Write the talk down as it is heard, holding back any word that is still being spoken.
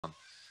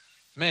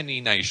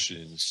Many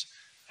nations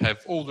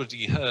have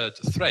already heard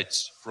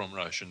threats from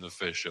Russian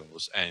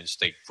officials and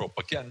state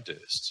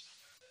propagandists.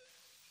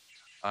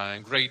 I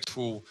am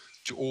grateful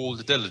to all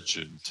the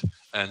diligent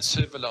and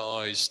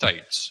civilized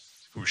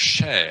states who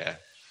share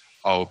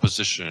our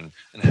position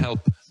and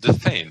help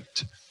defend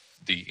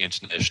the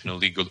international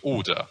legal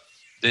order.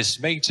 This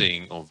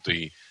meeting of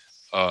the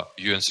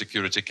UN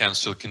Security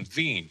Council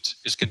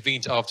is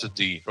convened after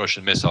the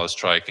Russian missile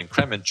strike in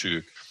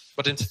Kremenchuk.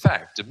 But in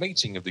fact, the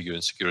meeting of the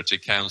UN Security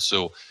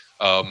Council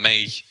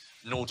may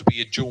not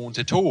be adjourned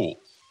at all.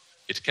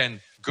 It can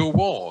go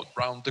on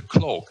round the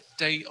clock,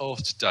 day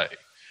after day,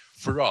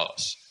 for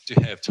us to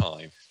have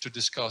time to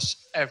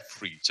discuss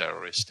every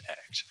terrorist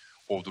act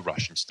of the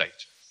Russian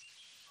state.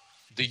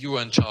 The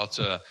UN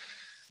Charter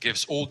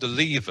gives all the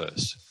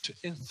levers to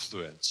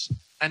influence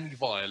any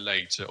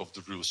violator of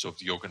the rules of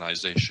the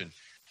organization,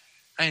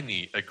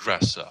 any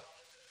aggressor,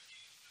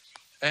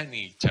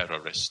 any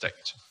terrorist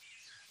state.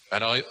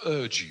 And I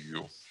urge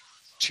you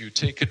to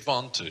take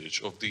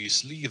advantage of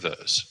these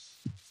levers.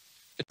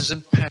 It is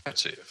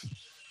imperative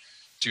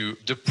to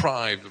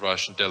deprive the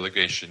Russian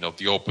delegation of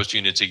the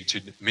opportunity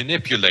to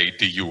manipulate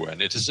the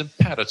UN. It is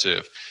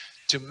imperative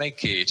to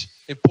make it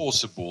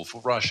impossible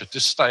for Russia to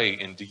stay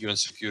in the UN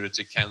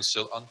Security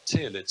Council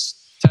until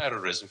its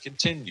terrorism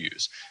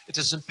continues. It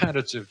is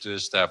imperative to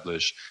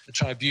establish a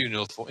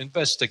tribunal for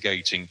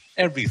investigating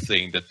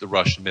everything that the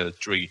Russian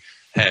military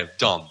have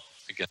done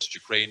against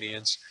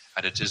Ukrainians,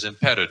 and it is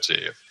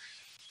imperative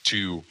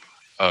to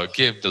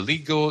give the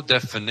legal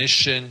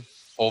definition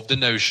of the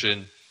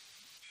notion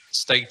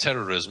state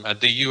terrorism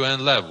at the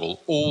UN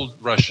level. All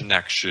Russian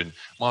action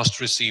must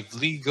receive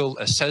legal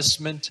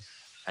assessment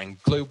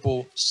and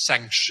global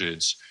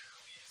sanctions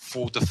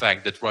for the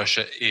fact that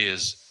Russia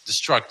is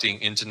destructing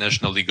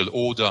international legal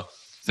order.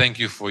 Thank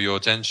you for your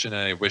attention.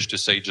 I wish to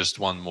say just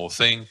one more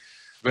thing.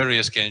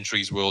 Various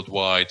countries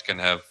worldwide can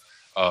have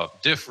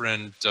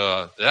different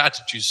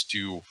attitudes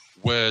to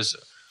wars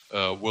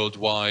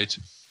worldwide,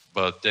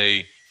 but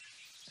they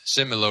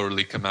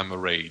similarly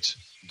commemorate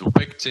the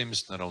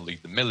victims, not only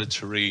the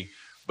military,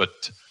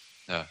 but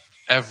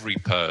every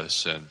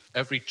person,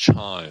 every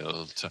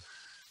child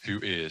who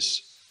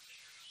is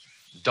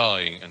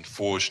dying,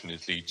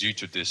 unfortunately, due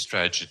to this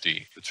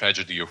tragedy, the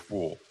tragedy of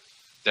war.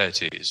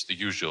 That is the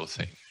usual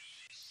thing.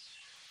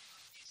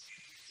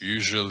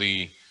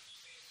 Usually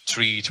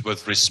treat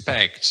with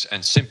respect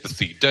and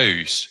sympathy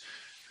those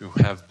who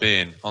have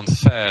been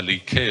unfairly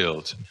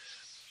killed,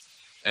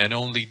 and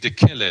only the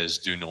killers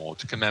do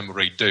not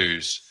commemorate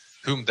those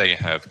whom they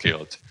have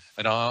killed.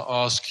 And I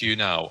ask you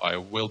now, I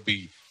will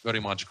be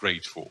very much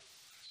grateful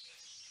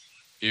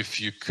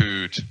if you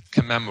could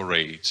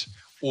commemorate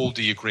all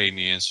the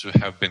Ukrainians who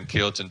have been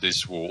killed in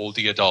this war, all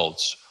the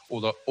adults,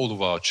 all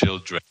of our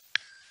children,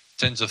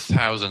 tens of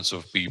thousands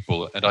of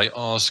people, and I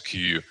ask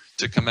you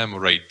to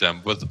commemorate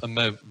them with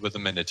a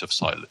minute of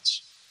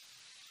silence.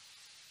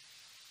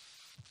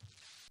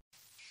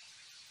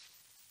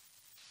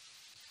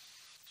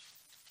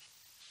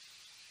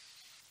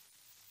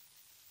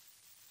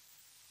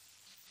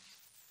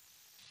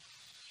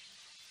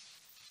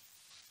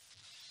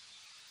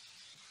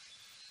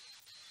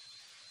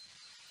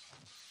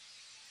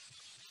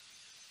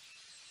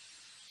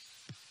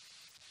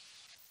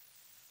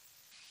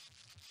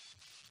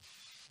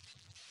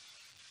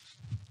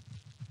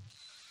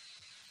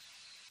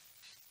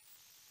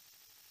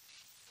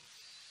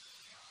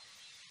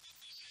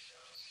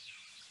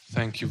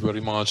 Thank you very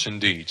much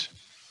indeed.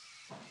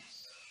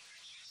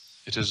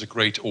 It is a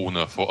great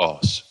honor for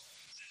us.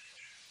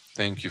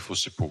 Thank you for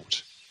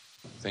support.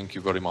 Thank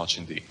you very much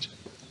indeed.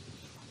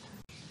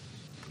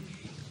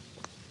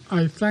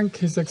 I thank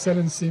His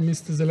Excellency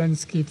Mr.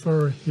 Zelensky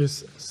for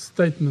his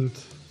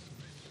statement.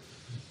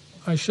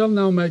 I shall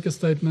now make a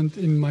statement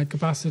in my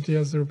capacity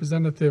as a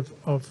representative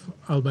of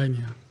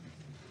Albania.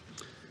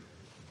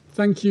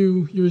 Thank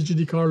you,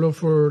 USG Carlo,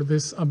 for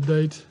this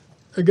update.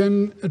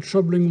 Again, a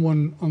troubling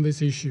one on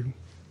this issue.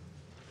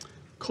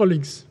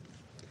 Colleagues,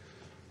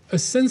 a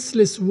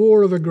senseless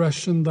war of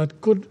aggression that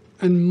could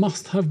and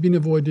must have been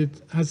avoided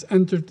has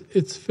entered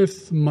its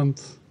 5th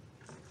month.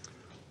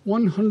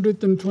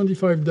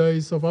 125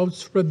 days of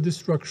outspread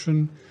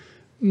destruction,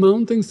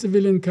 mounting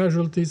civilian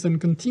casualties,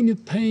 and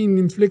continued pain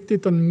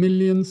inflicted on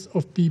millions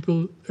of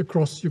people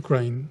across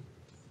Ukraine.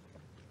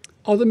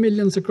 Other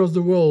millions across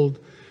the world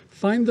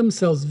find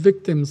themselves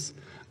victims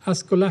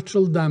as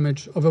collateral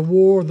damage of a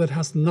war that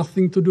has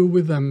nothing to do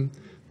with them,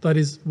 that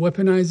is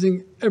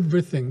weaponizing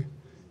everything: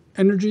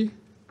 energy,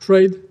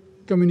 trade,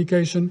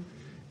 communication,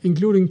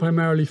 including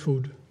primarily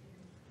food.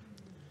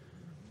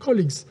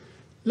 Colleagues,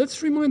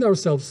 let's remind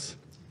ourselves,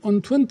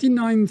 on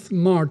 29th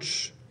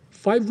March,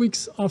 5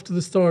 weeks after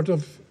the start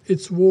of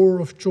its war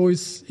of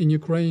choice in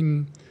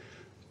Ukraine,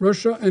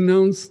 Russia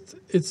announced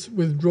its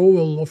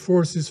withdrawal of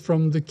forces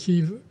from the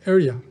Kyiv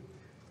area.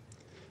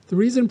 The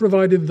reason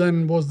provided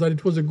then was that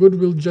it was a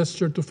goodwill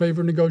gesture to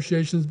favor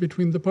negotiations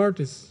between the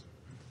parties.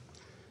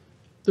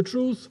 The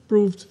truth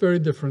proved very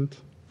different.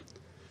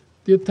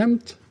 The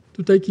attempt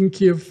to take in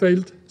Kyiv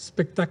failed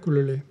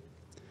spectacularly.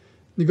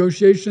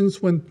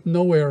 Negotiations went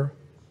nowhere.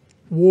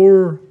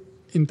 War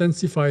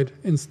intensified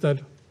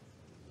instead.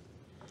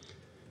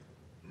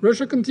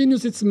 Russia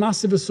continues its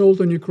massive assault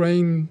on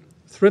Ukraine,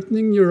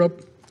 threatening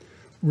Europe,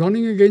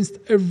 running against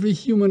every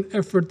human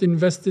effort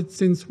invested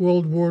since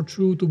World War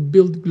II to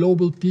build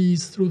global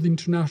peace through the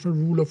international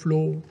rule of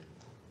law.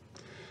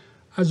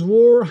 As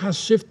war has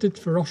shifted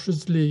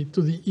ferociously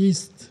to the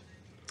east,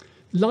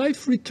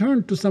 life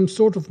returned to some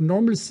sort of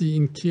normalcy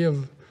in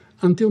Kiev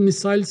until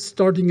missiles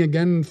starting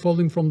again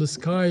falling from the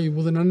sky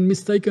with an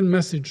unmistaken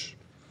message.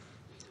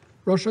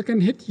 Russia can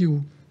hit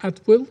you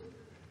at will,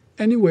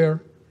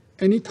 anywhere,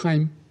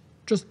 anytime,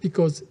 just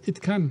because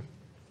it can.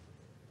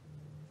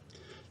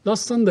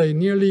 Last Sunday,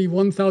 nearly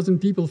 1,000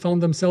 people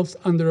found themselves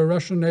under a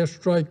Russian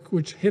airstrike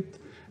which hit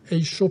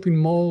a shopping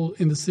mall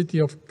in the city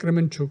of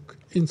Kremenchuk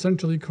in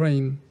central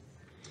Ukraine.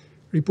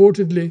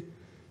 Reportedly,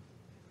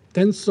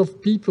 tens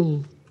of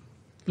people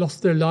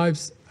lost their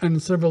lives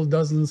and several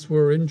dozens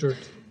were injured.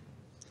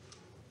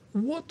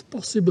 What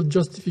possible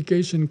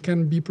justification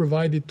can be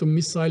provided to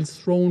missiles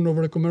thrown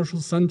over a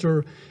commercial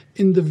center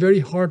in the very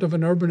heart of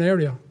an urban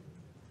area?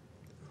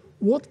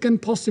 What can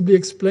possibly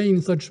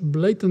explain such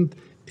blatant,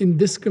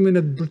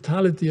 indiscriminate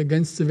brutality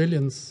against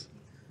civilians?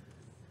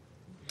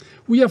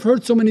 We have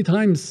heard so many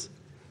times,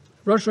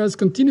 Russia has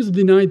continued to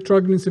deny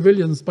targeting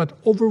civilians, but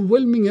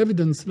overwhelming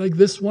evidence like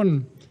this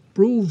one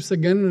proves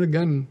again and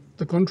again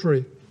the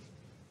contrary.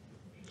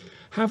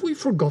 Have we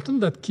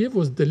forgotten that Kiev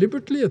was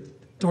deliberately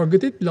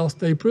targeted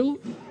last April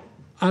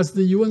as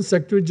the UN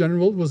Secretary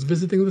General was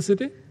visiting the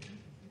city?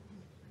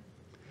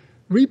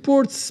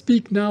 Reports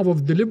speak now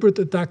of deliberate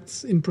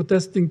attacks in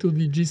protesting to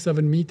the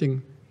G7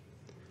 meeting.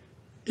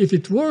 If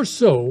it were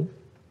so,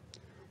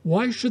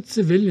 why should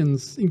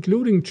civilians,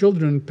 including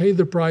children, pay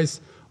the price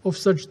of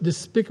such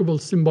despicable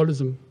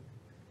symbolism?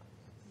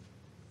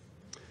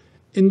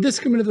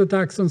 Indiscriminate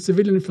attacks on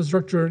civilian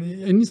infrastructure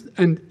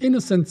and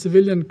innocent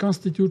civilians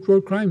constitute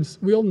war crimes.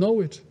 We all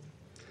know it.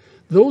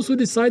 Those who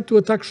decide to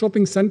attack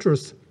shopping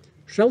centers,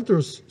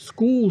 shelters,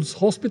 schools,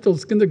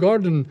 hospitals,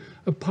 kindergarten,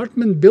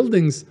 apartment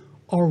buildings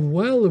are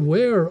well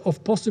aware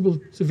of possible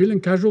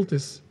civilian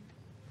casualties.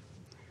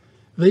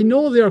 They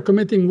know they are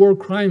committing war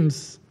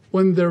crimes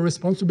when their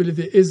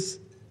responsibility is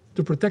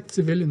to protect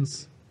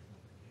civilians.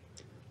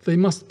 They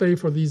must pay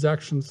for these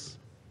actions.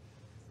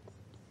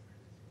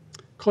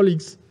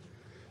 Colleagues,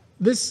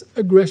 this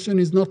aggression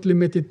is not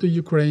limited to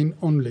Ukraine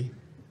only.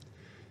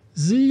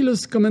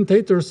 Zealous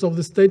commentators of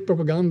the state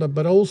propaganda,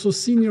 but also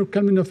senior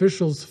Kremlin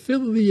officials,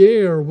 fill the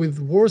air with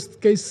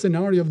worst-case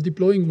scenario of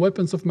deploying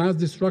weapons of mass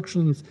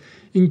destruction,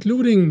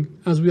 including,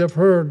 as we have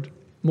heard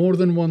more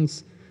than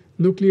once,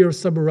 nuclear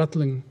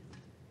saber-rattling.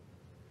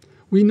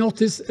 We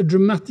notice a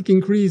dramatic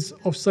increase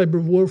of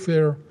cyber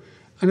warfare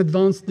and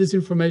advanced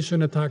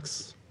disinformation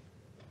attacks.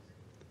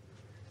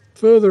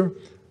 Further,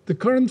 the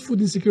current food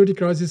insecurity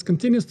crisis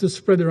continues to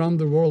spread around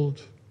the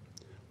world.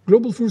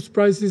 Global food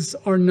prices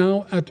are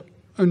now at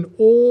an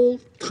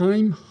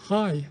all-time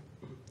high.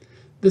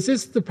 This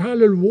is the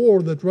parallel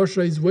war that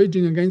Russia is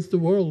waging against the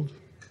world.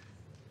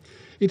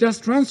 It has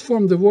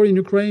transformed the war in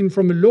Ukraine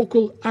from a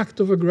local act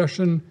of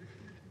aggression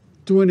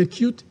to an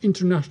acute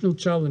international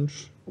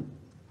challenge.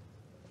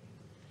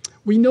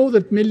 We know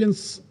that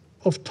millions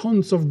of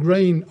tons of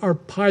grain are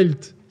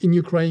piled in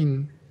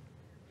Ukraine.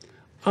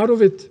 Out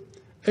of it,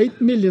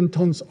 8 million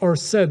tons are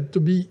said to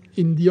be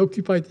in the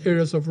occupied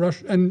areas of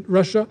Russia, and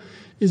Russia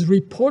is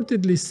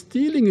reportedly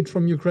stealing it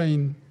from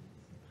Ukraine.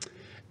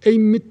 A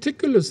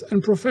meticulous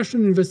and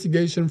professional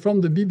investigation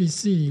from the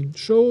BBC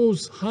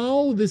shows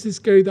how this is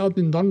carried out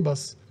in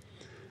Donbass,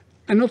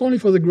 and not only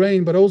for the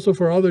grain, but also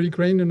for other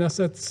Ukrainian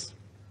assets.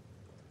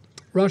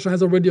 Russia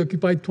has already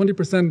occupied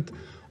 20%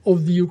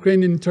 of the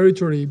Ukrainian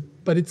territory,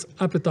 but its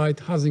appetite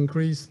has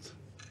increased.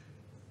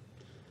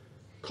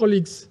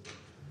 Colleagues,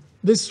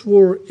 this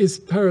war is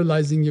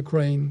paralyzing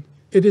Ukraine.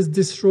 It is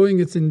destroying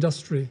its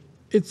industry,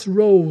 its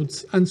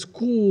roads and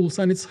schools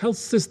and its health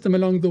system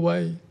along the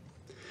way.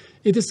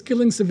 It is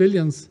killing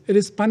civilians. It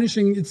is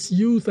punishing its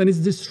youth and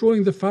is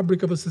destroying the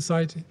fabric of a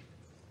society.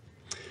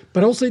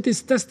 But also it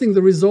is testing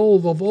the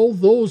resolve of all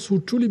those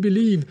who truly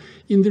believe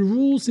in the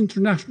rules-based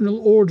international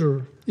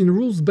order, in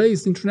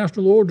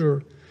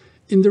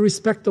the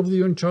respect of the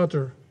UN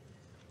Charter.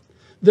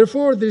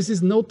 Therefore, this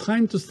is no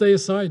time to stay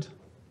aside.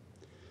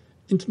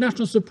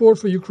 International support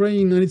for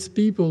Ukraine and its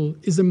people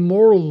is a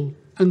moral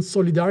and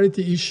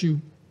solidarity issue.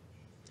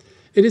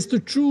 It is to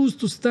choose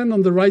to stand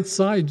on the right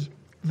side,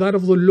 that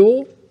of the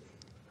law,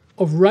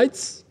 of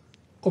rights,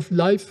 of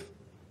life,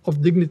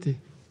 of dignity.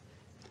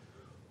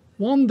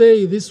 One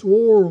day this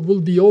war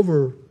will be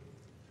over,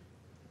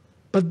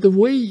 but the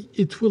way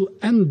it will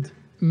end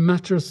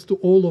matters to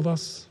all of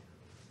us.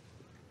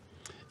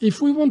 If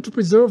we want to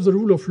preserve the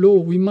rule of law,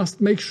 we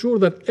must make sure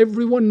that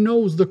everyone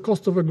knows the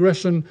cost of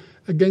aggression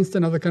against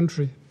another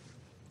country.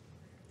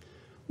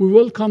 We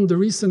welcome the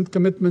recent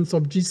commitments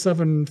of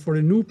G7 for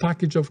a new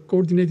package of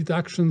coordinated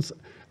actions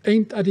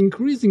aimed at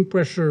increasing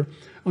pressure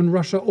on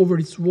Russia over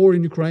its war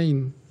in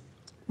Ukraine.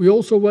 We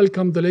also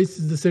welcome the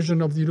latest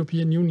decision of the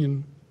European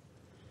Union.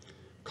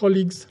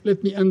 Colleagues,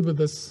 let me end with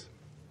this.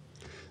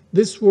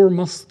 This war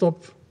must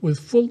stop with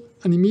full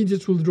and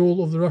immediate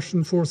withdrawal of the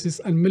Russian forces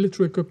and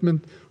military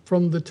equipment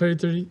from the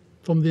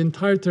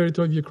entire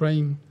territory of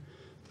Ukraine.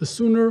 The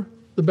sooner,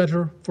 the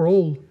better for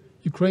all,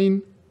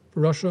 Ukraine,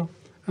 for Russia,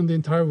 and the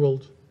entire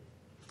world.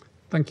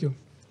 Thank you.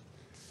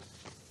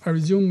 I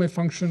resume my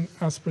function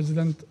as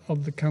President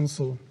of the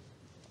Council.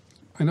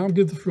 I now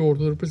give the floor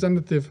to the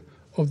representative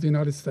of the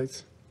United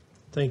States.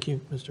 Thank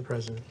you, Mr.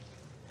 President.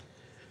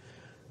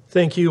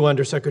 Thank you,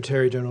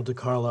 Undersecretary General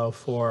DiCarlo,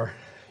 for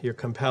your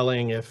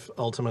compelling, if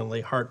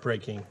ultimately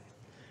heartbreaking,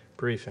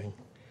 briefing.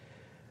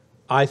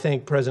 I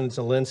thank President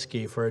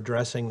Zelensky for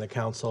addressing the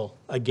Council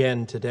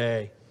again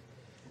today.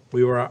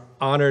 We were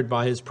honored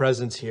by his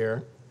presence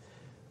here,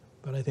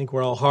 but I think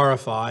we're all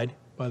horrified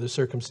by the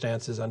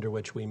circumstances under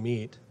which we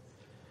meet.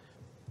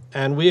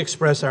 And we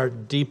express our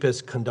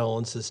deepest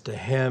condolences to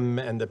him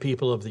and the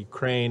people of the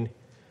Ukraine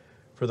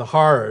for the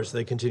horrors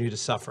they continue to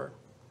suffer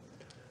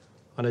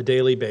on a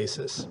daily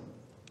basis,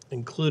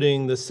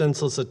 including the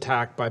senseless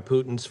attack by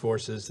Putin's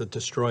forces that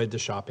destroyed the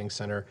shopping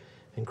center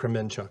in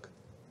Kremenchuk.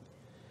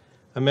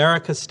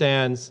 America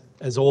stands,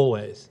 as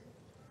always,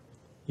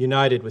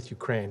 united with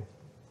Ukraine.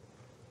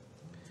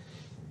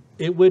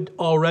 It would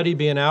already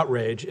be an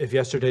outrage if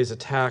yesterday's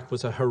attack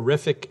was a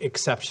horrific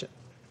exception,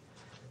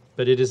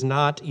 but it is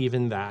not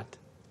even that.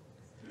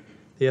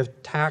 The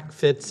attack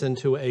fits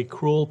into a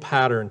cruel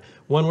pattern,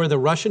 one where the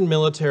Russian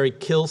military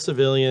kills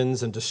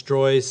civilians and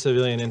destroys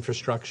civilian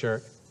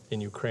infrastructure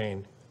in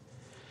Ukraine.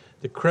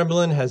 The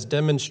Kremlin has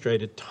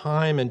demonstrated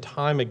time and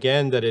time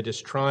again that it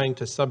is trying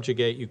to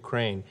subjugate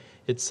Ukraine,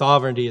 its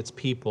sovereignty, its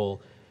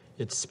people,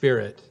 its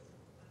spirit.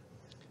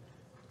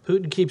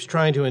 Putin keeps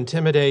trying to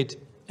intimidate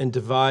and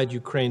divide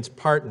Ukraine's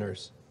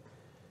partners.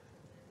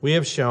 We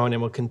have shown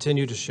and will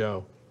continue to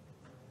show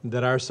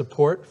that our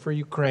support for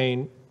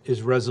Ukraine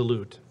is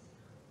resolute.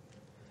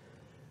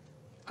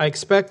 I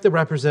expect the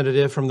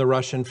representative from the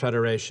Russian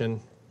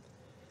Federation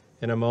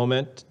in a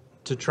moment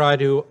to try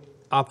to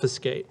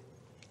obfuscate,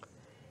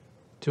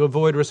 to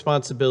avoid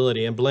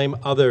responsibility and blame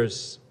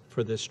others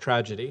for this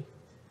tragedy.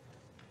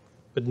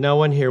 But no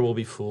one here will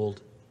be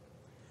fooled.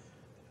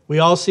 We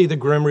all see the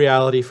grim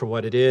reality for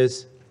what it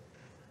is,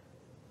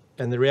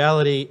 and the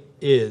reality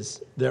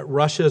is that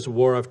Russia's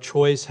war of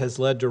choice has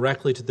led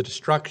directly to the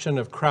destruction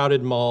of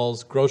crowded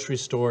malls, grocery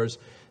stores,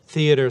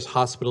 theaters,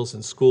 hospitals,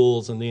 and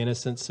schools, and the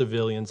innocent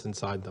civilians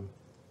inside them.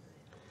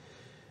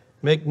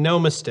 Make no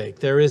mistake,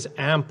 there is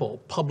ample,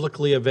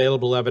 publicly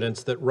available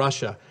evidence that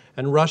Russia,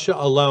 and Russia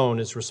alone,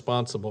 is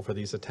responsible for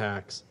these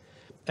attacks.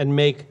 And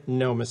make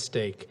no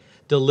mistake,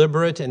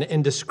 deliberate and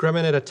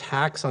indiscriminate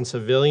attacks on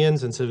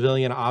civilians and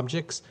civilian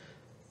objects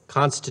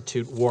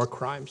constitute war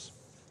crimes.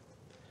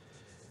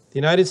 The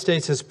United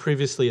States has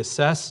previously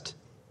assessed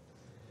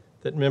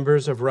that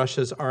members of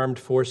Russia's armed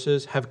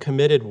forces have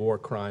committed war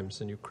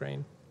crimes in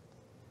Ukraine.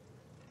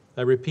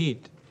 I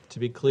repeat, to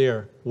be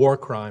clear, war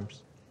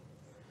crimes.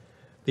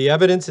 The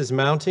evidence is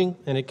mounting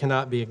and it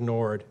cannot be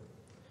ignored.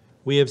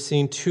 We have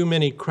seen too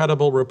many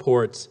credible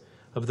reports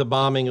of the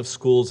bombing of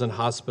schools and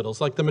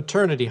hospitals, like the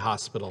maternity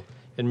hospital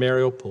in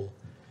Mariupol,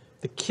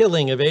 the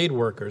killing of aid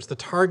workers, the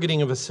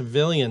targeting of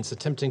civilians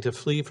attempting to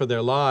flee for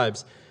their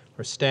lives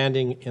or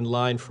standing in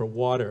line for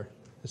water,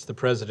 as the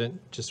president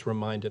just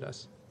reminded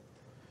us.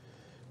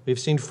 We've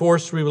seen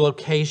forced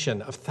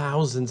relocation of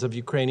thousands of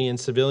Ukrainian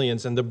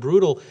civilians and the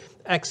brutal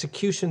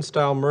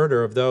execution-style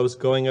murder of those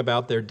going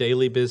about their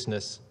daily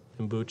business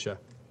in Bucha.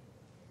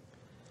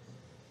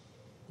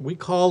 We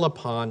call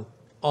upon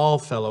all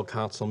fellow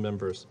council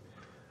members,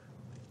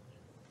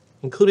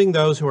 including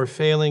those who are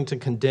failing to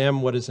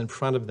condemn what is in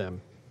front of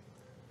them,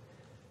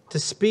 to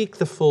speak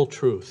the full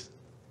truth.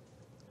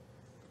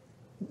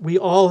 We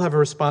all have a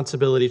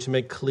responsibility to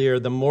make clear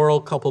the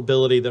moral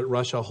culpability that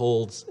Russia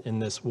holds in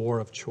this war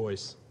of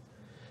choice.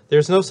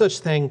 There's no such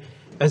thing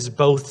as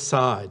both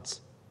sides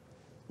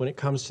when it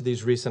comes to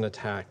these recent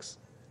attacks.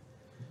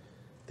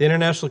 The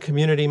international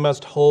community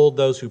must hold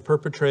those who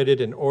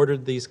perpetrated and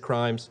ordered these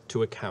crimes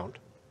to account.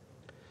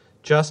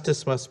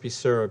 Justice must be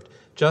served.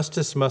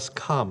 Justice must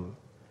come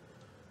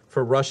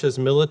for Russia's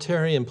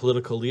military and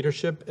political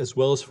leadership, as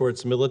well as for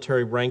its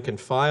military rank and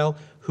file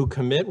who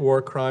commit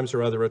war crimes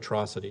or other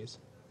atrocities.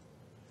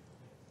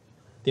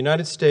 The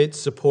United States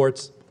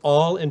supports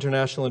all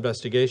international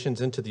investigations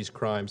into these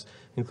crimes,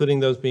 including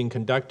those being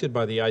conducted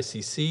by the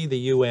ICC, the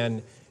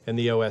UN, and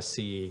the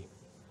OSCE.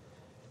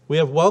 We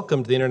have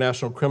welcomed the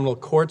International Criminal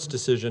Court's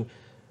decision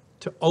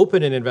to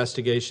open an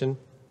investigation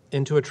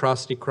into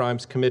atrocity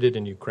crimes committed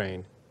in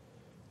Ukraine.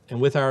 And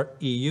with our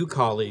EU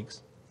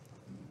colleagues,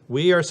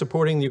 we are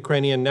supporting the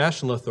Ukrainian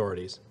national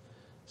authorities,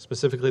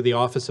 specifically the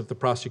Office of the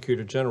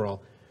Prosecutor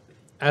General,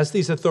 as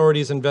these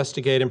authorities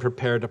investigate and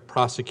prepare to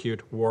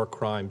prosecute war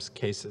crimes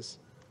cases.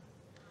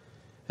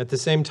 At the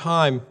same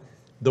time,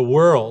 the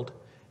world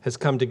has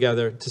come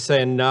together to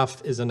say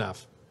enough is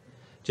enough.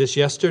 Just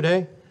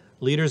yesterday,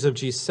 leaders of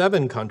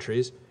G7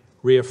 countries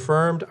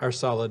reaffirmed our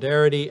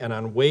solidarity and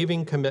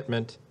unwavering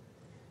commitment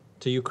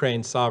to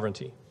Ukraine's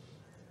sovereignty.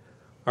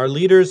 Our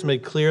leaders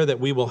made clear that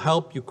we will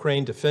help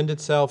Ukraine defend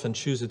itself and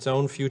choose its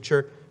own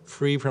future,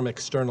 free from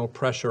external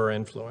pressure or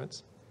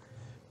influence.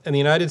 And the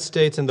United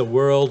States and the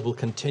world will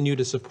continue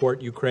to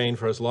support Ukraine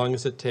for as long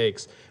as it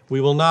takes.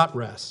 We will not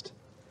rest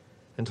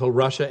until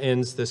Russia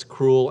ends this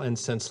cruel and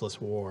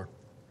senseless war.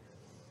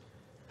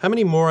 How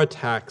many more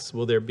attacks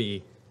will there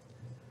be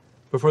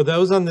before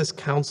those on this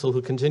council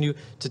who continue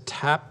to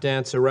tap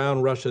dance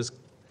around Russia's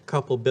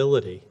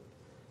culpability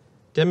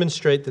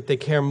demonstrate that they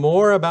care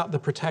more about the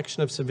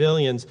protection of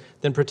civilians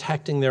than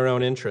protecting their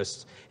own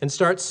interests, and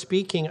start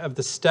speaking of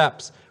the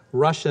steps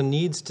Russia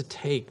needs to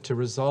take to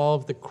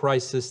resolve the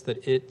crisis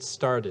that it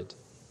started?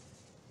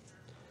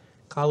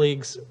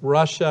 Colleagues,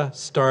 Russia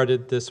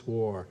started this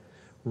war.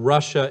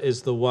 Russia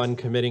is the one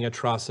committing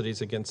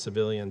atrocities against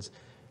civilians,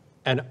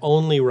 and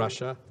only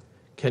Russia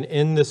can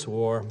end this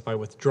war by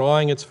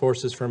withdrawing its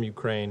forces from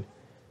Ukraine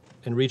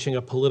and reaching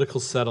a political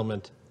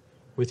settlement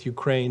with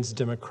Ukraine's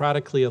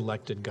democratically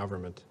elected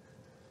government.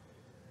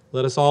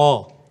 Let us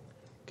all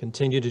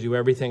continue to do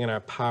everything in our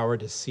power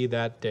to see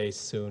that day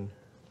soon.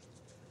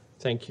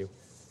 Thank you.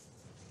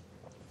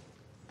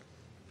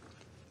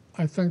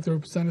 I thank the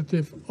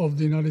representative of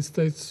the United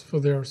States for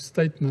their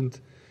statement.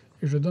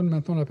 Et je donne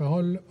maintenant la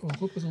parole au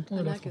représentant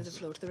de la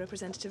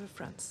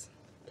France.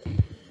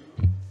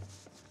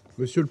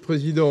 Monsieur le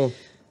Président,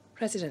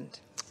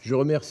 President, je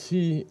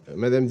remercie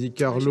Madame Di I should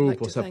Carlo like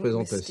pour to sa thank Mrs. Di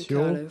présentation.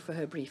 Carlo for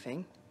her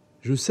briefing.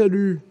 Je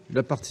salue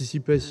la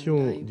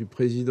participation du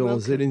président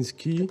welcome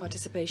Zelensky the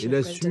participation et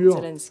of President l'assure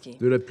Zelensky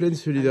de la pleine and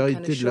can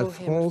solidarité de la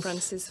assure him France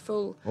France's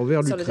full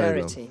envers l'Ukraine.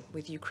 solidarity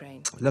with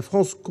Ukraine. La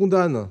France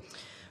condamne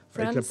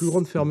avec la plus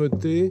grande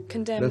fermeté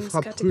condemns la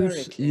frappe russe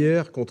categorically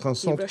hier contre un the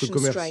centre Russian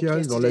commercial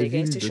strike dans la yesterday ville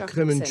against a de shopping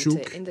Kremenchuk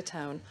centre in the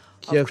town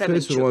qui a of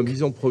fait, selon un Kremenchuk,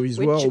 bilan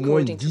provisoire, which, au moins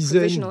une according to dizaine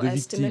provisional de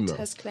estimate, victimes.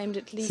 has claimed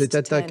at least Cette 10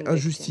 attaque victims.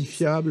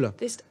 injustifiable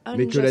This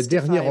n'est que la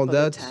dernière en unjustifiable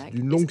date attack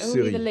d'une longue is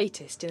only the série.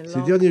 latest in a Ces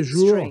long derniers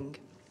jours, string.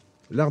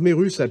 l'armée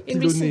russe a In recent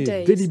pilonné days, the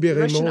Russian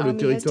délibérément le army has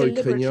territoire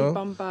deliberately ukrainien,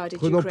 bombarded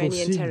prenant pour Ukrainian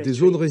cible des territory,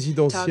 zones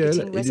résidentielles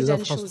targeting et des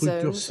residential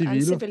infrastructures zones and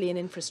civiles, civilian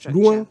infrastructure.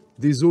 loin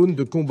des zones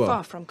de combat.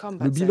 Far from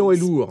combat Le bilan est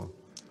zones. lourd.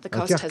 The À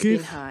cost has been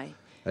Kharkiv, high.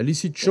 à In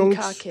Lysychansk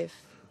Kharkiv,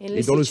 in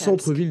et dans le Lysychansk,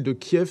 centre-ville de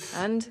Kiev,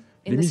 and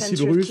in les the missiles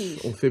center of russes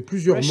Kyiv, ont fait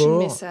plusieurs Russian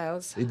morts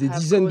missiles et des have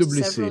dizaines de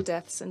caused several blessés.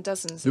 deaths and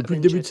dozens of Depuis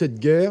le début de injured. cette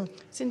guerre,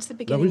 Since the la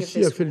beginning of Russie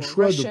a this fait le war,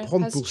 choix de Russia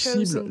prendre has pour cible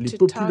chosen les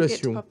to target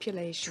populations, tuant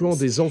populations,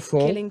 des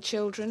enfants, killing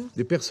children,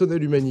 des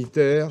personnels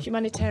humanitaires,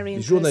 humanitarian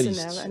des personnel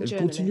journalistes. and Elle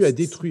continue à journalists.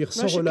 détruire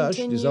sans Russia relâche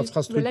des continues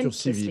infrastructures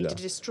relentlessly civiles. to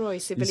destroy Il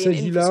civilian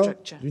s'agit là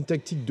infrastructure. d'une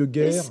tactique de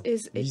guerre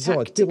This is a visant à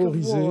tactic of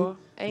terroriser war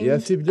et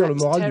affaiblir le aimed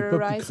moral at du peuple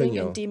terrorizing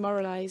ukrainien. and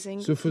demoralizing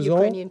Ce the faisant,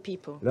 Ukrainian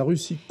people. la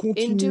Russie In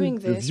continue doing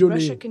de this, violer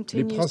Russia les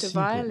continues to principes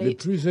les violate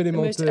plus the most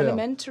élémentaires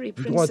elementary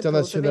du droit principles of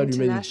international international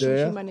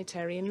humanitaire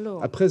humanitarian law.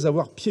 après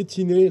avoir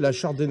piétiné la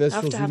Charte des Nations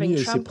After Unies having et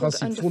ses trampled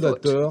principes underfoot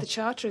fondateurs, the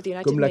Charter of the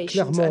United comme l'a Nations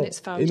clairement and its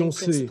founding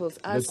énoncé principles,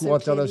 la as Cour so clearly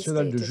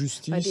internationale de stated by the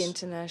justice le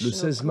International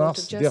 16 Court mars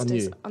of Justice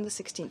dernier. on the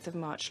 16th of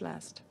March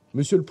last.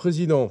 Monsieur le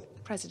Président,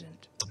 President,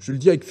 je le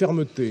dis avec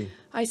fermeté,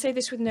 I say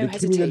this with no les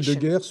criminels de hesitation.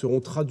 guerre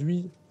seront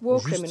traduits en War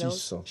justice.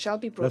 criminals shall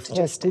be La brought to France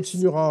justice.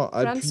 continuera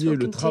à France appuyer will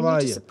le continue to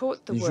travail support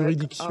the des work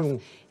juridictions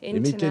of et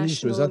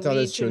mécanismes international,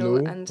 internationaux,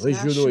 regional and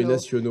régionaux et national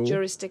nationaux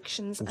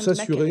jurisdictions pour and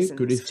s'assurer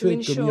que les mechanisms to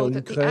faits commis ensure en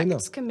that the Ukraine,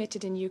 acts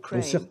committed in dont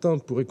Ukraine, certains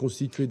pourraient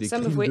constituer des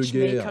some of crimes de which may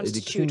guerre et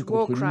des crimes constitute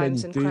war contre crimes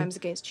and l'humanité, crimes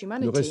against ne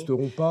humanity,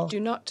 resteront pas do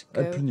not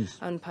go impunis.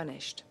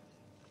 unpunished.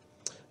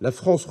 La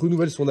France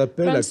renouvelle son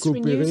appel à France renews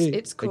coopérer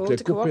its call avec la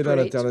to Cour pénale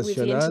cooperate with the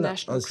internationale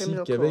International ainsi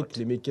Criminal qu'avec Court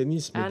les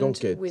mécanismes and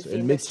d'enquête. with the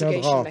Elle investigation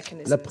maintiendra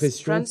mechanisms. la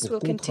pression France pour will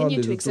contraindre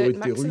continue les to exert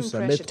autorités maximum russes à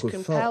pressure mettre to fin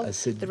à compel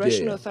cette the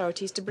Russian guerre.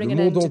 authorities to Le bring an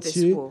end monde to this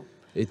entier war.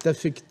 est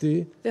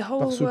affecté The par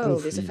whole ce world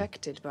is conflit.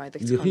 affected by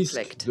this Il risque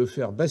conflict. de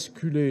faire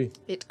basculer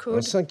It un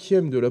could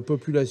cinquième de la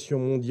population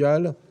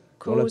mondiale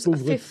dans la cause a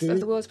fifth pauvreté of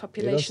the world's et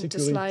population to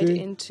slide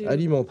l'insécurité into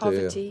alimentaire.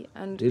 poverty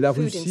and Et la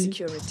food Russie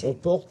insecurity. en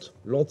porte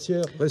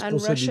l'entière And Russia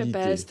responsabilité.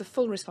 bears the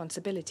full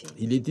responsibility.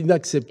 Il est It is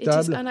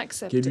inacceptable qu'elle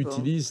unacceptable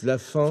utilise la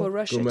faim for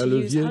Russia comme un to use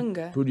levier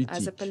hunger as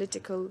a politique.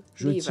 political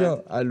Je lever.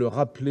 tiens à le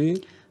rappeler,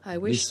 I les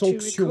wish to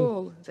sanctions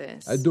recall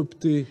this.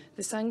 adoptées The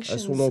à sanctions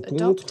son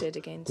encontre, adopted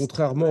against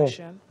contrairement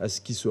Russia, à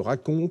ce qui se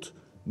raconte,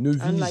 ne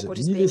unlike visent what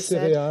is ni being les said,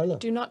 céréales,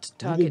 do not ni les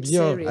target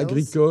biens cereals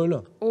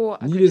agricoles, or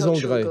ni les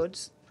agricultural engrais.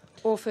 goods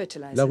or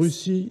fertilizers. La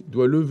Russie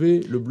doit lever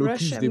le blocus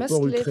Russia des must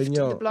ports lift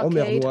ukrainiens the en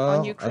mer blockade Noire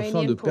on afin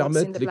Ukrainian de ports in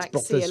permettre the Black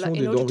Sea l'exportation des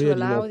in order denrées to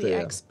allow the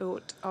alimentaires.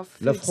 export of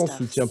La France foodstuffs.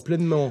 soutient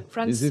pleinement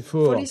France les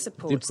efforts fully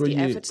supports the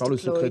déployés efforts par le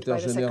deployed secrétaire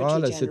by the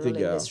général à Secretary cet General in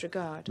égard. this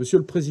regard. Monsieur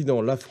le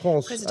Président, la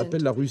France President,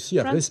 appelle la Russie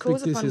à France calls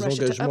respecter upon ses Russia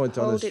to engagements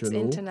uphold its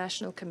internationaux,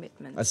 international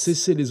commitments, à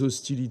cesser les to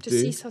hostilités,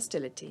 cease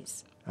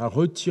hostilities, à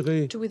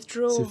retirer to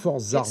withdraw ses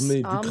forces its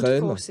armées armed d'Ukraine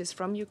forces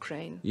from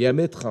Ukraine, et à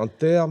mettre un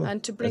terme and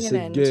to à bring an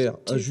cette end guerre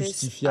to this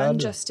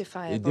injustifiable et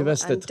unjustifiable and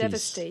dévastatrice.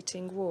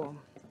 devastating war.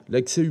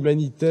 L'accès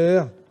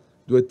humanitaire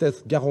doit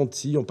être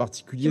garantie, en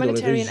particulier dans les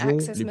Humanitarian régions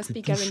access les must plus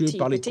be touchées guaranteed,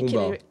 par les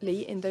combats.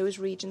 particularly in those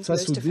regions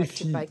Face most au affected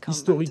défi by combat.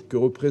 historique que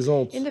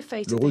représente In the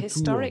face le of the retour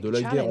historic de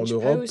la guerre en challenge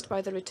Europe, posed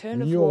by the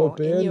return of l'Union war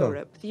in européenne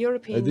Europe, the a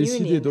European décidé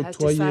Union has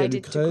d'octroyer à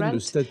decided to l'Ukraine le grant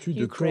statut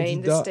de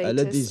Ukraine the candidat à status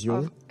l'adhésion,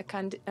 of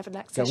an car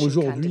accession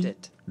aujourd'hui,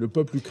 candidate. le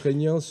peuple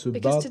ukrainien se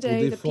Because bat pour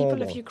today the people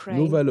défendre of nos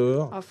Ukraine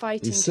valeurs are et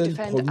fighting to celles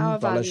defend promues our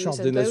par la values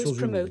Charte des and those Nations Unies.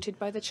 promoted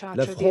by the La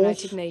Charter of the France,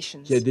 United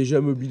Nations. qui a déjà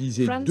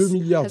mobilisé 2 France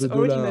milliards has de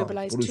already dollars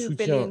mobilized pour le $2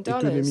 soutien billion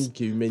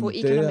économique et for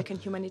humanitaire, economic and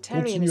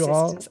humanitarian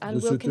continuera assistance de and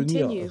se will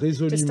tenir continue to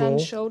résolument stand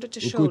shoulder to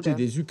aux côtés shoulder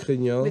des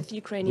Ukrainiens, with the dont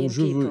Ukrainian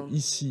je veux people.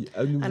 ici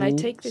à And I nouveau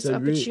take this saluer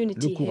le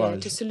opportunity here courage.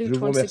 to Je salute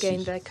vous once remercie.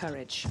 again their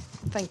courage.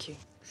 Thank you.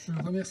 Je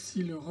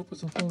remercie le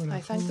représentant de la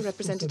I thank France the pour sa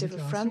representative of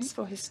déclaration. France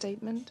for his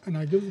statement. And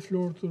I give the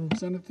floor to the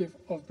representative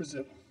of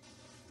Brazil.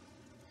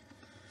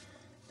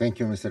 Thank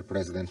you, Mr.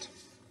 President.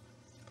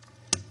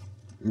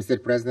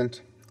 Mr.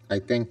 President, I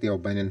thank the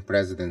Albanian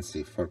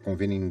presidency for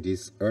convening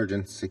this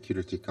urgent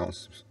Security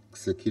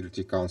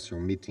Council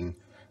meeting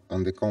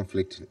on the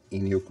conflict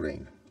in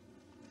Ukraine.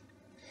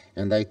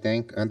 And I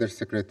thank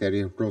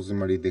Undersecretary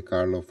Rosemary De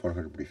Carlo for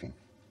her briefing.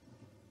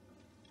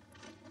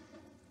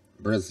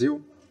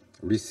 Brazil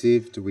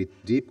received with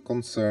deep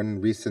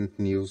concern recent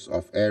news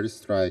of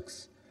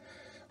airstrikes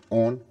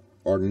on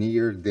or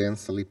near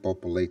densely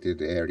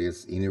populated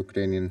areas in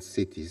Ukrainian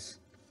cities,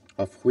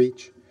 of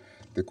which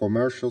the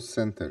commercial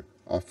center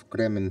of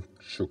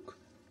Kremenchuk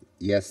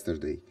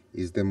yesterday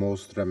is the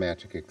most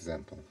dramatic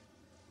example.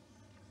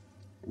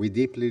 We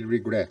deeply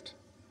regret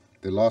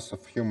the loss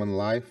of human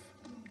life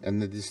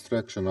and the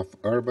destruction of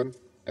urban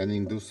and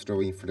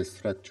industrial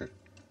infrastructure,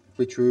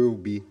 which will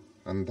be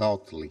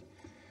undoubtedly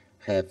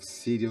have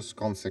serious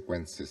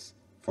consequences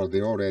for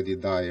the already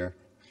dire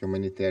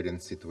humanitarian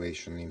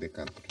situation in the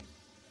country.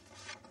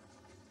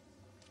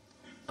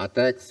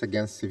 Attacks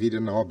against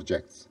civilian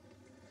objects,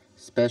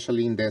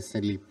 especially in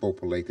densely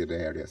populated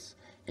areas,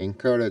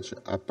 encourage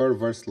a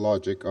perverse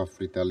logic of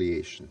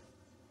retaliation.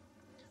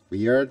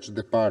 We urge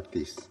the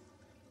parties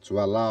to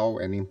allow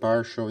an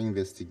impartial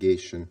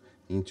investigation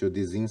into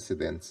these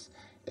incidents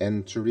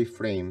and to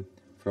refrain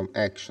from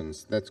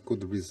actions that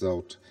could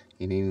result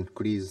in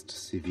increased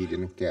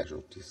civilian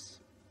casualties.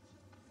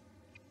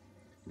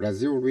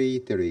 Brazil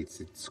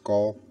reiterates its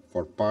call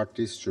for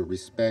parties to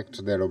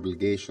respect their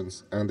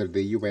obligations under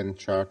the UN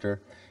Charter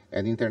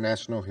and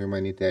international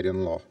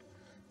humanitarian law,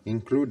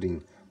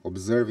 including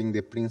observing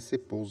the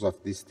principles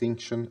of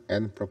distinction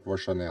and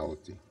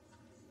proportionality.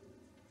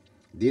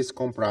 This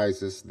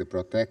comprises the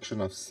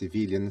protection of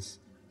civilians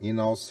in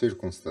all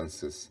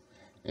circumstances,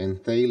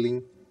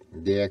 entailing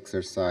the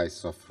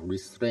exercise of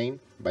restraint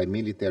by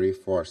military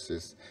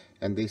forces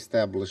and the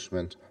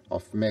establishment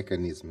of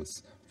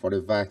mechanisms for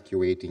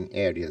evacuating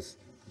areas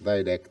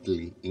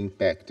directly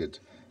impacted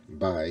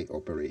by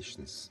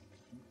operations.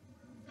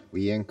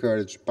 We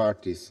encourage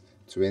parties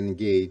to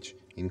engage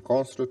in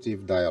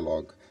constructive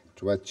dialogue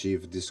to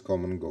achieve this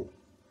common goal.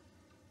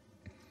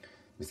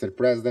 Mr.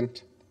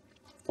 President,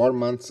 4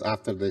 months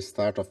after the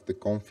start of the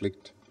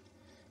conflict,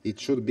 it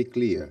should be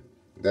clear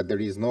that there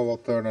is no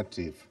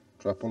alternative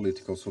to a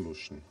political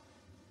solution.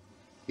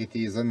 It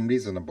is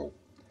unreasonable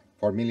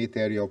for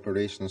military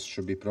operations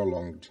to be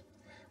prolonged,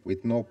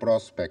 with no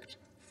prospect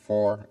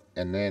for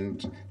an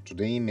end to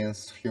the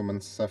immense human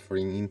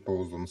suffering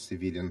imposed on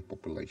civilian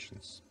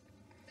populations.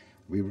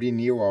 We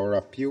renew our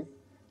appeal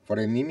for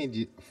an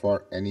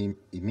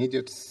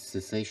immediate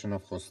cessation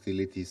of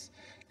hostilities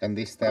and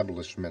the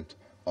establishment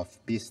of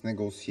peace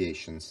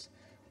negotiations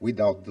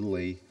without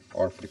delay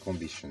or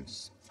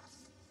preconditions.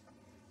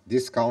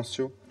 This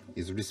Council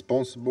is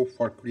responsible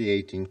for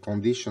creating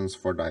conditions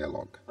for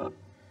dialogue.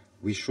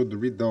 We should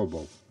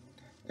redouble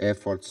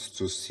efforts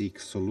to seek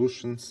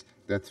solutions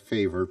that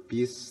favor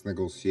peace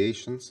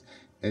negotiations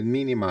and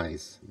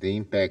minimize the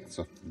impacts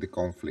of the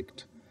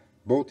conflict,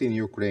 both in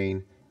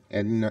Ukraine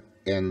and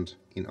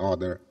in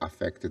other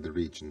affected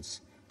regions.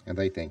 And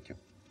I thank you.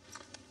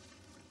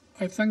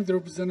 I thank the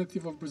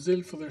representative of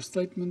Brazil for their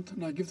statement,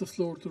 and I give the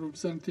floor to the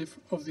representative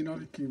of the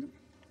United Kingdom.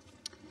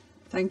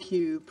 Thank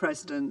you,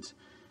 President.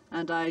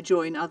 And I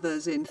join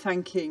others in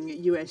thanking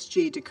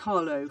USG De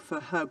Carlo for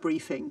her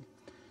briefing.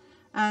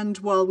 And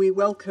while we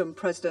welcome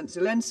President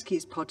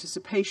Zelensky's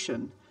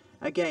participation,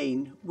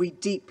 again, we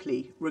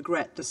deeply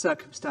regret the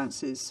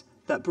circumstances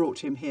that brought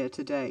him here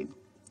today.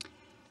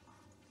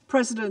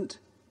 President,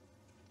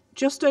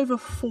 just over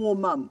 4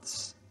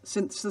 months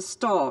since the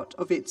start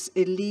of its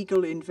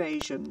illegal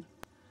invasion,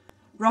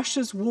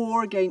 Russia's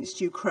war against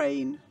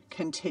Ukraine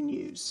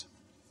continues.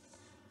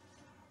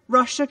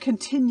 Russia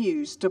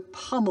continues to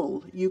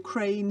pummel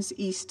Ukraine's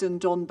eastern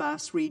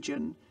Donbass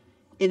region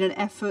in an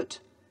effort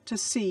to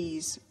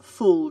seize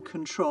full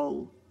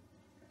control.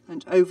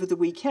 And over the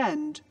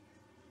weekend,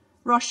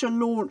 Russia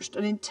launched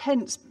an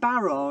intense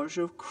barrage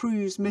of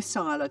cruise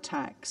missile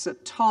attacks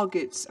at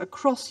targets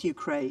across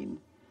Ukraine,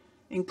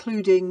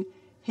 including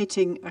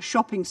hitting a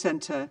shopping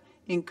centre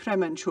in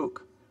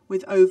Kremenchuk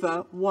with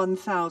over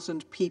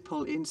 1,000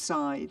 people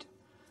inside.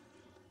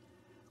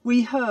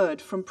 We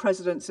heard from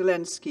President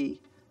Zelensky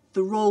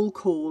the roll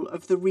call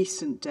of the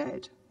recent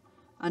dead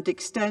and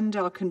extend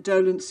our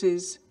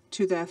condolences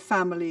to their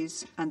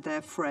families and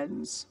their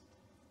friends.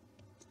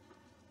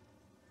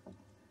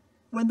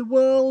 When the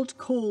world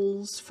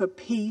calls for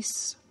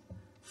peace,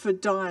 for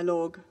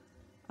dialogue,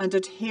 and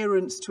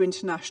adherence to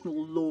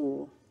international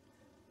law,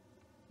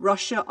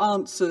 Russia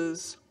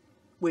answers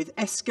with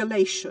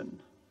escalation,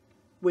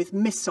 with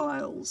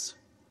missiles,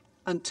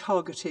 and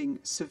targeting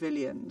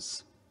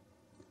civilians.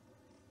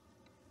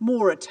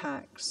 More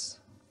attacks,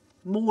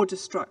 more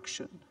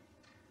destruction,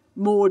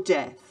 more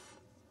death,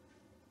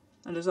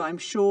 and as I'm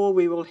sure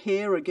we will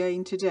hear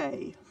again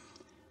today,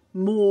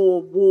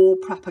 more war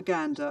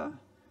propaganda,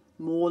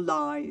 more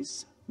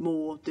lies,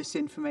 more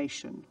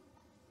disinformation.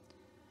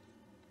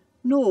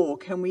 Nor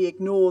can we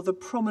ignore the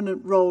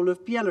prominent role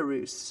of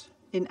Belarus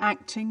in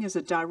acting as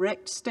a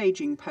direct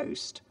staging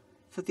post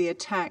for the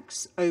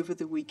attacks over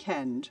the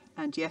weekend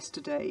and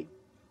yesterday.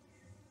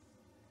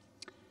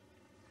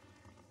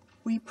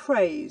 We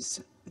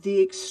praise the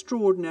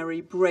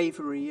extraordinary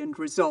bravery and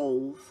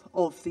resolve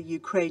of the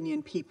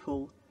Ukrainian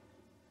people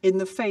in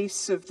the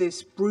face of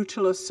this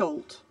brutal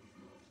assault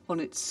on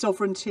its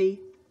sovereignty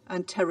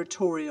and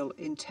territorial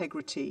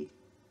integrity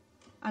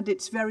and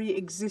its very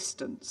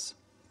existence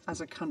as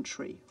a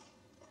country.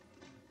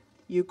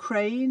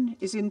 Ukraine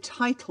is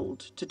entitled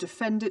to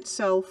defend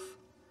itself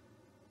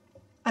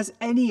as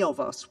any of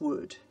us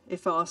would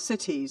if our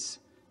cities,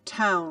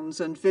 towns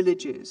and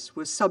villages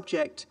were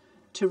subject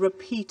to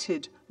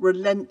repeated,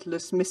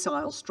 relentless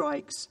missile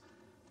strikes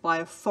by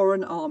a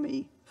foreign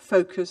army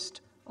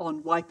focused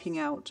on wiping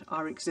out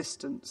our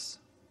existence.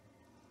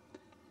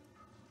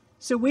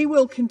 So we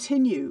will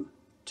continue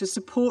to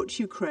support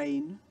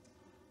Ukraine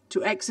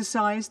to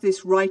exercise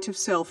this right of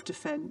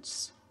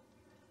self-defense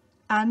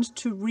and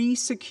to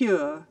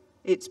re-secure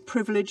its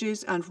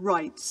privileges and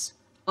rights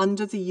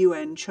under the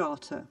UN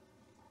Charter.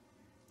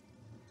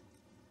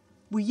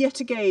 We yet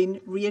again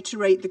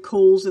reiterate the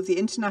calls of the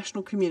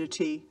international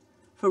community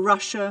for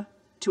Russia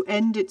to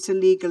end its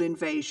illegal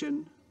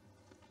invasion,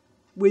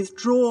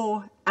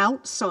 withdraw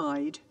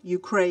outside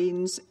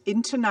Ukraine's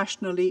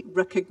internationally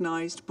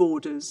recognized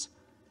borders,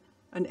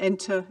 and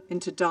enter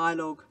into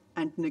dialogue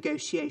and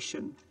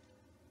negotiation.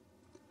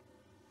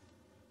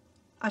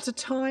 At a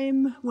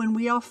time when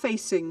we are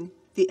facing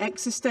the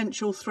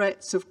existential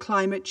threats of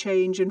climate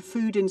change and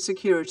food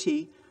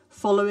insecurity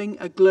following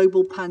a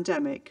global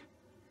pandemic,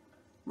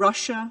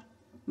 Russia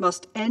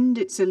must end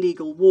its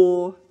illegal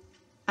war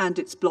and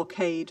its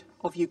blockade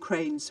of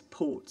Ukraine's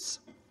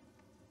ports.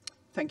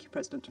 Thank you,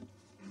 President.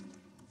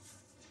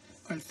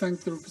 I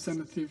thank the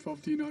representative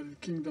of the United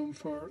Kingdom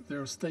for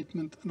their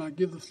statement, and I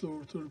give the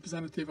floor to the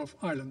representative of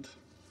Ireland.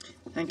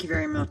 Thank you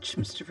very much,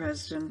 Mr.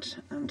 President,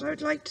 and I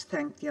would like to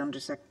thank the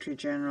Under-Secretary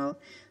General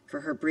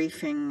for her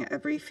briefing, a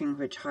briefing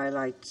which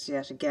highlights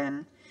yet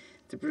again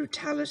the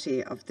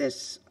brutality of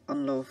this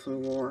unlawful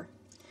war.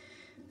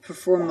 For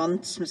 4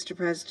 months, Mr.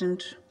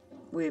 President,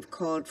 we have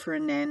called for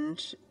an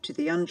end to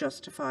the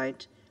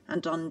unjustified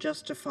and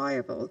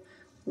unjustifiable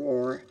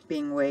war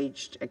being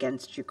waged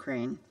against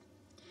Ukraine.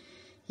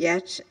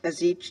 Yet,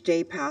 as each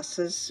day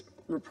passes,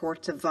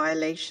 reports of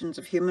violations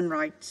of human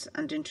rights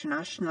and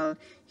international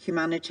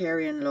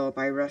humanitarian law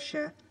by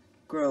Russia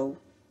grow.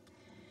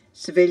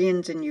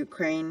 Civilians in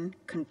Ukraine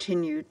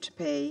continue to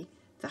pay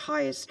the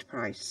highest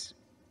price.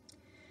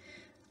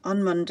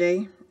 On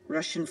Monday,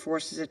 Russian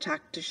forces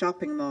attacked a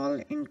shopping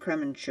mall in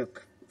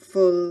Kremenchuk,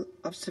 full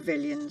of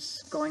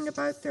civilians going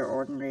about their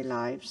ordinary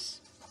lives.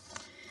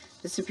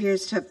 This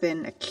appears to have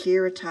been a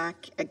clear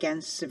attack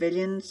against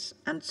civilians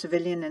and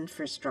civilian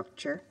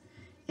infrastructure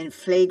in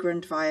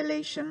flagrant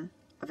violation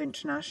of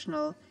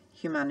international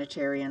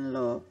humanitarian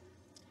law.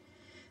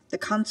 The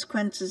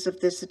consequences of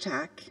this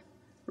attack,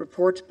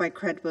 reported by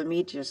credible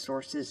media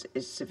sources,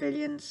 is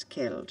civilians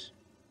killed.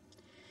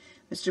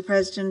 Mr.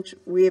 President,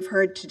 we have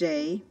heard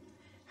today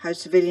how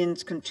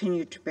civilians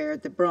continue to bear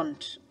the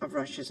brunt of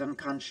Russia's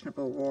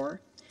unconscionable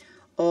war.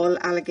 All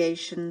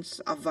allegations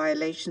of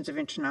violations of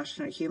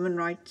international human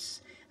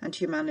rights and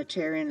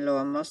humanitarian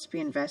law must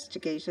be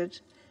investigated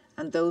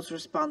and those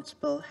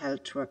responsible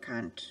held to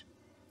account.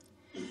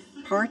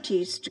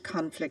 Parties to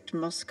conflict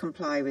must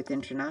comply with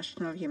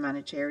international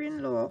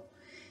humanitarian law,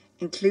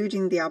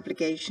 including the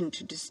obligation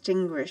to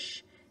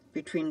distinguish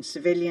between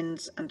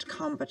civilians and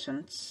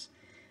combatants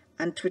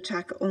and to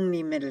attack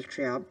only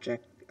military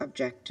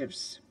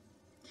objectives.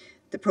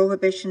 The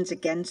prohibitions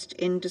against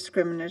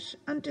indiscriminate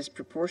and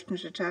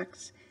disproportionate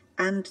attacks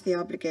and the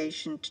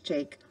obligation to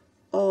take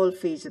all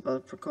feasible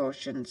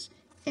precautions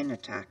in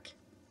attack.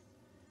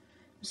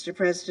 Mr.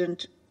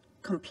 President,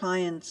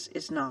 compliance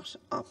is not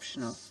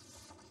optional.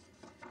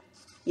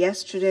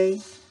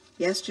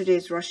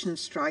 Yesterday's Russian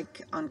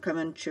strike on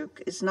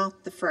Kremenchuk is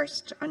not the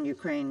first on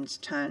Ukraine's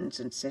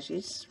towns and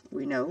cities,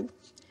 we know.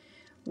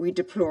 We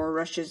deplore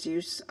Russia's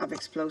use of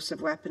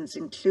explosive weapons,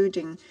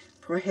 including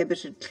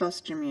prohibited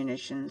cluster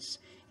munitions,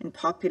 in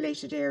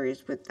populated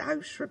areas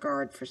without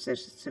regard for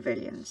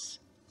civilians.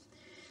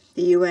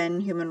 The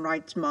UN Human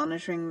Rights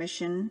Monitoring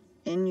Mission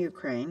in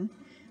Ukraine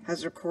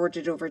has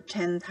recorded over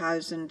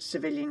 10,000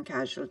 civilian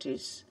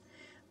casualties,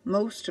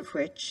 most of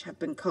which have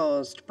been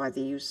caused by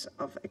the use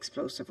of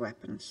explosive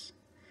weapons.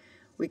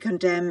 We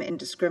condemn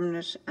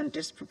indiscriminate and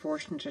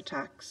disproportionate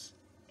attacks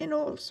in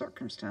all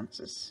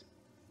circumstances.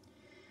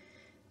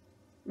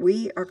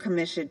 We are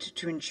committed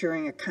to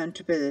ensuring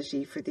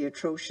accountability for the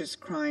atrocious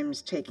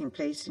crimes taking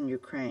place in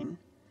Ukraine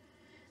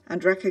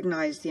and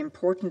recognise the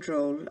important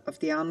role of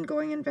the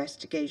ongoing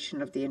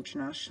investigation of the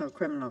International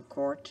Criminal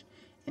Court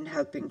in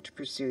helping to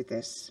pursue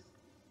this.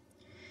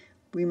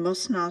 We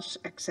must not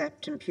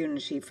accept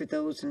impunity for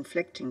those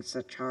inflicting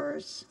such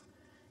horrors,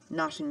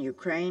 not in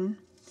Ukraine,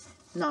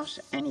 not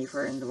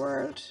anywhere in the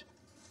world.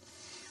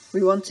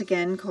 We once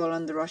again call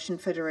on the Russian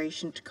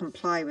Federation to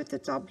comply with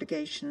its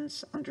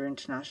obligations under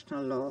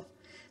international law.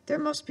 There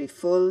must be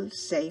full,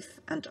 safe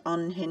and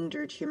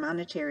unhindered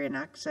humanitarian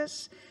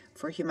access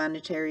for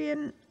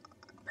humanitarian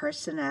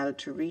personnel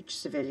to reach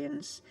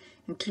civilians,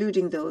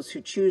 including those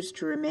who choose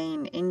to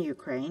remain in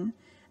Ukraine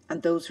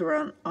and those who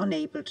are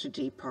unable to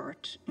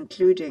depart,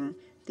 including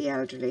the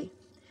elderly.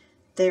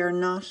 They are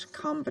not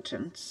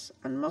combatants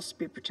and must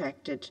be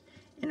protected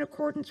in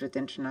accordance with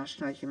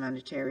international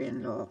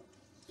humanitarian law.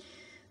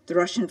 The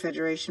Russian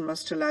Federation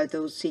must allow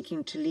those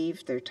seeking to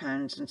leave their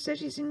towns and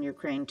cities in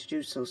Ukraine to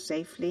do so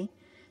safely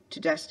to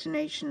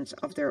destinations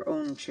of their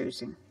own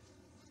choosing.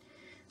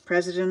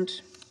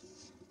 President,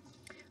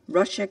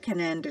 Russia can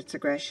end its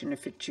aggression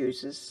if it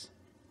chooses,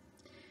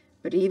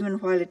 but even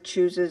while it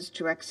chooses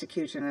to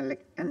execute an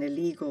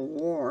illegal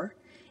war,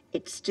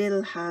 it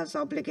still has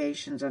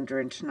obligations under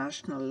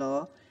international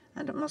law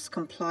and it must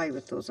comply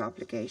with those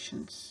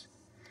obligations.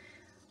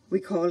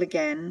 We call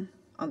again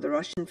on the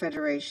Russian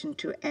Federation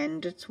to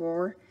end its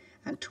war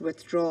and to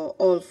withdraw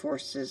all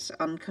forces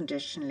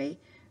unconditionally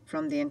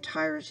from the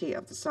entirety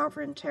of the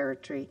sovereign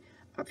territory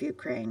of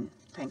Ukraine.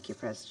 Thank you,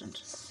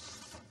 President.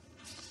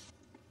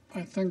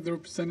 I thank the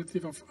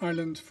representative of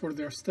Ireland for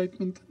their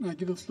statement, and I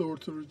give the floor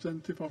to the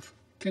representative of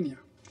Kenya.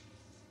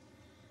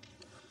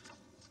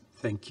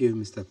 Thank you,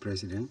 Mr.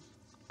 President.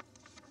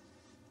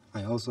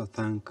 I also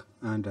thank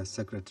Under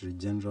Secretary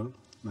General,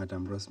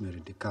 Madam Rosemary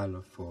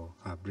DiCarlo, for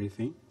her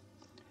briefing,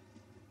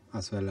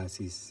 as well as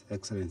His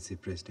Excellency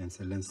President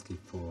Zelensky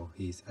for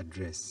his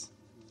address.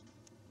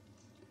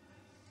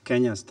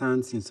 Kenya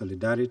stands in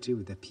solidarity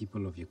with the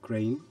people of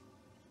Ukraine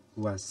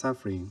who are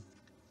suffering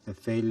the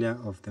failure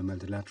of the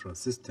multilateral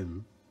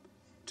system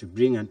to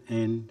bring an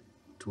end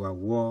to a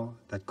war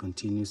that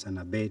continues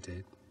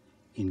unabated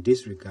in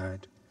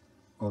disregard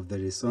of the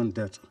raison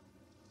d'etre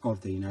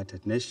of the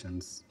United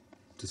Nations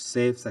to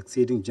save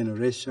succeeding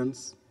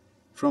generations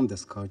from the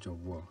scourge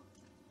of war,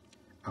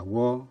 a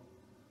war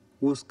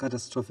whose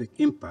catastrophic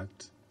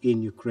impact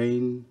in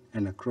Ukraine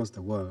and across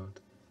the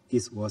world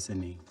is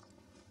worsening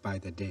by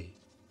the day.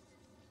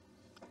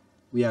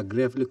 We are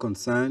gravely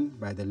concerned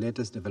by the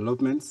latest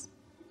developments,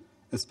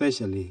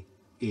 especially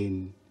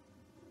in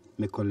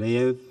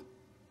Mykolaiv,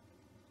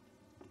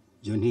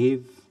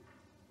 Zhytomyr,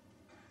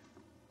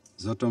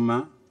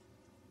 Zhytomyr,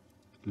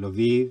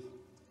 Lviv,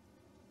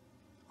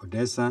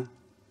 Odessa,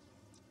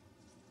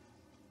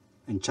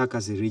 and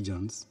Cherkasy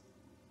regions,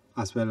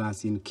 as well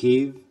as in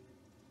Kyiv,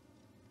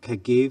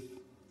 Kharkiv,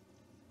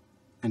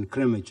 and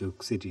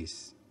Kremenchuk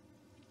cities.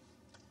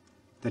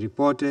 The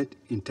reported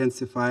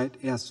intensified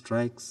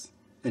airstrikes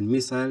and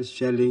missile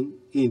shelling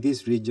in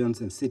these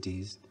regions and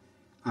cities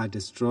are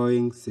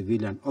destroying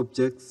civilian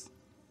objects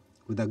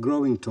with a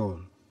growing toll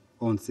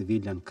on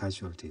civilian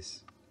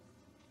casualties.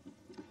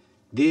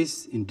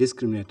 These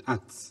indiscriminate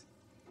acts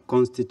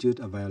constitute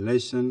a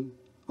violation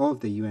of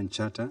the UN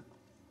Charter,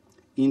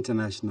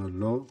 international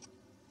law,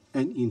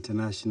 and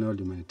international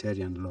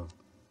humanitarian law.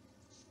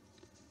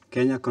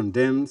 Kenya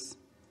condemns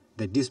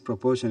the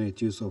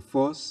disproportionate use of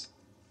force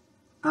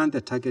and the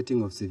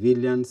targeting of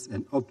civilians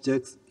and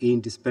objects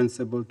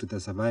indispensable to the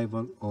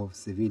survival of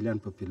civilian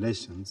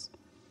populations,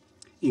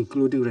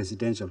 including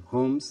residential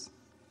homes,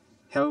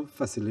 health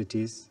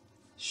facilities,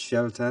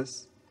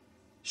 shelters,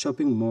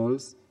 shopping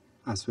malls,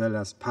 as well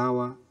as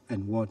power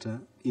and water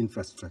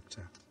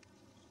infrastructure.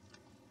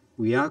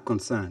 We are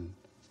concerned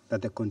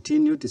that the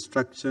continued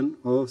destruction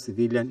of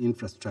civilian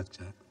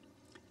infrastructure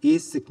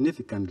is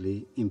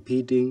significantly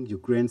impeding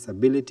Ukraine's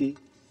ability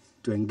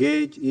to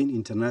engage in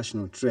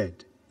international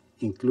trade,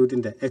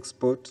 including the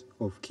export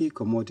of key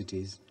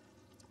commodities,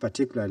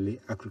 particularly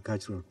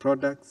agricultural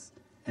products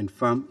and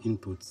farm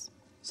inputs,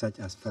 such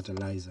as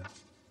fertilizer.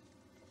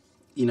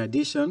 In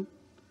addition,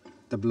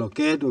 the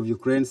blockade of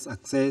Ukraine's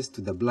access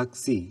to the Black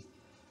Sea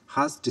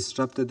has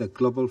disrupted the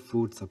global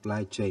food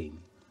supply chain,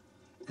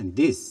 and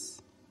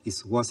this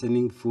is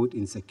worsening food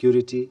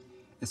insecurity,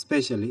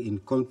 especially in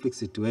conflict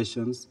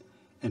situations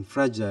and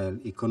fragile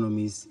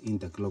economies in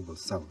the global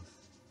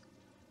south.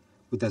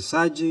 With the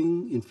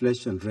surging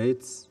inflation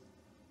rates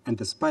and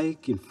the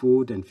spike in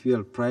food and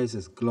fuel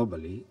prices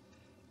globally,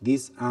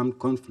 this armed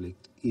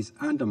conflict is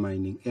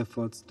undermining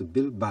efforts to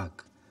build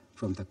back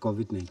from the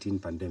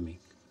COVID-19 pandemic.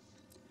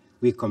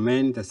 We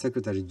commend the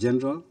Secretary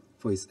General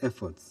for his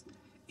efforts,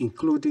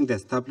 including the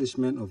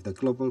establishment of the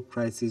Global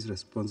Crisis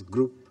Response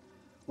Group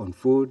on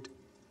Food,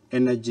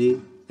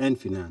 energy, and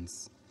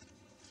finance.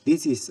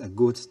 This is a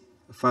good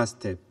first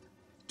step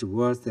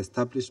towards the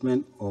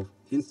establishment of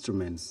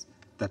instruments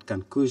that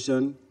can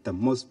cushion the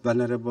most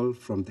vulnerable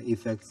from the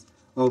effects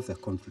of the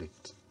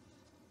conflict.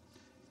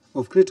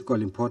 Of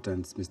critical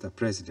importance, Mr.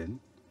 President,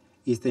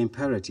 is the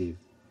imperative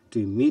to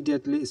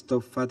immediately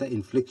stop further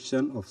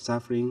infliction of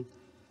suffering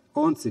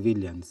on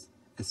civilians,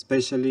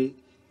 especially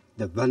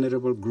the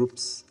vulnerable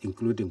groups,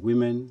 including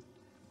women,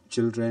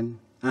 children,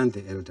 and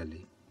the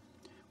elderly.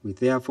 We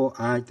therefore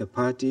urge the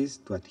parties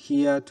to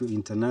adhere to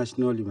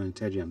international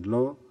humanitarian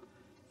law,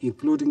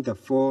 including the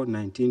 4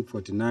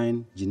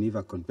 1949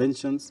 Geneva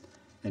Conventions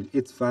and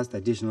its first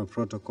additional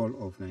protocol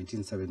of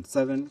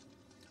 1977,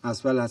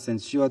 as well as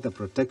ensure the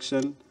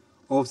protection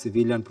of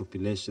civilian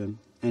population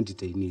and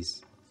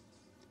detainees.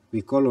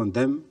 We call on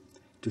them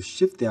to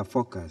shift their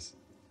focus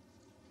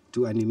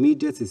to an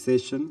immediate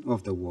cessation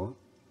of the war,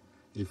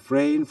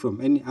 refrain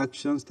from any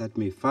actions that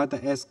may further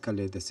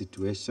escalate the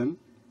situation,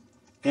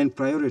 and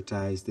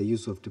prioritize the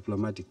use of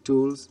diplomatic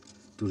tools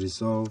to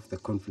resolve the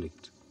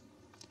conflict.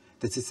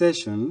 The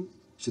cessation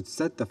should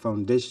set the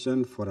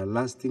foundation for a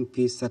lasting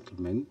peace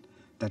settlement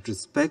that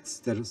respects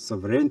the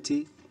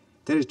sovereignty,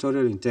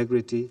 territorial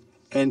integrity,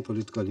 and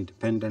political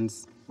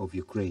independence of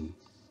Ukraine.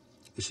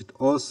 It should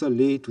also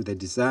lead to the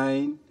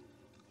design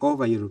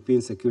of a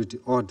European security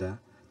order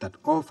that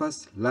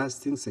offers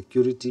lasting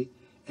security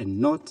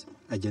and not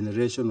a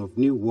generation of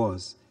new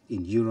wars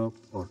in Europe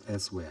or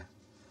elsewhere.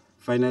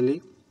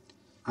 Finally,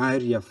 I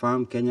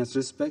reaffirm Kenya's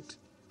respect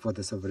for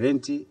the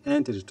sovereignty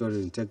and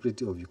territorial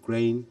integrity of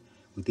Ukraine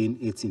within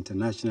its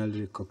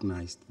internationally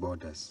recognized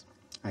borders.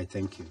 I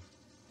thank you.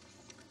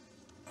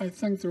 I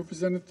thank the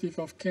representative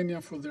of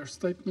Kenya for their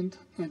statement.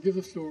 I give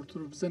the floor to the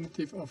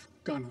representative of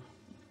Ghana.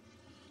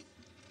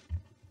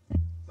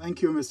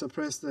 Thank you, Mr.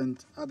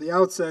 President. At the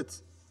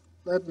outset,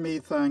 let me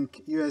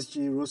thank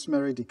USG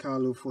Rosemary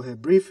DiCarlo for her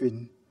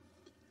briefing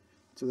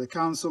to the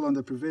Council on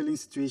the prevailing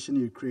situation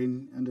in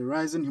Ukraine and the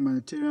rising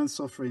humanitarian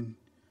suffering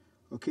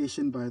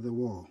occasioned by the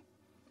war.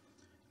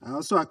 I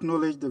also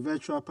acknowledge the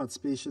virtual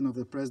participation of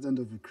the President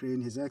of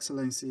Ukraine, His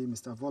Excellency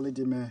Mr.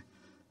 Volodymyr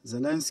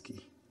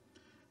Zelensky.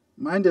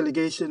 My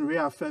delegation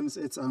reaffirms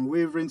its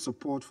unwavering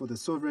support for the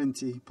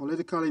sovereignty,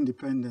 political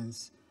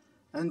independence,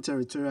 and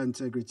territorial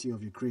integrity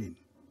of Ukraine.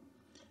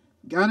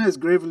 Ghana is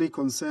gravely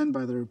concerned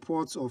by the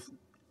reports of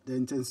the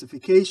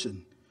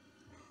intensification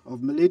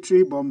of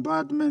military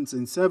bombardments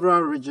in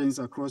several regions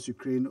across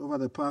Ukraine over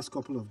the past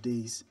couple of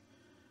days,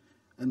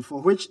 and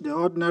for which the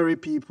ordinary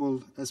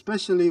people,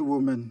 especially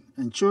women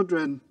and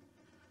children,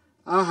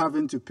 are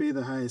having to pay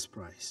the highest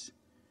price.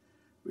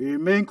 We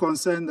remain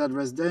concerned that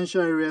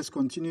residential areas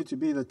continue to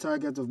be the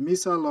target of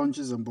missile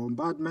launches and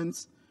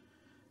bombardments,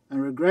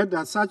 and regret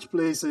that such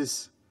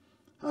places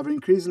have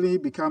increasingly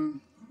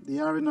become the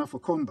arena for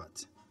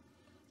combat.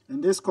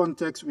 In this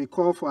context, we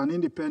call for an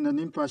independent,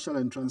 impartial,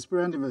 and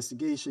transparent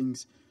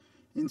investigations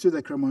into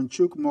the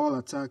Kremenchuk mall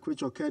attack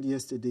which occurred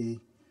yesterday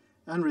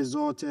and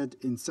resulted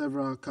in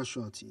several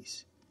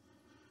casualties.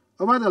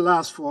 Over the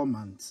last 4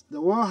 months,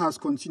 the war has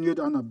continued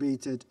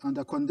unabated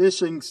under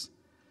conditions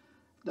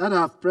that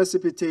have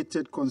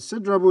precipitated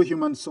considerable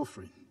human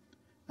suffering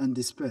and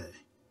despair.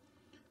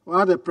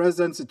 While the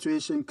present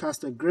situation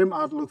casts a grim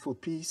outlook for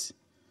peace,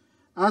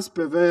 as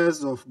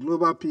purveyors of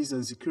global peace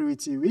and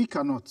security, we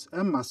cannot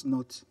and must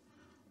not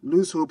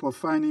lose hope of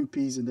finding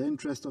peace in the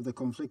interest of the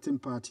conflicting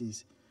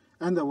parties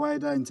and the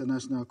wider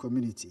international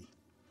community.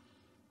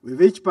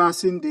 With each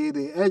passing day,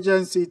 the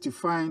urgency to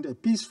find a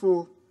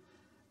peaceful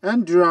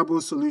and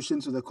durable solution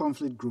to the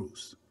conflict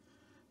grows.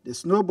 The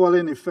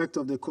snowballing effect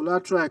of the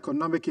collateral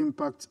economic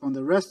impact on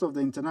the rest of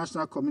the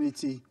international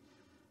community,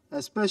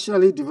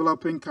 especially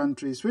developing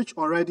countries which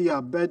already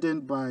are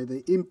burdened by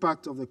the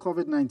impact of the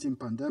COVID-19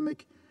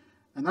 pandemic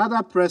and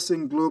other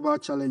pressing global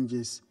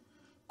challenges,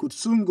 could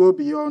soon go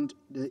beyond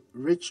the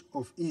reach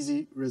of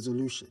easy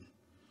resolution.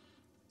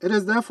 It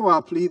is therefore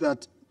our plea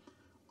that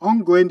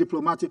ongoing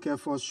diplomatic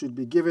efforts should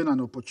be given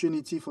an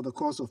opportunity for the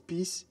cause of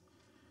peace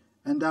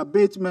and the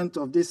abatement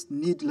of this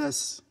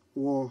needless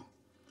war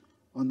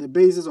on the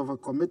basis of a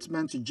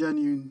commitment to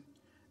genuine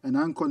and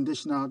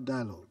unconditional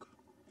dialogue.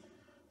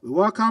 We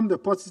welcome the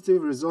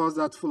positive results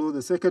that follow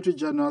the Secretary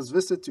General's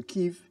visit to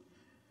Kyiv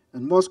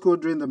and Moscow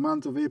during the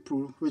month of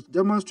April, which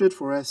demonstrate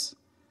for us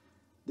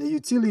the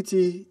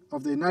utility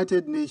of the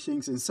United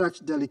Nations in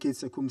such delicate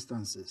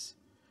circumstances.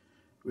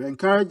 We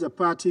encourage the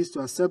parties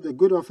to accept the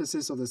good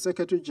offices of the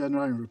Secretary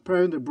General in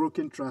repairing the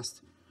broken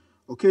trust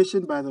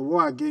occasioned by the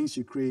war against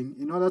Ukraine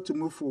in order to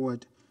move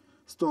forward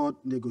stalled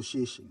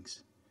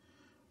negotiations.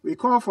 We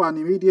call for an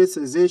immediate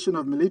cessation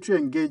of military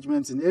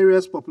engagements in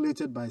areas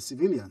populated by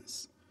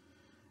civilians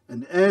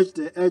and urge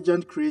the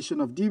urgent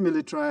creation of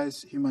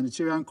demilitarized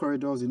humanitarian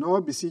corridors in all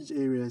besieged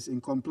areas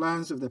in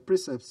compliance with the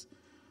precepts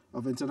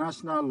of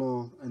international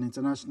law and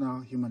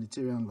international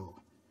humanitarian law.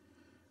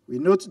 We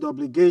note the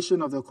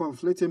obligation of the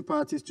conflicting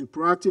parties to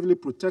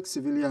proactively protect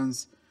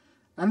civilians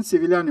and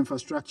civilian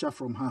infrastructure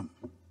from harm.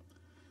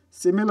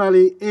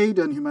 Similarly, aid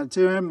and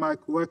humanitarian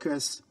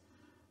workers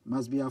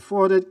must be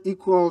afforded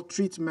equal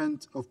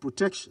treatment of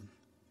protection.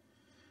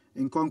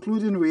 In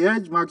concluding, we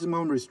urge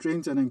maximum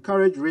restraint and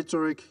encourage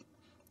rhetoric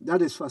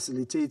that is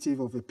facilitative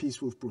of a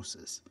peaceful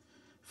process.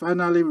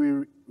 Finally,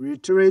 we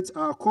reiterate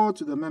our call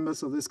to the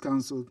members of this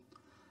Council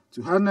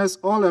to harness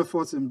all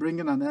efforts in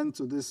bringing an end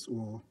to this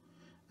war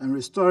and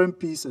restoring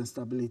peace and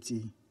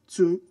stability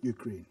to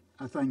Ukraine.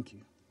 I thank you.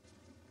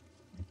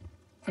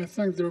 I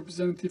thank the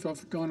representative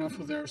of Ghana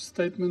for their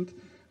statement,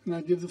 and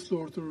I give the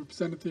floor to the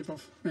representative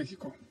of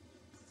Mexico.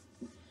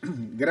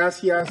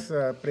 Gracias,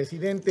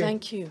 presidente.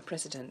 Thank you,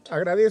 President.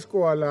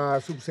 Agradezco a la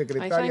I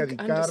subsecretaria thank Di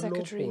Carlo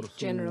Undersecretary por su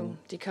General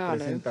Di Carlo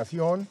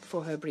presentación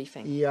for her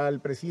briefing. y al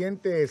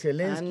presidente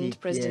Zelensky, And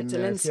President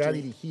quien se ha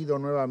Zelensky, dirigido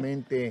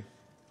nuevamente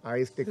a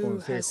este who has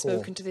consejo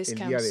spoken to this el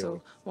día de hoy.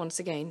 Council once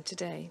again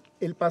today.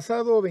 El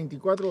pasado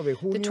 24 de The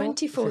junio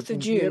 24th se of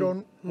cumplieron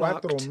June 4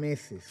 marked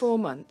meses 4 del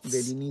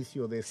months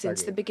inicio de esta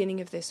since the guerra.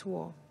 beginning of this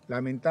war.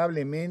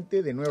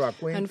 Lamentablemente, de nueva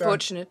cuenta,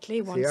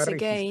 Unfortunately, se once ha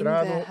again,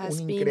 registrado there has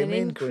un been an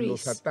incremento en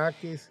los increase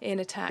ataques in en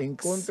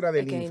attacks contra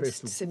de la against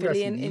infraestructura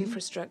civilian civil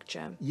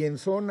infrastructure y en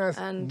zonas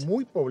and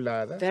muy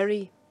pobladas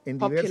very en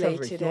diversas populated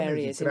regiones de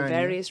areas in Ucrania,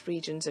 various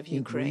regions of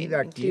Ukraine,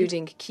 incluida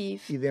including Kiev,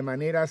 Kiev y de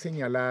manera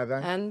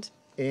señalada and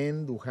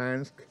en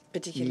Luhansk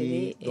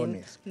particularly y in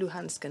Donetsk.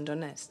 Luhansk and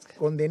Donetsk.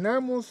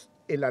 Condenamos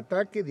el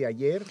ataque de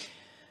ayer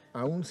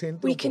a un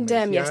centro We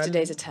condemn comercial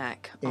yesterday's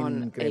attack on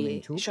en a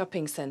Kremenchuk,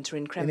 shopping center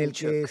in en el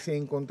que Kremenchuk, se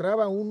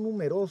encontraba un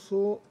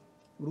numeroso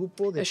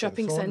grupo de a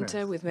shopping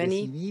center personas, with de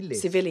many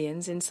civiles.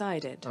 civilians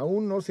inside it.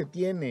 Aún no se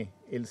tiene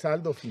el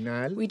saldo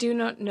final, We do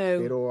not know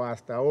pero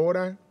hasta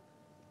ahora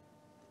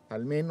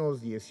al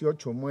menos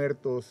 18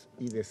 muertos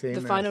y the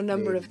decenas final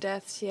number de of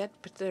deaths yet,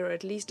 but there are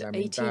at least 18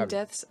 Lamentable.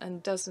 deaths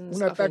and dozens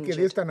Un of ataque de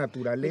injured, esta which is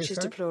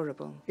naturaleza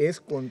deplorable.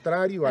 es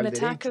contrario An al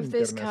attack derecho of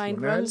this kind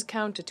internacional runs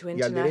counter to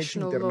y al derecho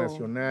international law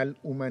internacional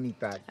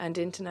humanitario. and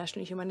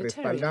international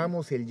humanitarian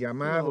Respaldamos el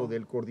llamado law.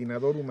 del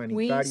coordinador We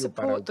humanitario para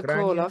support the call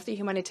Ucrania of the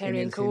en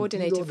humanitarian el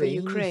coordinator sentido for de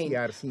Ukraine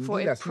iniciar sin for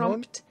a dilación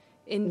prompt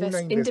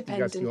una independent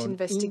investigación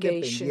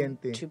investigation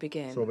independiente to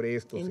begin sobre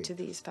estos into hechos.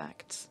 these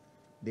facts.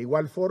 De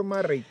igual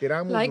forma,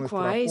 reiteramos nuestro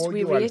Likewise,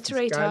 we apoyo al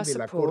reiterate our fiscal de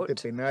la Corte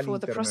support Penal for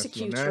the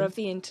prosecutor Internacional of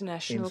the en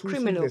International sus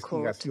Criminal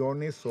Court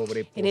investigaciones sobre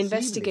in posibles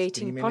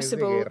investigating crímenes de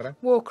possible guerra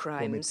war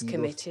crimes cometidos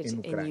committed en in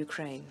Ucrania.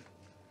 Ukraine.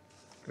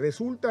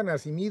 Resultan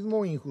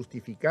asimismo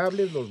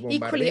injustificables los Equally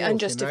bombardeos en áreas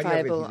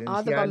unjustifiable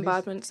are the residenciales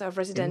bombardments of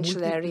residential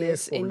múltiples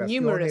areas in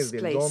poblaciones numerous del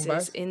places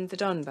Donbass in the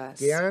Donbass,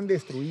 que han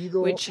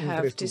destruido which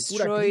have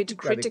infraestructura destroyed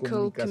crítica de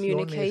critical comunicaciones y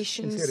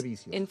communications,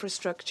 servicios.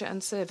 infrastructure and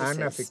Han services.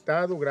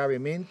 afectado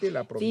gravemente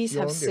la These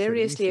provisión have de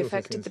seriously servicios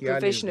affected the esenciales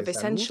provision de of salud,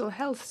 essential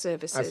health así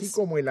services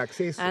como el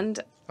acceso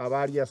and a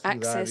varias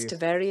access to ciudades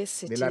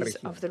various de la cities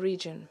región. of the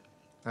region.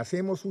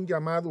 Hacemos un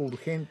llamado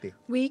urgente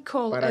We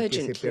call para que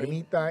se urgently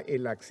permita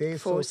el acceso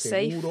for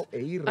safe, seguro e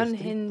irrestricto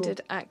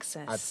unhindered a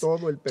access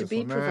todo el to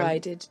be personal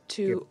provided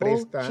que to all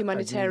presta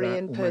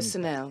humanitarian ayuda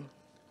personnel.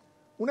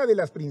 Una de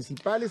las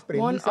principales One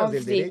premisas of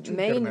del the derecho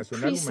main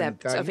internacional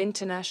precepts of humanitario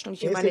international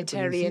es el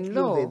humanitarian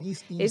principio law de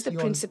is the distinción,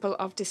 principle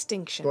of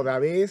distinction. toda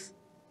vez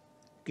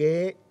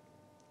que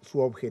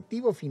su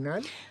objetivo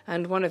final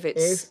And one of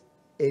its es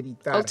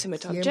evitar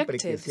ultimate siempre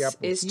que sea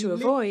objectives is to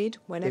posible avoid,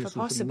 el whenever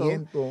possible,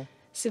 sufrimiento de la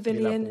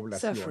civilian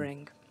población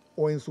suffering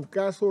o en su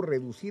caso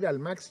reducir al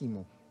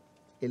máximo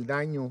el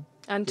daño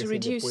and que to se le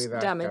reduce pueda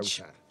damage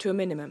causar. to a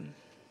minimum.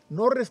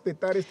 No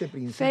respetar este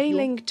principio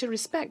Failing to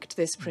respect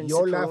this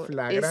viola principle is a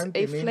flagrantemente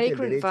el flagrant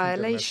derecho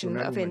violation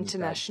internacional of humanitario.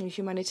 international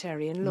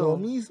humanitarian Lo law.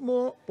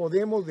 mismo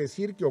podemos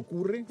decir que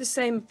ocurre The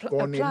same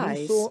con el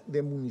applies uso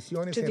de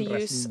municiones to en the use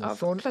racimos. of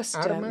Son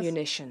cluster armas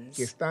munitions.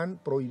 que están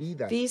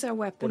prohibidas These are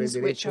por el weapons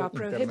which derecho are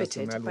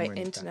prohibited internacional by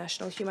humanitario.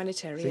 international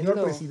humanitarian Señor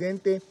law.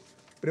 presidente,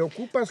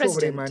 preocupa President,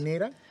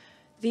 sobremanera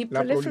the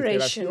la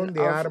proliferación proliferation de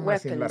of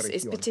armas en la weapons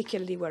is región.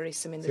 particularly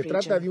worrisome in the Se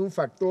trata de region. un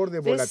factor de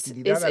This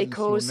volatilidad is a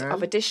cause of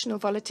adicional, additional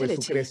pues su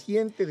volatility,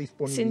 creciente since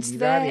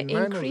disponibilidad their en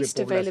manos de increased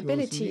población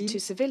availability to civil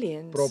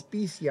civilians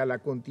propicia la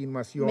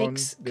continuación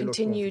makes de los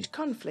continued conflictos.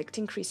 conflict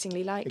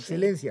increasingly likely.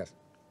 Excelencias,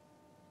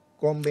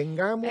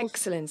 convengamos en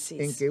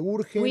Excellencies, que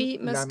urgen we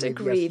la must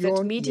agree that mediación y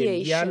el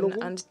mediation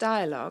diálogo and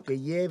dialogue que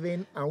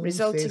lleven a un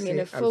resulting in cese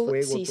a al full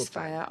fuego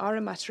ceasefire total. are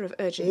a matter of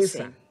urgency.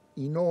 Esa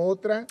y no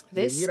otra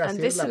This debiera and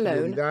ser this la alone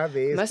prioridad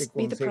de este must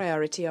be the Consejo.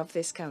 priority of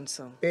this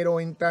Council. Pero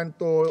en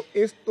tanto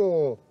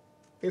esto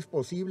es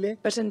posible,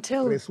 But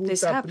until this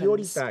resulta happens,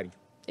 prioritario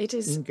it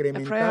is a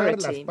incrementar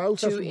las priority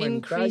pausas to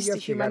increase the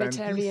humanitarias que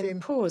humanitarian garanticen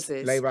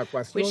pauses la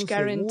evacuación which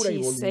segura y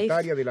guarantee safe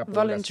voluntaria de la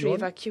voluntary población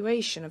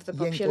evacuation of the y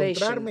encontrar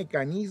population,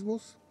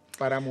 mecanismos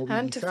para and to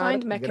movilizar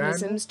find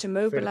mechanisms granos, to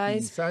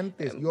mobilize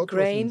fertilizantes y otros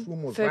grain,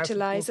 insumos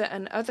fertilizer básicos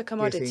and other que se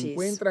commodities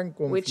encuentran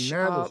which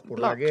are confinados por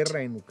la blocked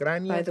guerra en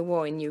Ucrania by the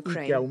war in y que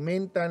Ukraine,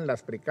 aumentan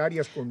las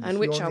precarias and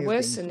which are condiciones de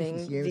worsening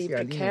the insuficiencia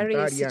precarious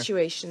alimentaria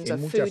situations en of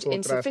muchas food otras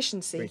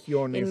insufficiency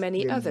regiones in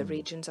many del other mundo.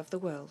 regions of the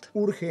world.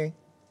 Urge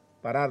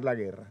parar la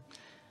guerra.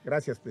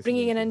 Gracias,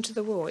 Bringing an presidente. end to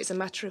the war is a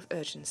matter of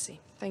urgency.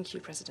 Thank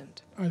you,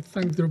 President. I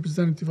thank the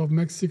representative of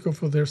Mexico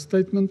for their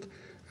statement,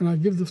 and I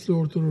give the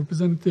floor to the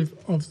representative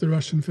of the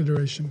Russian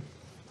Federation.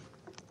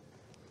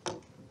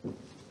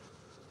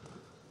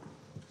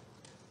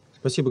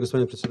 Спасибо,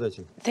 господин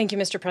председатель. Thank you,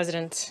 Mr.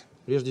 President.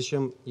 Прежде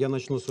чем я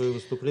начну свое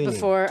выступление,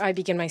 Before I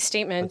begin my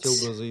statement,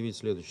 хотел бы заявить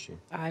следующее.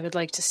 I would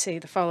like to say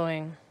the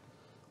following.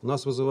 У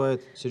нас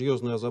вызывает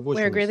серьезную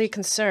We are greatly озабоченность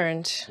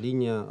concerned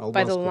линия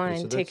by the албанского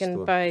line taken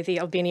председательства by the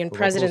Albanian по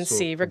вопросу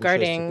presidency об участии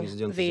regarding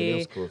президента the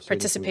Зеленского в сегодняшнем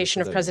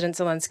participation of заседании. President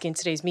Zelensky in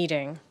today's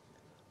meeting.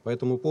 По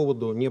этому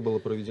поводу не было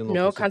проведено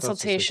No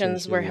консультаций со всеми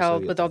consultations were членами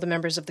held with all Совета. the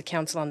members of the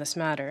Council on this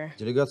matter.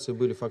 Делегации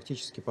были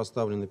фактически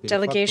поставлены перед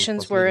фактом в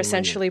Delegations were последний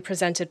essentially момент.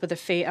 presented with a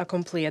fait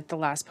accompli at the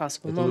last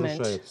possible Это moment.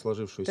 нарушает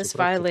сложившуюся This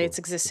практику violates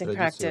и existing традиции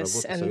practice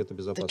работы and Совета the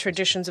Безопасности.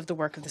 traditions of the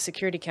work of the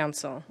Security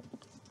Council.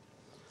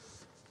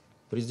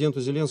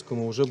 Президенту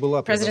Зеленскому уже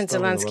была President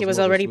предоставлена Zelensky was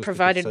already возможность выступить в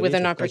provided with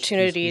an Совете в качестве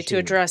opportunity to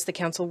исключения. address the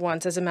Council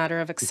once as a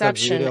matter of И как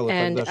exception, заверяло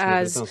and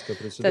тогдашнее as британское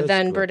the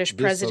then председательство, British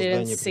без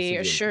создания presidency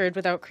прецедента. assured,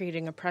 without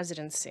creating a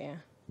presidency.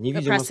 Не A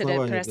видим precedent.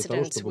 оснований для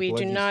того, чтобы We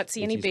do not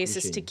see any плодить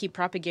basis to эти исключения. keep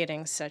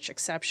propagating such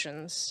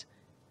exceptions.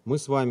 Мы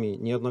с вами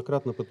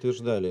неоднократно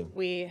подтверждали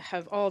We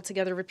have all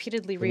together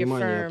repeatedly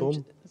понимание о том,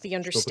 reaffirmed the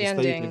что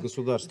представители understanding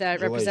государств, that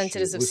желающие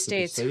representatives of выступить в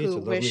states Совете,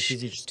 who должны wish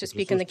физически to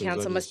speak in the присутствовать в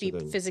Council зале must be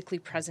заседаний. physically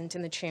present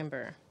in the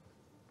chamber.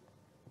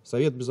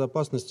 Совет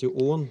Безопасности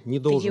ООН не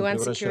The должен UN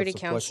Security превращаться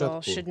в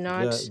Council площадку should для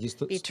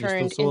not be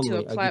turned into a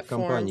дистанционной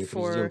platform агит-кампании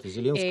for президента a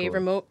Зеленского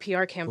remote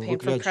PR по campaign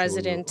from выклячиванию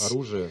President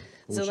оружия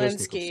у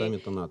участников Zelensky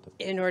саммита НАТО.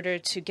 in order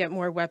to get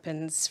more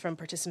weapons from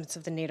participants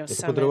of the NATO Это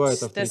summit. подрывает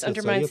This авторитет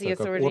undermines the Совета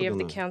как authority of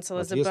the органа, Council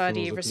as a ответственного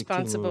body за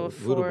responsible коллективную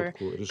for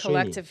выработку решений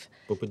collective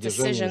по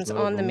поддержанию decisions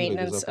on the международного мира и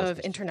maintenance of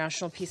безопасности.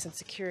 international peace and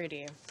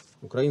security.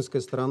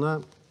 Украинская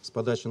сторона с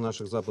подачи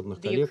наших западных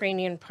The коллег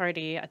Ukrainian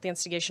party, at the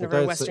instigation of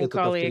our пытается Western этот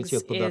colleagues,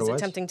 авторитет is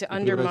подорвать attempting и to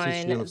превратить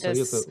undermine членов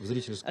Совета this в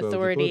зрительскую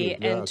authority аудиторию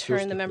для and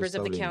turn the актерских members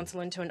of the представлений.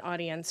 Council into an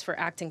audience for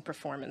acting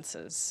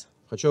performances.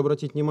 Хочу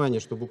обратить внимание,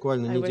 что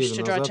буквально I wish неделю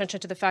to draw назад attention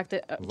to the fact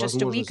that в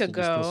just a week возможности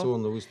ago,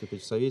 дистанционно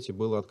выступить в Совете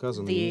было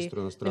отказано the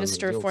министру иностранных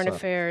Minister of дел Foreign ЦАР.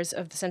 Affairs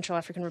of the Central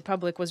African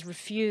Republic was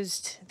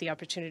refused the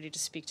opportunity to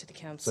speak to the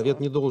Council. Совет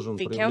не должен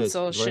The проявлять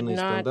Council should двойные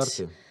not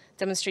стандарты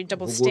demonstrate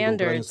double в угоду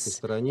украинской standards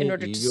стороне in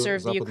order и to ее serve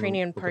the западным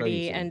Ukrainian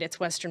party покровителям, and its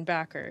Western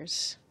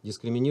backers,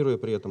 дискриминируя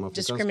при этом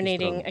африканские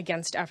discriminating страны.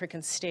 against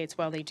African states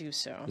while they do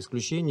so.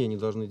 Исключения не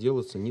должны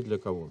делаться ни для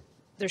кого.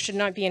 There should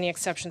not be any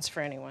exceptions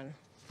for anyone.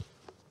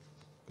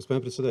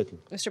 Господин председатель,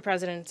 Mr.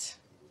 President,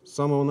 с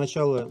самого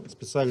начала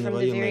специальной from the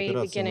военной very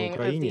операции на beginning of the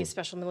Украине,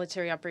 special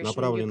military operation in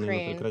направленной на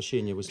Ukraine,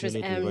 прекращение which was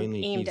восьмилетней войны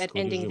aimed at киевского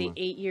ending the режима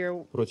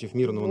 8-year против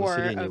мирного war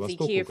населения of the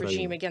востока Kiev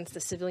regime Украины, against the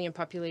civilian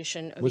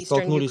population of мы eastern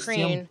столкнулись с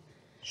Ukraine, тем,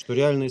 что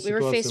реальная we were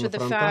faced ситуация на with the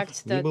фронтах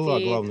fact не that была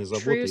the главной true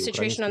заботой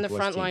situation on the украинских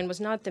front line властей. was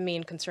not the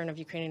main concern of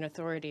Ukrainian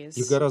authorities.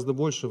 Их гораздо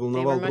больше They were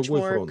волновал much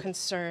другой more фронт,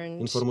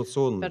 concerned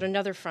информационный, about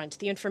another front,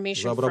 the за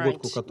information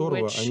обработку front,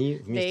 которого which они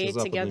вместе they, с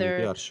западными together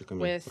пиарщиками,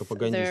 with their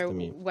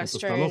пропагандистами и Western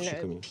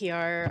постановщиками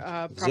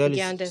PR взялись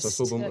с propagandists,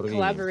 особым рвением.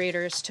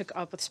 collaborators took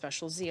up with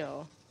special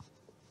zeal.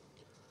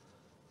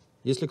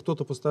 Если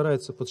кто-то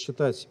постарается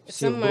подсчитать If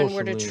все someone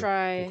were to вброшенные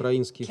try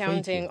украинские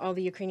counting фейки, all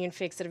the Ukrainian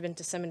fakes that have been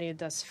disseminated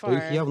thus то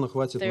их far, явно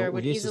хватит there на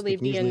would easily увесистый be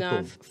книжный том,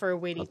 enough for a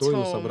weighty а то и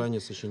на tome собрание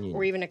or сочинений.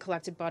 even a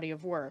collected body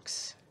of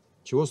works.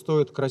 Чего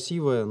стоит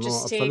красивая, но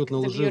Just take абсолютно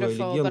the лживая beautiful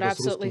but легенда с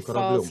absolutely русским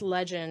false кораблем,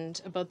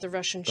 legend about the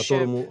Russian ship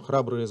которому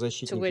храбрые to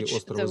защитники which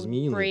острова the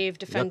Змеиный brave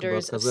якобы defenders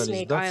of отказались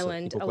Snake сдаться и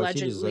Island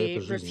поплатились за allegedly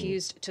это жизнью,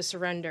 refused to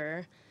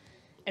surrender,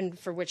 and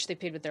for which they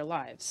paid with their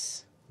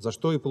lives. за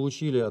что и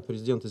получили от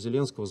президента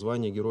Зеленского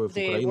звание Героев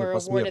They Украины were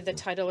awarded the посмертно.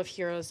 title of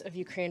Heroes of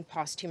Ukraine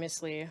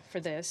posthumously for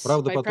this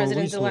Правда, by потом President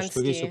выяснилось, что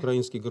весь Zelensky.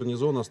 украинский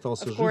гарнизон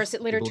остался Of жив course, it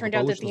и later turned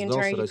out that the благополучно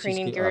entire сдался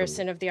Ukrainian российской garrison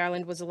армии. of the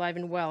island was alive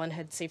and well and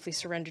had safely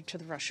surrendered to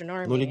the Russian Но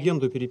army.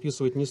 легенду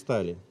переписывать не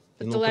стали.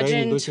 И But на the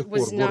Украине до legend сих пор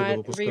was гордо not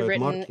выпускают rewritten,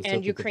 марки с and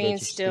этой Ukraine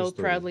патриотической still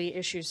историей. proudly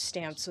issues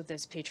stamps with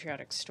this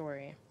patriotic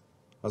story.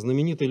 А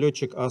знаменитый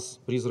летчик ас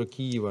 «Призрак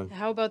Киева»,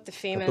 How about the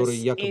famous который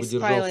якобы ace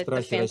держал в pilot, the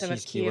страхе Phantom of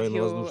российские Kiev, who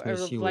военно-воздушные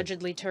силы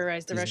allegedly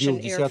terrorized the и сбил Russian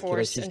Air десятки Force and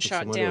российских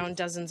shot down самолетов.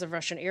 dozens of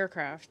Russian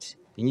aircraft?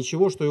 И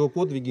ничего, что его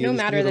подвиги No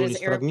matter that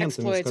иллюстрировались his фрагментами из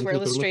exploits were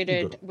компьютерных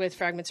illustrated игр with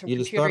fragments from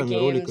или computer старыми games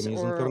роликами из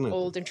or интернета.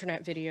 old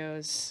internet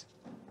videos.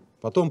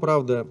 Потом,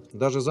 правда,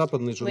 даже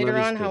западные Later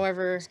on, журналисты,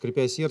 however,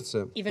 скрипя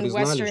сердце, even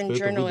признали, Western что это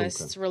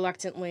journalists выдумка.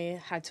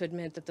 reluctantly had to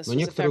admit that this Но was a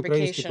некоторые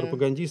украинские fabrication.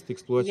 пропагандисты Yet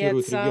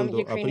эксплуатируют some легенду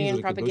о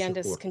Ukrainian призраке до сих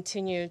propagandists пор.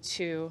 continue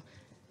to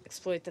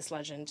exploit this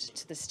legend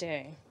to this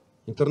day.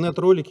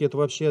 Интернет-ролики — это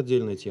вообще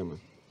отдельная тема.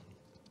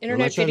 На Internet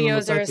начальном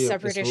videos are a этапе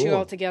separate issue СВО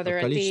altogether. от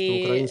At количества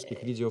the украинских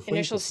initial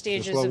видеофейков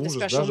stages пришла of в the ужас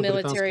special даже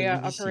military британская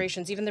BBC.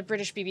 operations, even the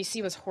British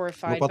BBC was Но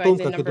horrified by потом,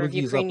 the как и number of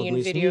другие Ukrainian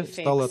западные video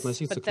СМИ, стало fakes.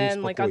 относиться But к ним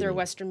then, like other спокойнее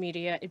Western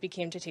media, it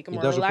became to take a и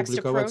more даже relaxed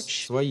публиковать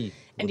approach, свои,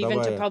 and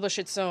even to выдавая publish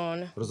its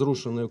own,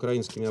 разрушенные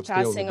украинскими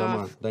обстрелами passing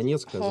дома off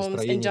Донецка за homes in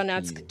строение в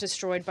Donetsk Киеве.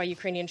 destroyed by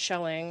Ukrainian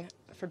shelling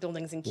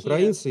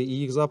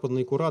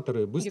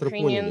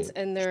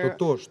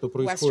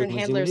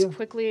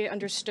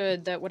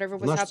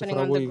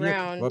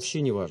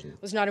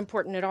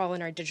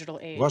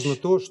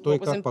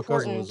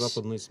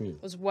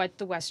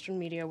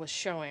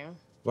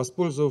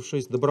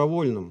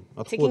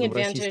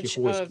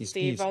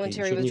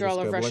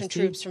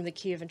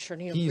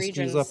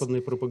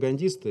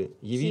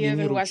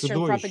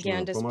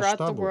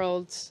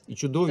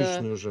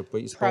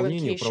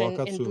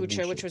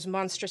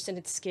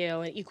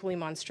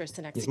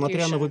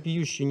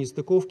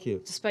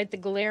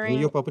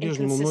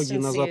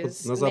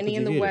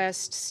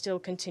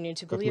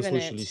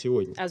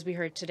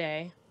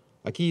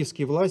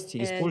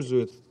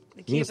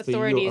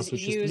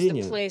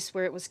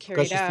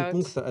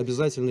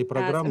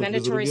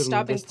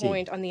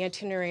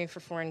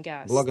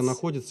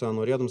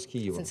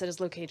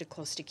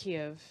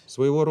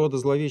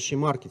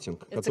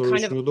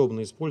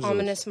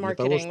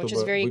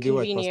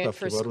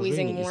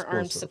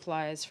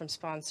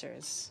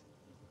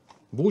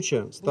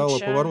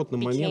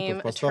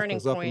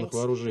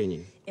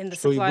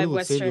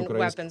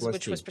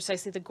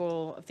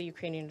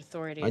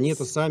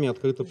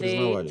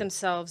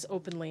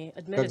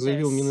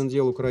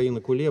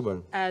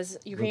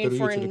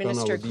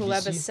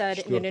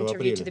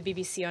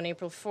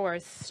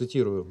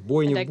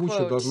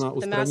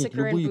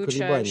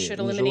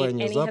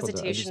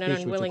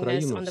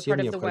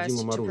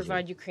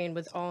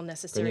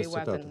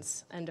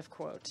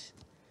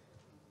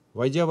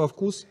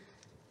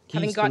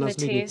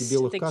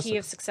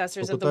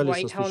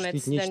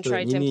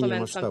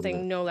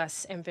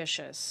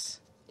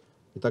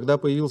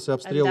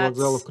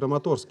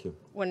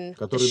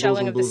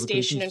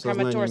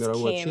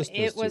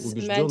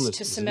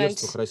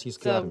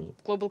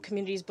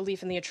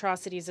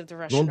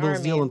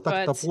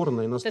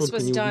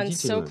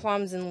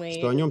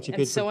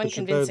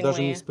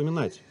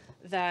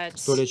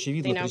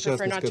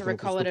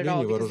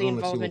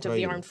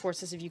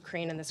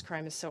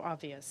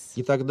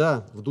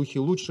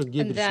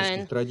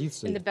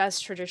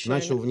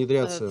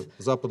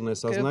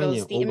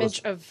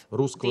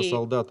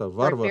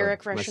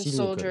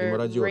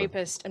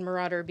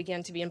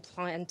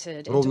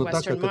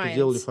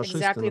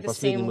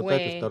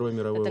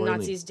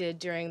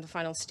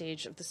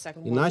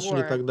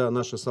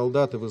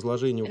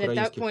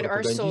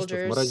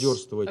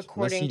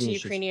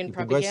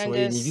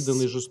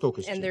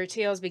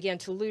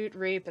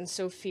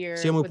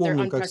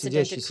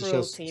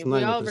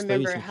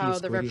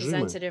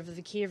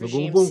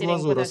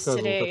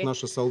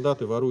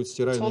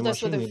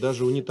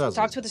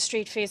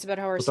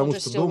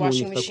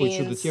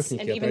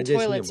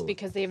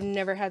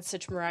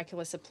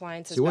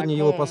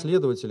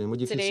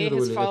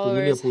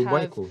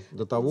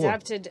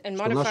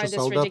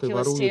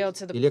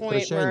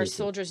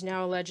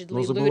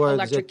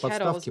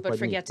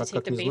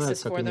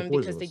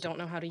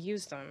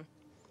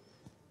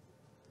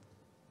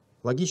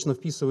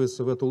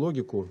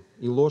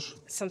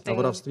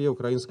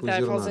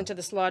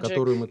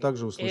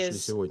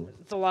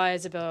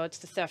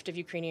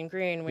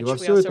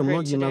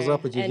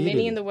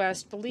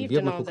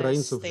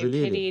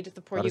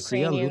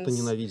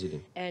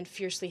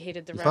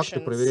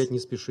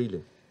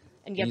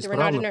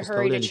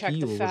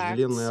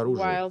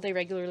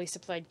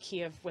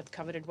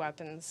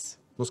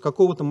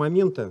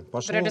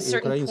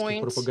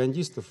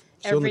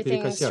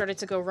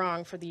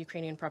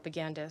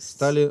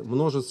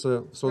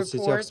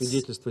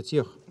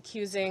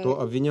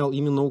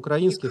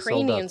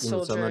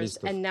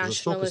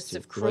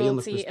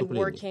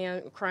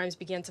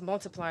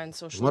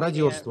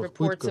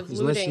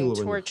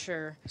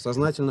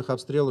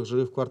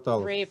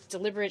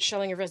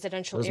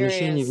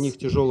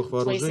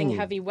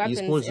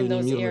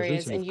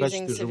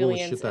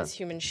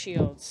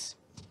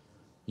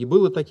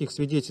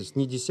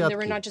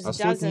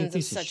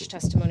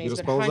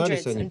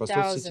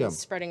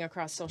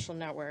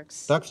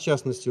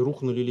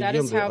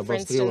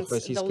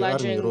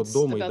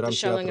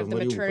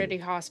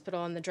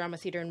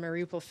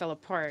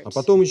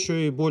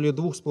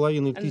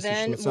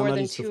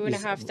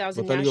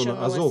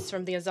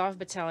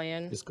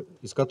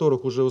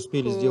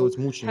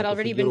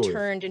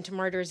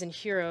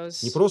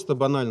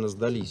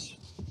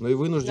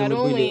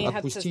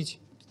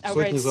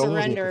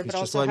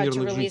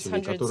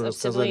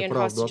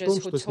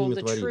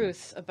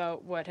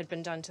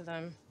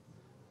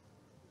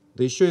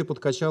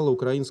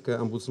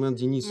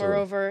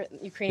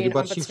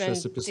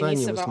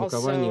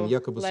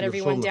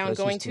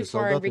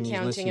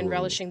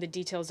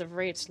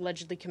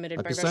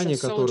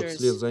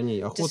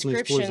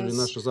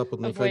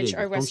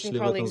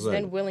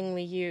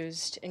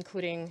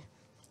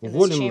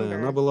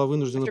уволенная, она была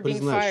вынуждена After being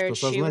признать,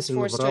 что fired, she was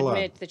сознательно forced to врала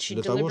admit that she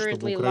для того, чтобы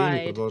deliberately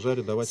Украине lied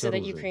продолжали давать so that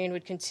оружие. Ukraine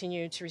would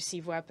continue to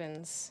receive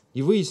weapons.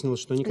 И выяснилось,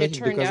 что And it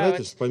никаких turned out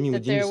доказательств, помимо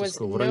that there was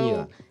денисовского вранья,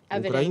 no у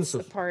evidence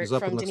украинцев и apart from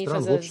западных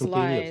стран, в Denisov's общем-то,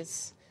 и нет.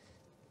 lies.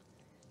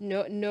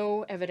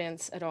 No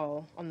evidence at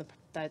all on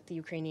that the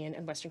Ukrainian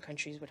and Western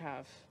countries would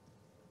have.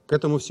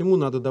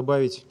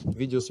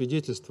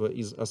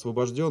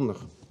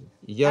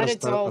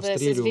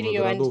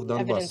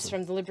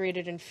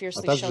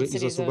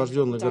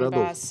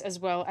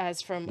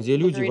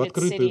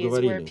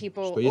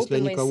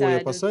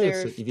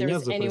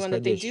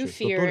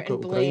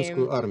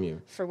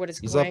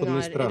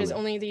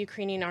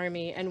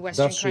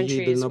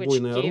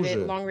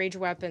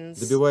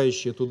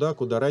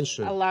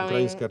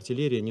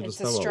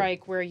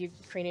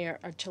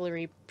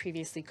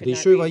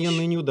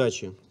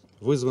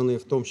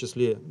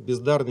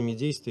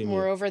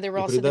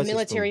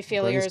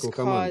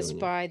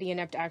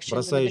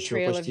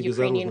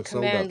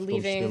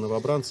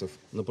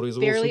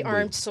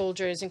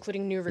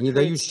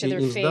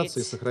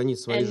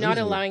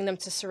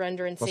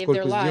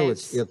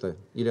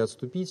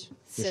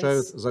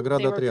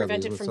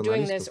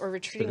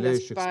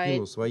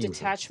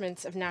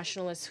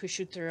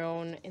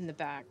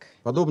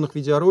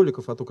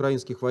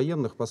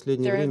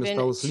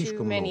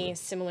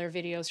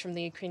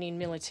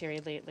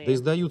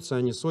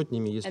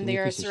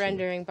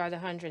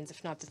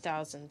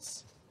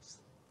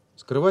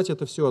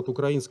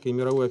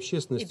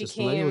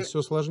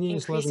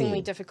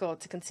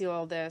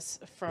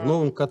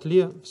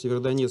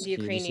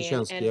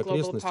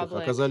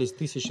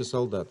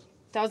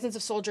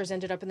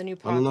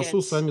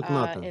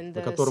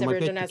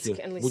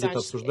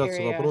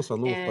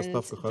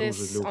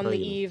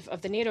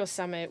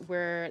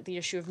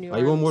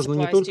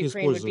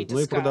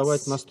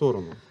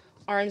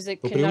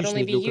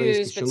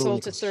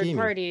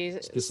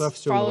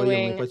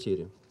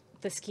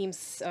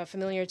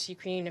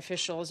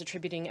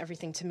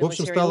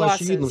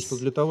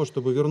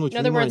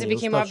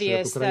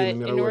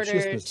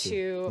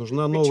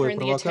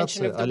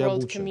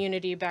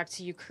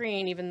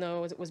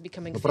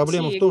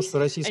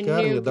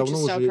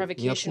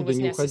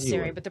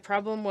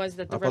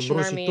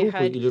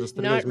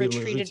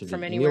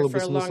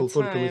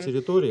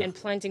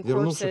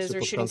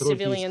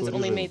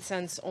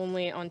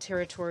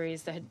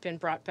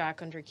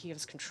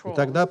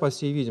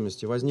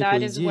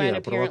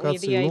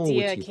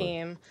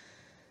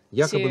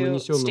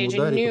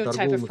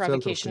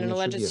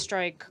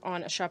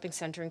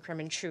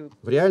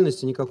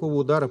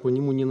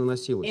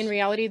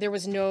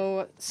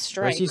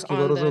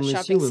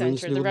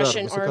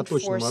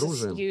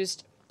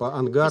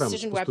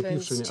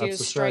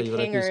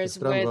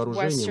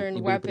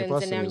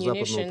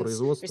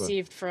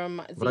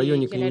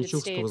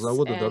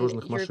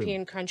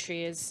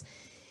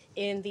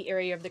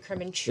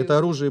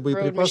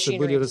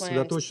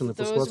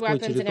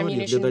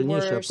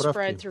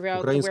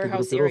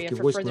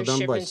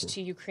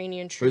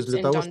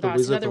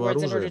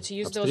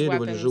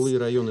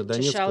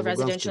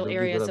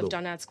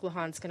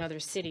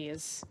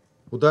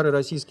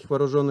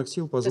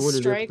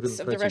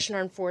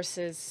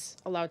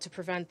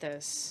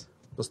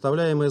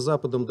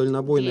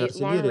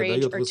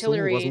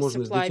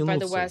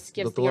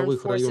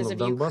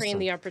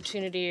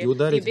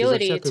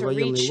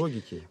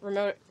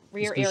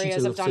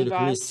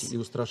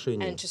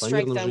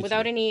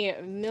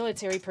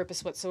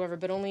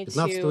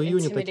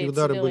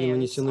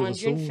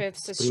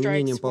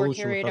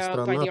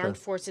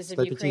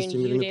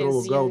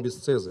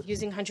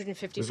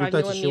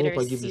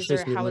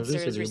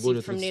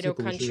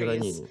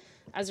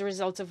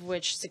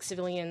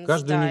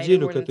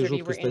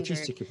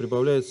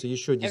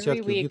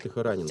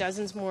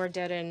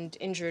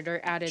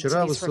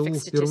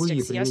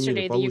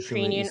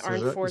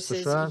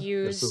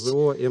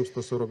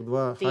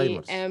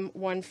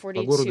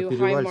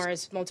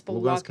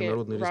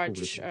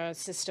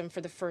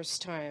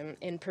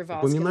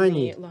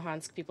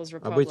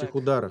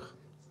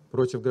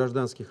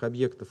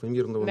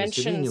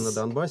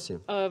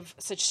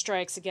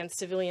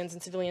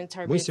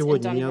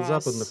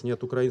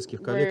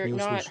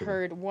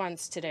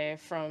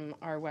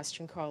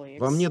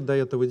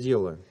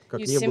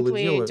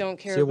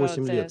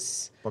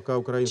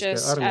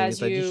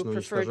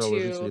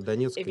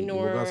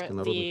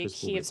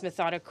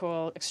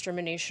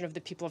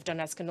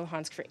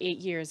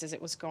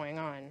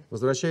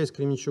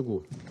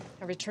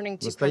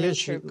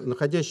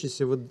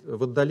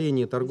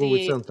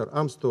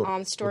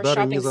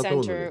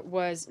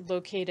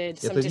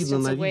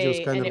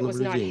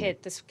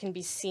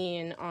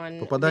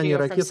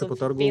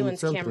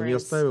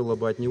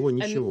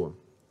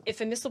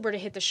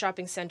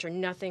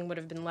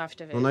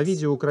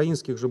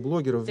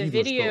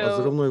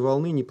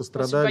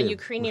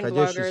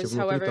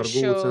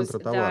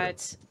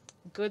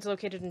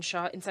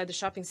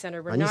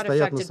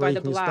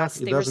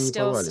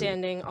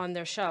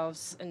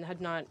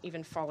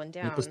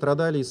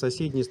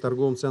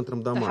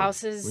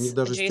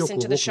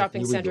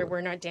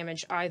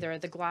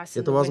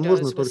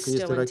 только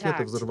если still ракета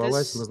intact.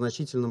 взорвалась на This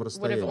значительном would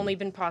have only расстоянии.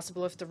 been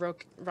possible if the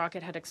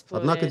rocket had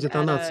Однако exploded at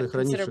детонация a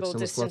considerable хранившихся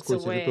на distance складской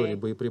территории away.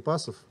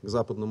 боеприпасов к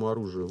западному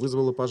оружию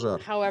вызвала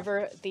пожар,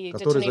 However, the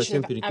который detonation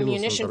затем of перекинулся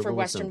на ammunition for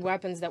торговый Western центр.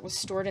 weapons that was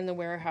stored in the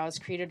warehouse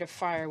created a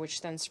fire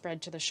which then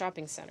spread to the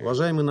shopping center.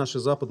 Уважаемые наши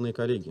западные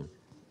коллеги,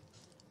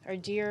 Our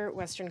dear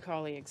Western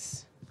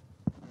colleagues,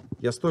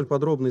 Я столь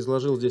подробно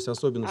изложил здесь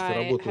особенности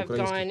I работы have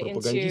украинских gone into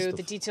пропагандистов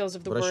the details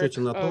of the в work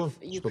расчете на то, of что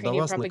до Ukrainian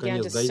вас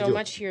наконец propagandists so much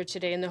дойдет, here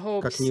today in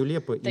the как hopes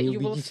нелепо и that you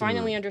will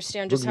finally неубедительно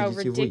understand just how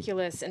выглядите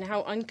вы, ridiculous and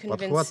how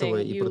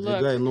подхватывая unconvincing и you look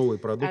продвигая новые as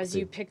you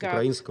продукты pick up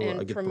украинского and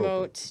агитпропа.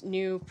 promote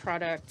new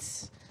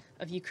products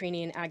of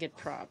Ukrainian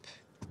agitprop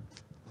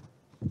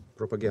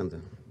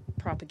Пропаганда.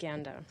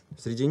 propaganda.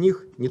 Среди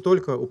них не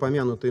только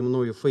упомянутые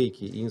мною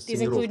фейки и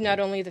These include not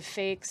инсценировки, only the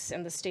fakes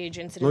and the stage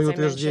но и incidents I mentioned,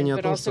 утверждение о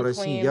but том, что also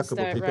Россия claims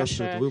якобы that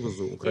препятствует Russia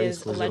вывозу is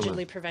украинского зерна.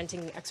 allegedly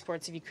preventing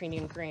exports of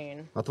Ukrainian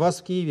grain. От вас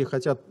в Киеве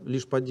хотят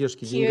лишь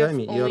поддержки Kyiv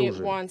деньгами и only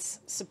оружием. wants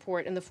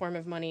support in the form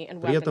of money and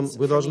При этом weapons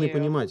вы from должны you.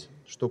 понимать,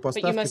 что But you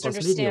поставки must understand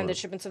последнего, that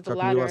shipments of the как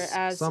мы latter, вас с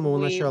as самого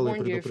we начала и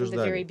warned you from the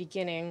very предупреждали,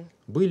 beginning,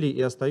 были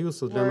и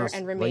остаются для were нас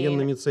and remain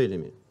военными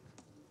целями,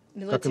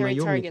 как и military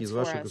наемники targets из for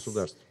ваших us,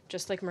 государств.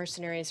 just like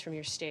mercenaries from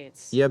your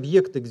states. И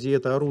объекты, где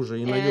это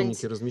оружие и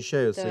наемники And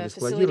размещаются the или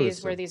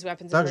facilities where складируются, these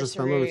weapons and также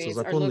становятся mercenaries are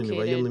законными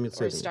военными located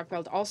or целями.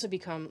 stockpiled also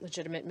become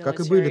legitimate Как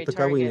и были military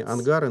таковыми targets,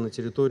 ангары на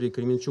территории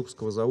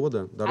Кременчугского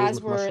завода as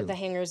дорожных were the машин.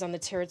 hangars on the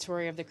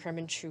territory of the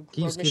Kremenchuk road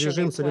Киевский machinery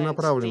режим plant.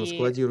 целенаправленно The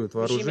складирует regime in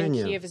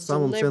вооружение Kyiv в is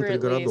самом центре deliberately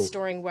городов,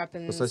 storing по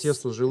weapons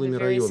соседству с in the жилыми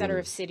very center районами,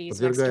 of cities next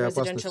to подвергая residential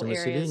опасности areas,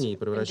 населения и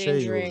превращая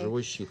его в endangering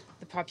живой щит.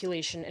 the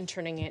population and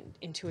turning it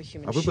into a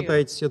human А вы shield.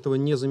 пытаетесь этого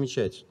не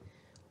замечать,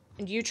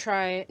 And you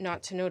try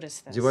not to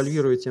notice this,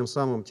 девальвируя тем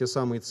самым те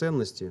самые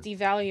ценности,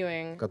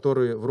 devaluing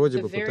которые вроде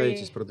the бы very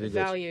пытаетесь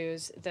продвигать.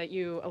 values that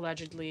you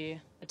allegedly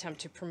attempt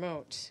to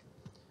promote.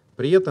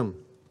 При этом,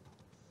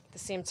 At the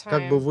same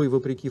как бы time, вы,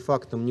 вопреки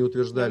фактам, не no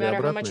утверждали matter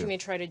how much you may обратное,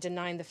 try to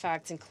deny the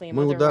facts and claim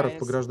мы ударов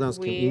по otherwise,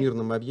 гражданским и we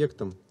мирным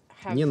объектам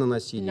have не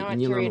наносили и not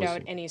не carried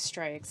out наносим. any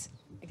strikes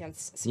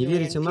against Не civilian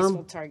верите peaceful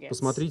нам? targets,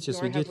 Посмотрите nor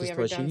have we свидетельства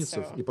ever done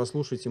очевидцев so. и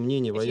послушайте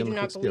мнение If you do военных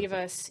not believe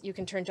экспертов. us, you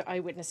can turn to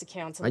eyewitness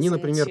accounts and Они, listen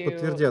например, to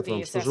подтвердят the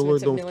вам, что жилой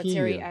assessments of дом в military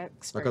Киеве, о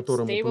experts.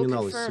 котором They will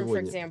упоминалось confirm, for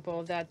сегодня,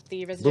 example, that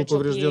the был residential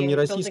поврежден не building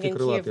российской in Kyiv,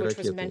 крылатой which was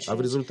ракетой, а в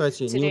mentioned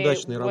результате today,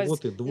 неудачной was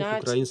работы двух not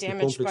украинских damaged by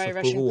комплексов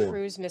Russian ПВО,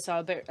 cruise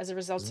missile, but as a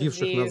result of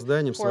сбивших над the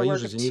зданием poor свои work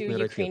же of two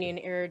зенитные Ukrainian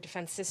ракеты. air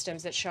defense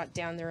systems that shot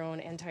down their own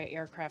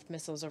anti-aircraft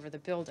missiles over the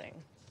building.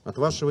 От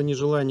вашего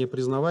нежелания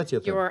признавать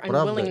это, Your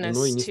правда иной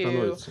unwillingness не to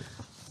становится.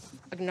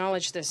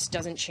 acknowledge this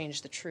doesn't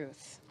change the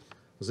truth.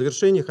 В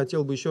завершение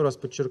хотел бы еще раз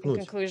In подчеркнуть,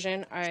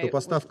 conclusion, что I would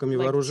поставками like to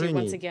once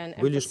вооружений again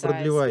вы лишь emphasize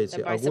продлеваете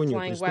that by агонию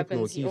supplying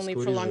преступного weapons, you only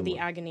киевского prolong the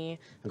режима, agony of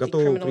the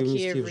готового criminal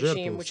привнести Kyiv в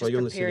жертву regime, which is свое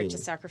prepared to население.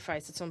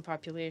 sacrifice its own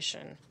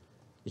population.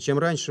 И чем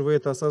раньше вы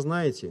это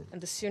осознаете, And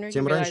the sooner you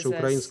тем раньше realize this,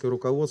 украинское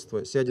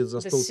руководство сядет за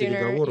the стол sooner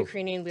переговоров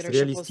Ukrainian с leadership will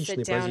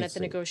реалистичной sit down at the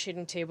позицией,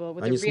 negotiating table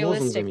with а a не с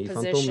лозунгами realistic и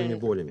фантомными position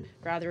болями.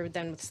 rather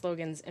than with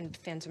slogans and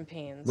phantom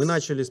pains. Мы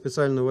начали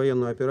специальную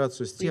военную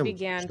операцию с We тем,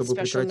 began the чтобы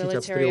special прекратить military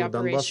обстрелы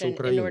Донбасса operation in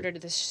Украины, order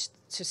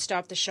to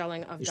stop the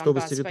shelling of и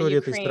чтобы с Donbass by территории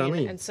этой Ukraine,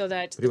 страны, and so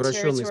that the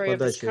превращенной с territory of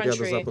this подачи ряда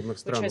country, западных which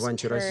стран has в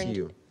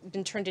антироссию,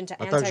 been turned into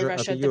а также от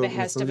anti-Russia at the ее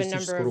behest of a number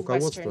националистического of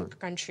руководства, Western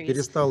countries,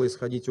 перестала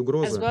исходить as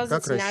угроза well as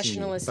как its России,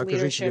 nationalist так и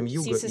жителям leadership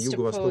юга и ceases to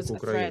юго-востока pose a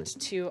Украины. threat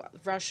to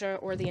Russia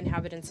or the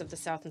inhabitants of the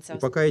south and И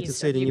пока эти southeast of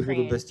цели не будут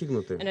Ukraine.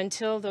 достигнуты, And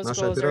until those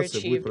наша goals are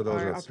операция будет achieved, our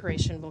продолжаться.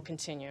 operation will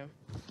continue.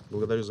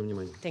 Благодарю за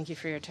внимание. Thank you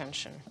for your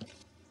attention.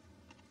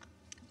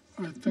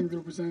 I thank the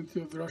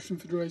representative of the Russian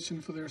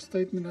Federation for their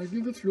statement. I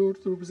give the floor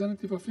to the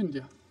representative of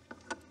India.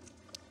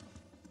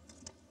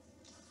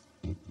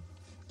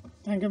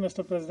 Thank you,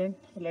 Mr. President.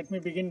 Let me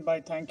begin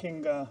by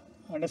thanking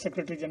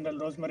Undersecretary General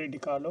Rosemary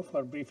DiCarlo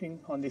for briefing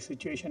on the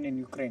situation in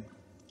Ukraine.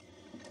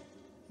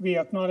 We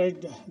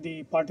acknowledge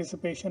the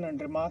participation and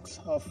remarks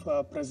of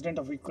President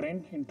of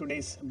Ukraine in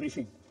today's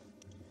briefing.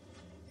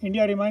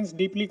 India remains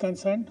deeply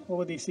concerned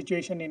over the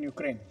situation in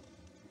Ukraine.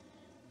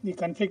 The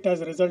conflict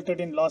has resulted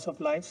in loss of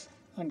lives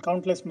and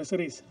countless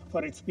miseries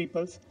for its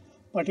peoples,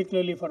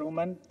 particularly for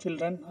women,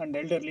 children, and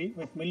elderly,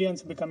 with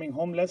millions becoming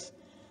homeless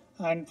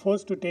and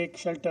forced to take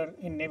shelter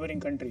in neighboring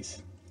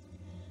countries.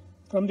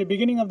 From the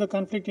beginning of the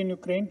conflict in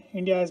Ukraine,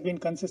 India has been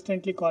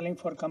consistently calling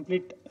for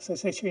complete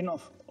cessation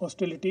of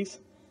hostilities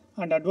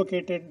and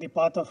advocated the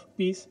path of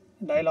peace,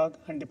 dialogue,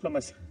 and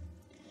diplomacy.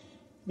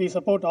 We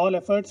support all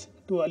efforts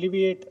to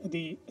alleviate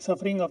the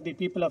suffering of the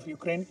people of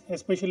Ukraine,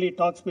 especially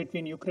talks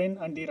between Ukraine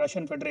and the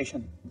Russian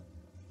Federation.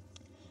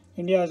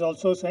 India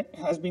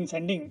has been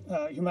sending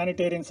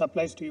humanitarian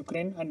supplies to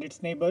Ukraine and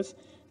its neighbors,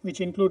 which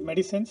include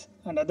medicines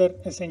and other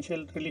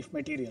essential relief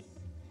material.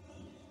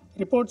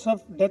 Reports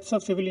of deaths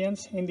of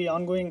civilians in the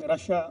ongoing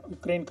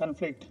Russia-Ukraine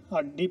conflict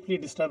are deeply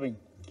disturbing,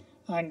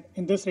 and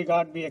in this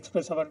regard, we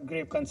express our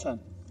grave concern.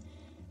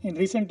 In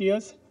recent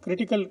years,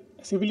 critical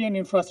civilian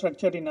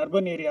infrastructure in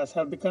urban areas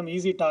have become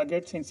easy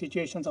targets in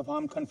situations of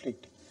armed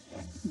conflict.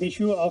 The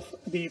issue of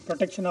the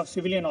protection of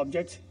civilian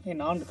objects in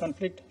armed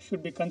conflict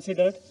should be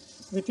considered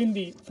within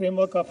the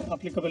framework of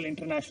applicable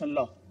international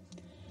law.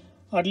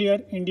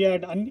 Earlier, India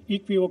had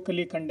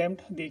unequivocally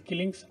condemned the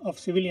killings of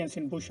civilians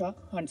in Busha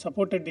and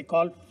supported the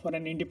call for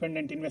an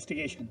independent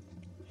investigation.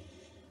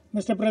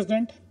 Mr.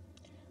 President,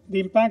 the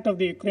impact of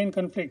the Ukraine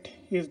conflict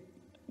is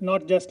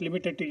not just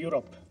limited to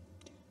Europe.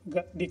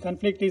 The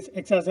conflict is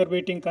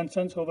exacerbating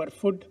concerns over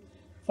food,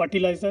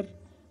 fertilizer,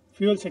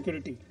 fuel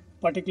security,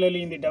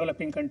 particularly in the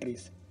developing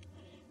countries.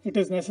 It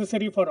is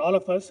necessary for all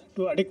of us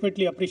to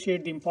adequately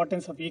appreciate the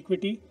importance of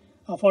equity,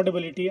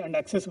 affordability, and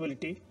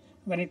accessibility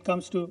when it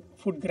comes to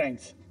food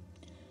grains.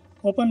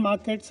 Open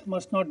markets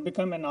must not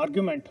become an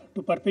argument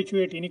to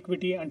perpetuate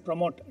inequity and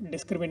promote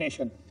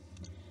discrimination.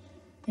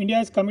 India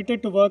is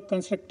committed to work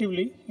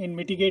constructively in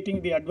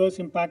mitigating the adverse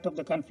impact of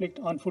the conflict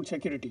on food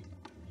security.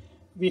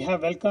 We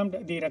have welcomed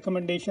the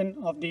recommendation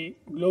of the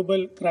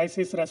Global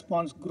Crisis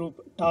Response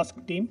Group Task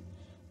Team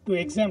to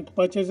exempt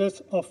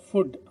purchases of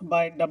food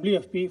by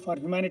WFP for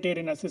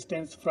humanitarian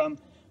assistance from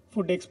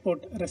food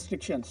export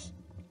restrictions.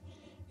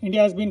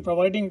 India has been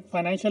providing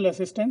financial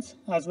assistance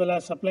as well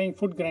as supplying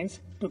food grains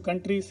to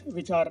countries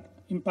which are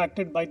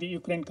impacted by the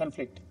Ukraine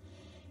conflict.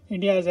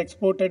 India has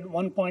exported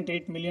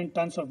 1.8 million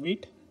tons of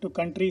wheat to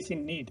countries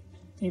in need,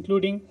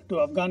 including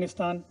to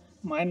Afghanistan,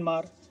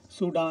 Myanmar,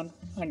 Sudan,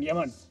 and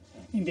Yemen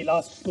in the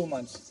last 2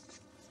 months.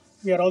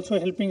 We are also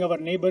helping our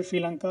neighbor Sri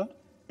Lanka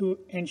to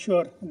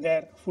ensure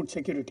their food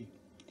security.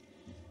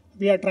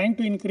 We are trying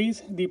to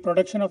increase the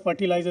production of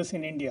fertilizers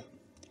in India.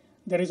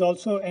 There is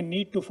also a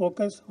need to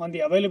focus on the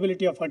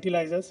availability of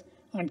fertilizers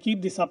and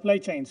keep the supply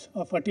chains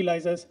of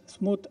fertilizers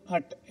smooth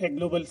at a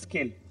global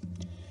scale.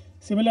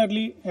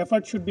 Similarly,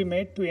 efforts should be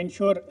made to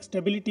ensure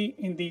stability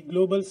in the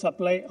global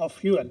supply of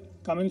fuel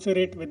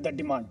commensurate with the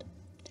demand.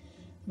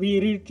 We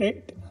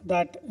reiterate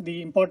that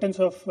the importance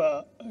of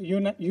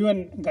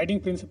UN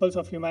guiding principles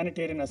of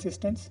humanitarian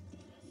assistance.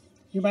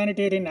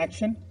 Humanitarian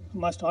action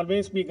must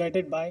always be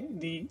guided by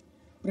the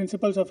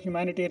principles of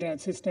humanitarian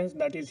assistance,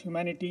 that is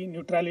humanity,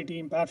 neutrality,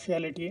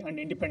 impartiality, and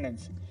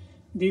independence.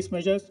 These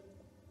measures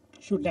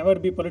should never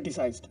be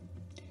politicized.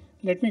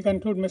 Let me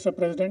conclude, Mr.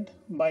 President,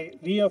 by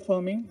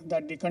reaffirming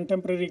that the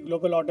contemporary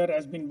global order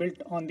has been built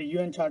on the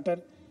UN Charter,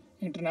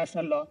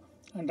 international law,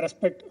 and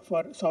respect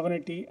for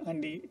sovereignty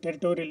and the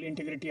territorial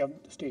integrity of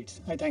the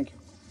states. I thank you.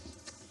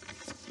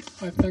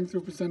 I thank the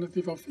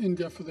representative of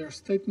India for their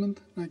statement,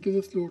 and I give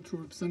the floor to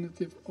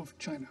representative of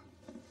China.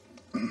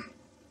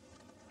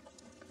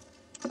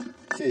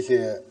 Thank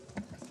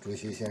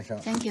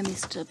you,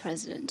 Mr.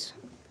 President.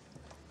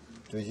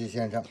 主席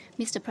先生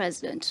Mr.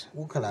 President,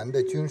 乌克兰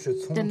的军事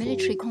冲 the 突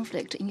military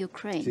conflict in 最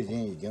Ukraine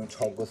近已经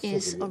超过4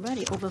 is 个月。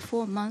 already over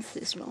 4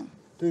 months long.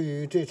 对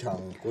于这场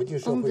国际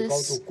社 On 会高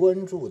this 度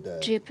关注的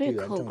地缘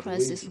geopolitical 政治危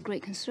crisis 机 of，great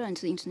concern to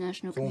the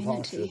international 中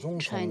方始 community, 终从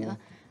China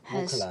乌克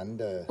has 兰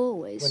的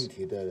always 问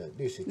题的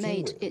历史经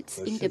made 纬 its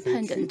和是非曲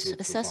independent 直出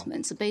发，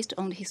 assessments based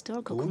on the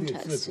historical 独立自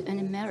context 主 and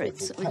做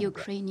merits 出 of 判断。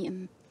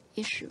 Ukrainian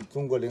issue.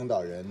 中国领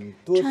导人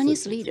多次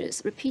Chinese 指出， leaders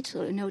repeatedly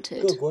各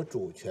noted 国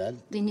主权、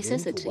 the 领土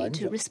necessity 完 to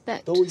整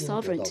respect 都应得到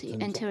sovereignty 尊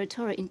and 重。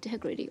 territorial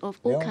integrity of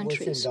all 联合国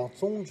宪 countries, 章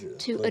宗旨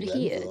to 和原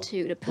adhere 则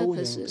to the 都应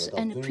purposes 得到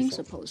and 遵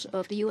守。 principles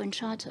of the UN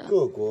Charter,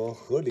 各国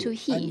合理 to 安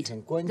heed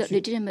全关 the 切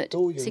legitimate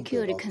都应得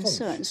security 到重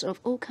视， concerns of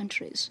all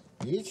countries,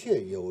 一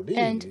切有利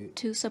and 于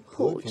to 和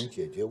support 平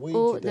解决危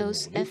all 机的努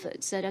those 力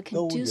efforts that are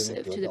都应 conducive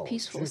得 to the 到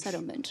peaceful 支持。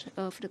 settlement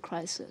of the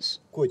crisis.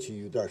 过去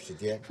一段时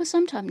间， For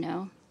some time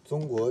now,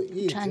 中国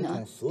一直 China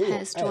同所有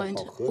has 爱 joined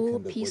好和 all 平的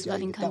国家一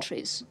peace-loving 道，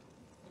 countries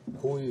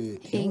呼吁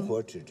停 in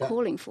火止战，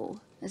 calling for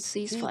a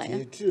积极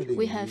ceasefire. 致力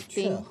We 于 have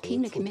劝 been 和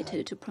keenly 促谈，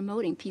 committed to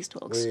promoting peace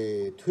talks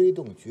为推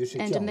动局势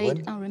and 降 made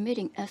温、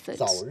 unremitting efforts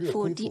早日 for 恢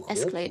复和平、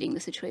 de-escalating the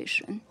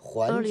situation,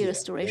 缓 early 解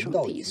restoration 人 of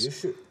道局 peace,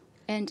 势、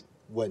 and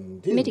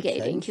稳定全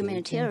mitigating 球经济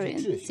humanitarian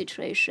秩序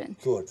situation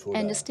做出了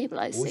and 不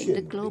stabilizing 懈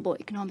the 努力。 global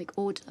economic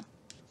order.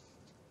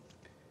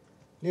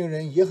 令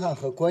人遗憾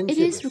和关 It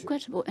切的 is 是，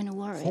 regrettable and 冲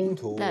worrying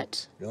突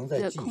that 仍在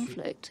the 继续，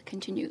 conflict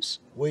continues.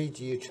 危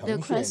机 The 呈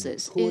现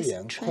crisis 拖 is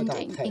延扩大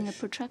trending 态 in a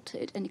势，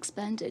 protracted and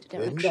expanded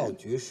人道 direction.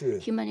 局势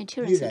依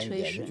Humanitarian 然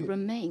严 situation 峻，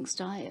 remains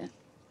dire.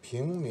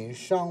 平民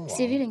伤亡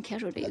Civilian 还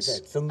在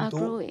casualties 增 are 多，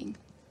 growing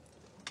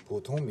普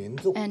通民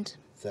众 and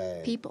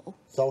在 people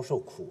遭受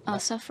苦 are 难，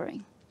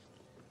 suffering.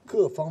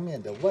 各方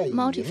面的外溢影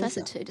响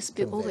Multifaceted 正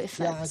spillover 在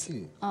加 effects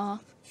剧 are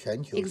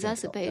全球性挑战。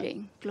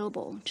 exacerbating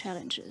global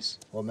challenges.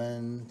 我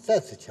们再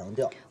次强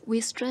调， We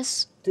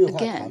stress 对话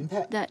谈 again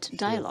判 that 是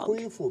dialogue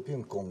恢复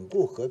并巩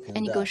固和 and 平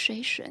的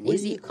negotiation 唯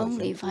is 一 the 可行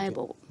only 途径。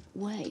 viable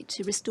way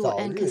to restore 早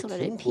and 日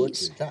consolidate 停火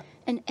止 peace, 战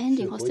and 是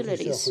ending 国际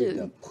hostility 社会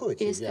的 soon 迫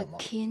切 is a 愿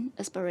望。 keen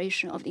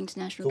aspiration of the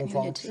international 中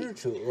方 community. 支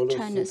持俄罗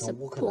China 斯同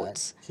乌克兰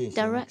supports 进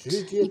行 direct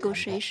直接谈判。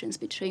 negotiations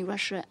between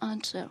Russia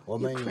and 我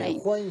们也 Ukraine.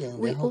 欢迎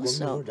We 联合国秘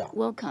书 also 长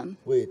welcome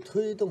为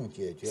推动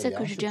解决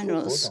粮 Secretary 食出口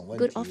General's 等问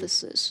good 题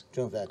offices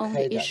正在 on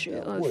开 the 展 issue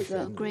的 of 斡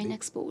旋努 grain 力。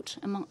 export,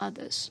 among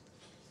others.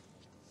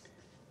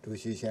 主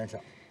席先生，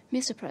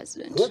 Mr.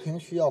 President, 和平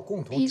需要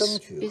共同争 peace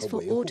取 is 和 for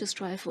维 all 护。 to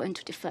strive for and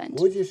to defend.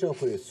 国际社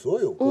会所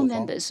有 All 各方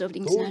members of the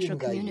都 international 应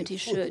该以 community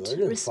负 should 责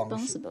任方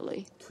式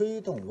responsibly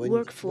推动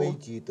work for 危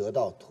机得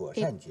到妥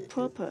a 善解决，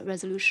 proper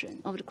resolution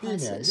of the 避免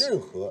crisis 任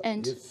何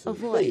and 以此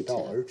背 avoid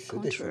道而驰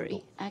的行 contrary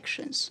动。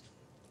 actions.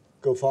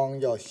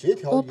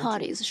 All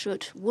parties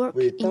should work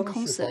in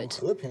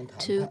concert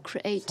to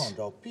create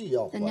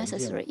the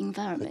necessary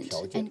environment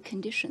and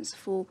conditions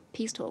for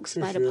peace talks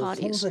by the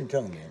parties.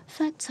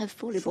 Facts have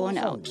fully borne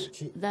out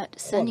that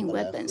sending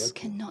weapons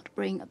cannot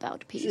bring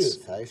about peace,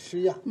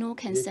 nor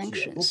can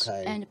sanctions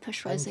and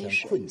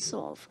pressurization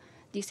solve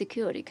the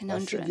security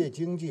conundrum.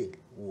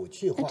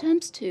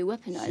 Attempts to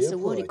weaponize the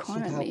world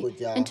economy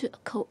and to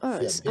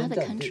coerce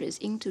other countries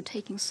into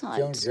taking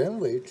sides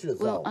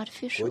will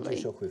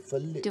artificially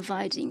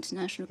divide the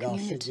international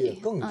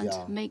community and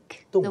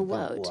make the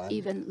world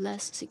even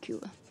less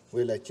secure.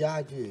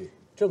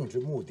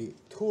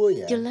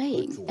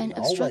 Delaying and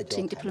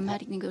obstructing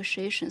diplomatic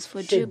negotiations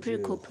for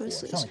geopolitical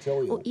purposes,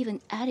 or even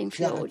adding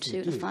fuel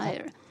to the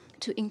fire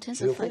to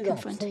intensify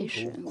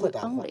confrontation, will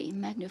only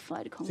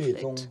magnify the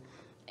conflict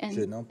and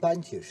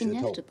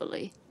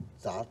inevitably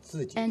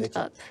end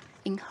up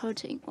in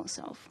hurting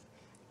oneself.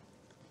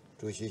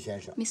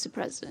 Mr.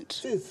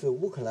 President,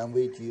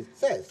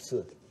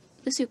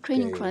 this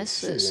Ukrainian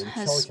crisis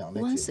has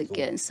once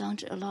again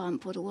sounded alarm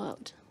for the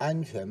world.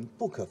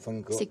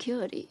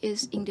 Security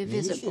is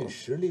indivisible.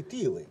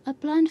 A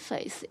blind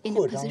faith in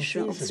the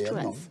position of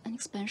strength and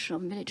expansion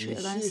of military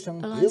alliances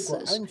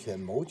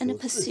and the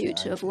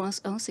pursuit of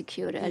one's own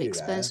security at the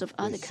expense of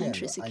other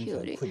countries'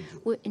 security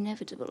will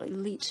inevitably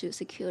lead to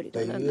security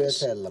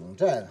dilemmas.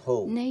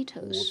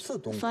 NATO's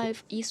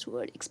 5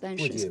 eastward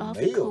expansions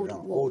after the Cold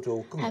War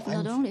have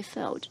not only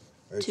failed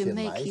to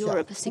make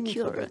Europe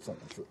secure,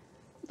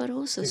 but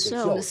also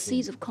sown the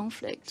seeds of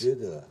conflict.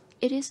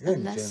 It is a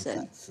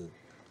lesson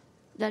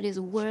that is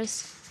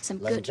worth some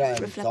good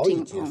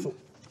reflecting on.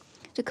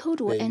 The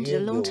Cold War ended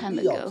a long time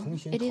ago.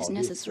 It is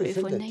necessary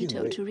for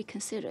NATO to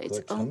reconsider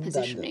its own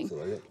positioning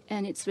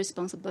and its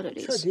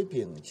responsibilities.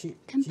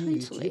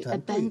 Completely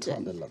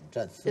abandon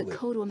the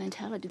Cold War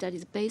mentality that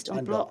is based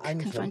on bloc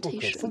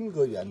confrontation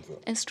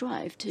and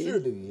strive to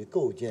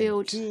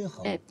build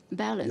a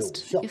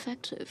balanced,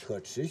 effective,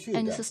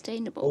 and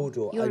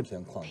sustainable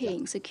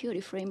European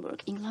security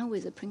framework in line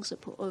with the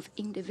principle of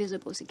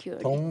indivisible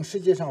security.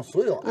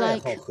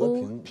 Like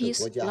all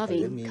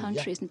peace-loving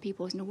countries and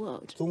peoples in the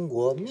world,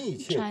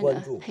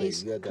 China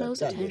pays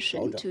close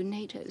attention to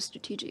NATO's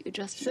strategic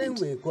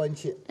adjustment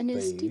and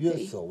is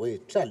deeply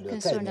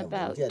concerned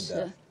about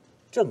the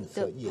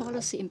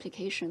policy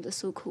implication of the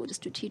so-called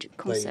strategic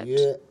concept.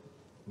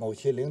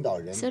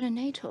 Certain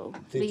NATO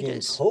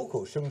leaders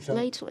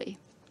lately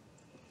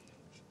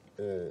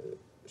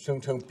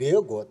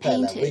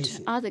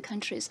painted other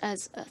countries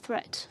as a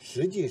threat.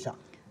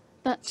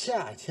 But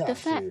the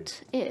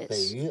fact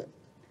is,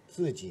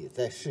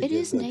 it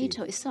is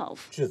NATO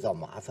itself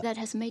that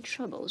has made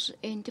troubles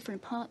in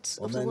different parts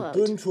of the world.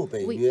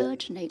 We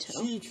urge NATO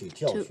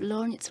to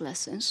learn its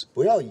lessons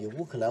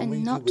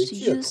and not to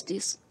use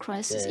this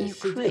crisis in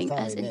Ukraine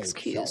as an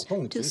excuse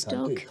to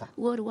stoke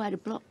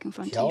worldwide bloc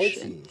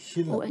confrontation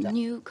or a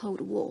new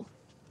Cold War,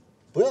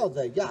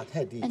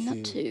 and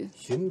not to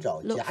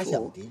look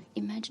for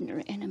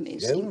imaginary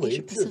enemies in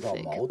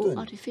Asia-Pacific or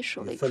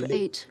artificially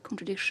create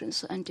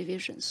contradictions and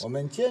divisions.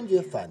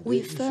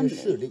 We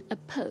firmly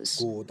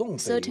oppose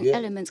certain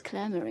elements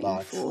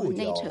clamoring for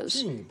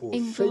NATO's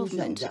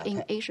involvement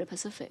in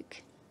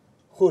Asia-Pacific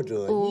or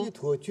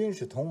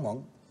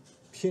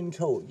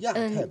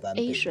an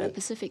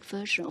Asia-Pacific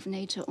version of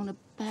NATO on the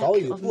back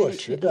of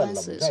military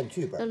alliances.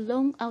 The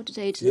long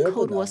outdated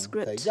Cold War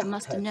script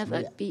must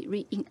never be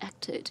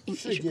reenacted in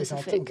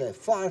Asia-Pacific.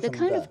 The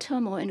kind of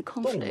turmoil and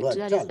conflict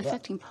that is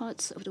affecting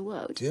parts of the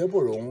world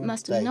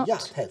must not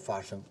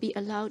be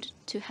allowed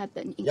to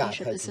happen in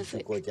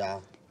Asia-Pacific.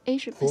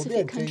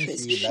 Asia-Pacific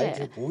countries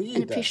share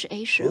an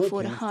appreciation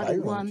for the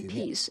hard-won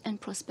peace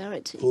and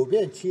prosperity,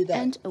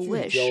 and a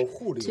wish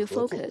to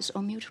focus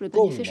on mutually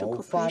beneficial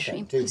cooperation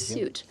in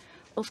pursuit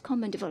of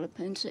common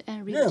development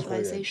and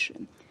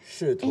revitalization.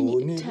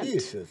 Any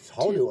attempt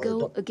to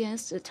go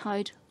against the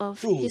tide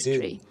of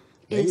history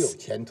is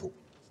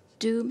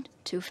doomed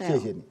to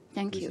fail.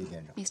 Thank you,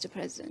 Mr.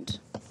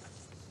 President.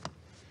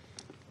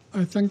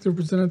 I thank the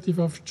representative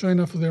of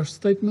China for their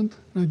statement,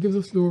 and I give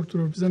the floor to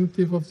the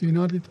representative of the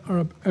United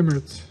Arab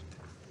Emirates.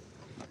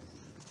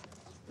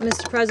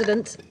 Mr.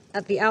 President,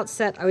 at the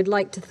outset, I would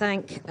like to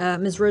thank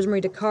Ms.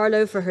 Rosemary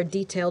DiCarlo for her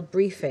detailed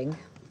briefing.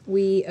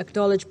 We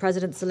acknowledge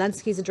President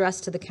Zelensky's address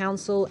to the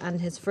Council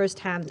and his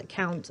first-hand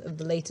account of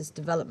the latest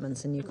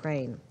developments in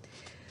Ukraine.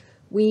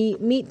 We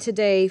meet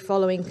today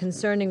following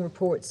concerning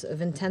reports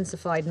of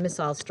intensified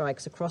missile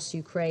strikes across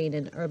Ukraine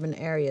in urban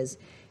areas,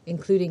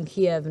 including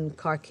Kiev and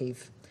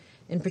Kharkiv.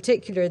 In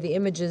particular, the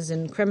images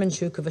in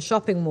Kremenchuk of a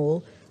shopping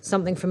mall,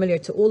 something familiar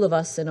to all of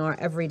us in our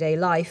everyday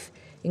life,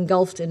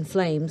 engulfed in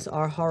flames,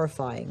 are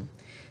horrifying.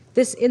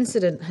 This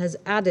incident has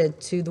added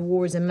to the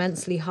war's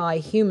immensely high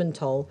human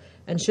toll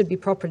and should be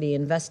properly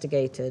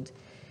investigated.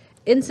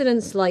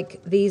 Incidents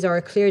like these are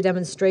a clear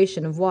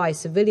demonstration of why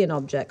civilian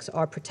objects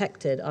are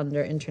protected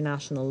under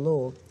international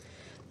law.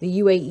 The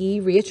UAE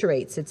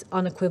reiterates its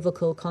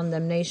unequivocal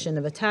condemnation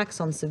of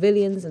attacks on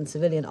civilians and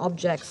civilian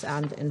objects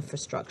and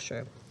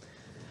infrastructure.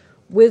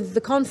 With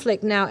the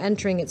conflict now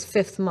entering its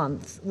 5th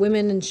month,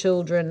 women and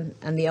children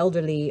and the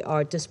elderly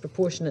are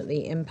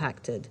disproportionately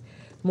impacted.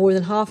 More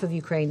than half of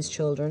Ukraine's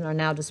children are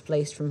now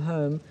displaced from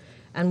home,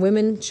 and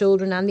women,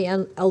 children, and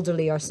the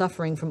elderly are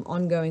suffering from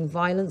ongoing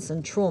violence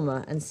and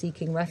trauma and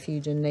seeking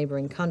refuge in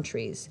neighboring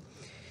countries.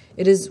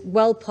 It is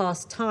well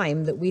past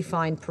time that we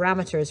find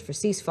parameters for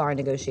ceasefire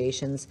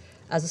negotiations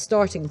as a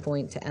starting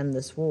point to end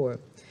this war.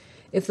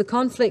 If the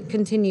conflict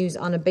continues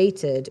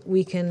unabated,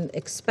 we can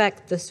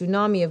expect the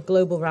tsunami of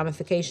global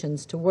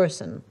ramifications to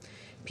worsen.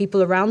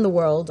 People around the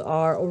world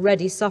are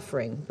already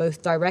suffering,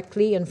 both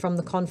directly and from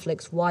the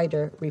conflict's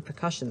wider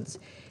repercussions,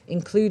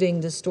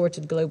 including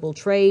distorted global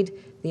trade,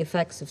 the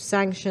effects of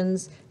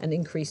sanctions, and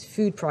increased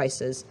food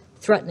prices,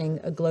 threatening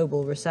a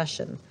global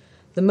recession.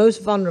 The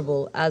most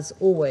vulnerable, as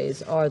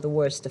always, are the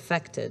worst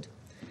affected.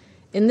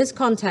 In this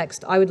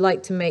context, I would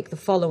like to make the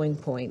following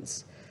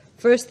points.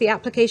 First, the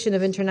application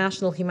of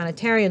international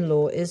humanitarian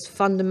law is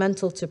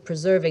fundamental to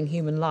preserving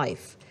human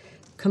life.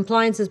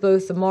 Compliance is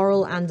both a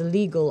moral and a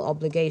legal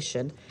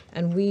obligation,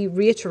 and we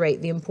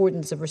reiterate the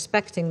importance of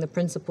respecting the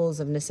principles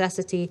of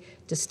necessity,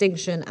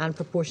 distinction, and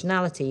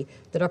proportionality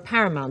that are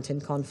paramount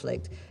in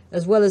conflict,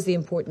 as well as the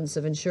importance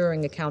of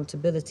ensuring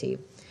accountability.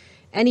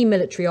 Any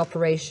military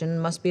operation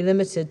must be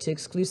limited to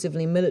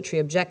exclusively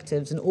military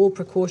objectives, and all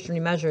precautionary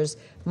measures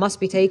must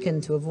be taken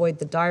to avoid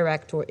the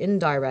direct or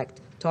indirect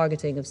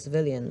targeting of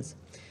civilians.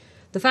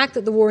 The fact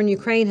that the war in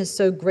Ukraine has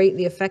so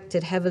greatly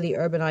affected heavily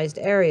urbanized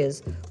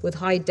areas with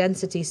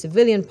high-density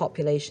civilian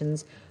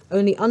populations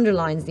only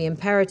underlines the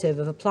imperative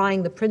of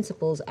applying the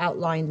principles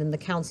outlined in the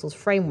Council's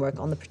framework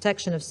on the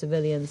protection of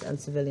civilians and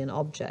civilian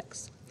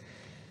objects.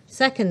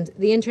 Second,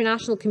 the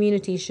international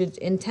community should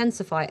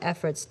intensify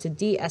efforts to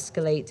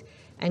de-escalate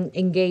and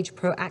engage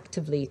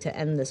proactively to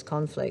end this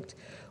conflict.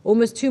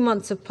 Almost 2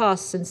 months have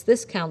passed since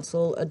this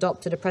Council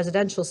adopted a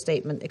presidential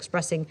statement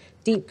expressing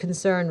deep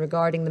concern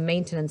regarding the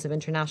maintenance of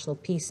international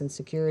peace and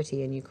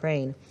security in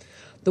Ukraine.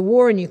 The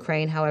war in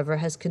Ukraine, however,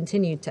 has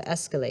continued to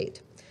escalate.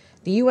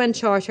 The UN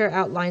Charter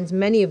outlines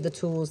many of the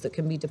tools that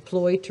can be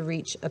deployed to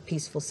reach a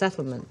peaceful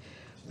settlement,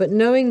 but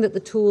knowing that the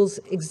tools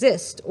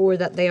exist or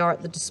that they are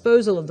at the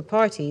disposal of the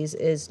parties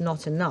is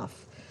not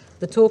enough.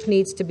 The talk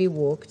needs to be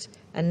walked,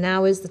 and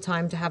now is the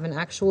time to have an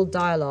actual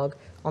dialogue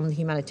on the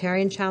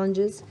humanitarian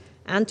challenges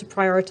and to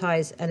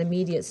prioritize an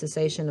immediate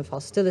cessation of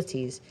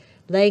hostilities,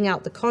 laying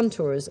out the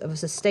contours of a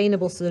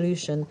sustainable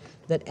solution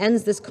that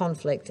ends this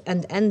conflict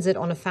and ends it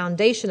on a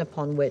foundation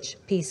upon which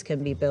peace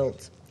can be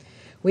built.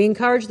 We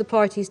encourage the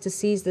parties to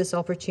seize this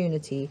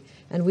opportunity,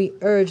 and we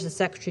urge the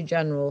Secretary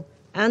General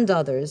and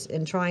others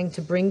in trying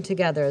to bring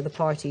together the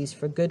parties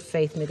for good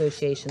faith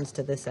negotiations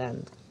to this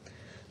end.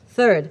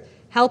 Third,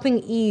 helping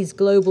ease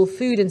global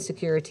food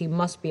insecurity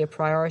must be a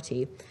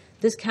priority.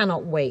 This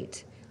cannot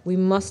wait. We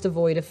must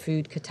avoid a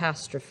food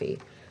catastrophe.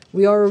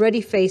 We are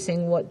already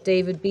facing what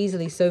David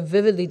Beasley so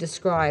vividly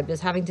described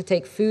as having to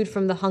take food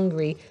from the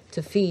hungry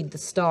to feed the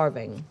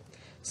starving.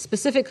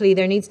 Specifically,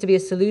 there needs to be a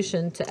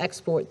solution to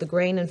export the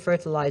grain and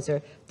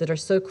fertilizer that are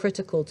so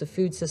critical to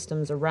food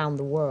systems around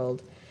the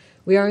world.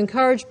 We are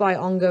encouraged by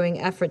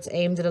ongoing efforts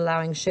aimed at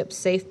allowing ships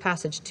safe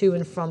passage to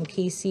and from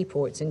key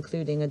seaports,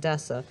 including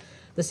Odessa.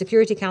 The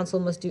Security Council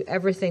must do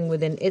everything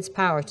within its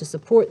power to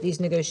support these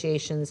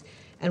negotiations,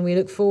 and we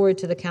look forward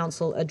to the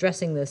Council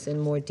addressing this in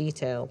more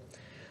detail.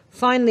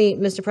 Finally,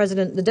 Mr.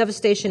 President, the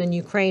devastation in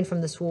Ukraine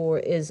from this war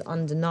is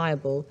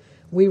undeniable.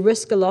 We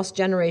risk a lost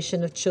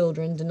generation of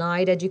children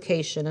denied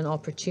education and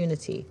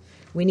opportunity.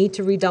 We need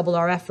to redouble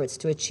our efforts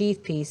to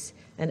achieve peace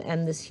and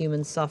end this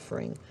human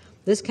suffering.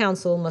 This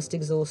Council must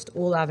exhaust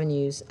all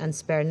avenues and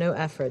spare no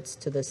efforts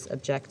to this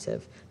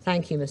objective.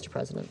 Thank you, Mr.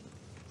 President.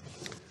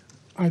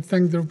 I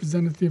thank the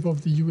representative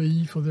of the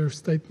UAE for their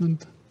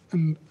statement,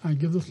 and I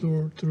give the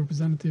floor to the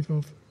representative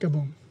of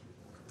Gabon.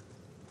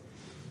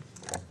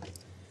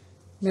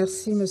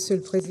 Merci, Monsieur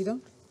le Président.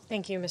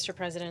 Thank you, Mr.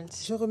 President.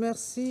 Je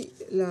remercie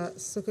la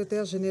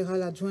secrétaire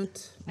générale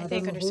adjointe, I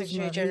thank Madame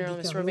Undersecretary General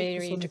Ms. Rosemary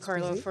Rosemary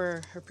DiCarlo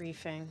for her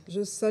briefing.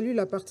 Je salue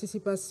la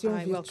participation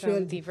I virtuelle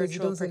welcome the du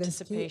président virtual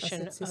Zelensky à participation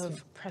cette session.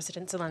 of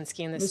President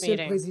Zelensky in this Monsieur le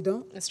meeting.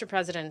 Président, Mr.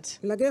 President,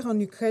 la guerre en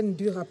Ukraine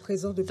dure à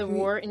présent the depuis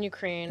war in plus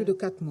Ukraine de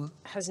 4 mois.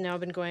 has now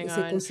been going Et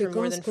ses on for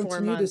more conséquences than 4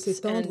 continuent de months,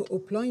 s'étendre and au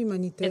plan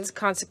humanitaire its et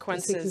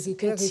consequences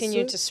sécuritaire, et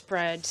continue ce, to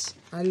spread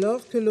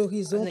alors que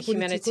l'horizon on the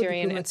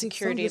humanitarian and politico-diplomatique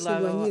security semble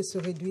s'éloigner level et se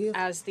réduire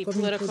as the comme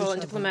une peau de political and chagrin.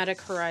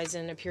 diplomatic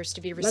horizon appears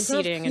to be La grave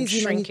receding and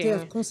crise shrinking humanitaire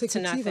to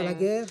consécutive à la nothing.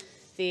 guerre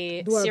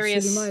The doit serious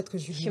absolument être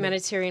jugulée.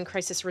 humanitarian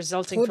crisis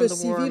resulting Trop from de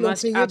the war civils ont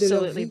must payé de leur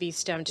absolutely vie be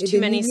stemmed. et Too des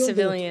many millions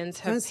civilians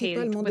d'autres, have paid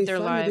principalement with des their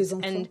femmes et lives, des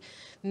enfants, and ont été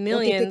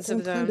millions of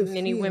contraints them, de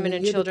many fuir women les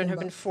and lieux de children, have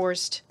combat been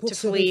forced pour to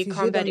se flee réfugier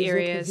combat dans les autres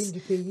areas, villes du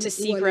pays to ou à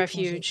seek l'étranger.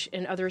 refuge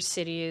in other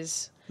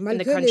cities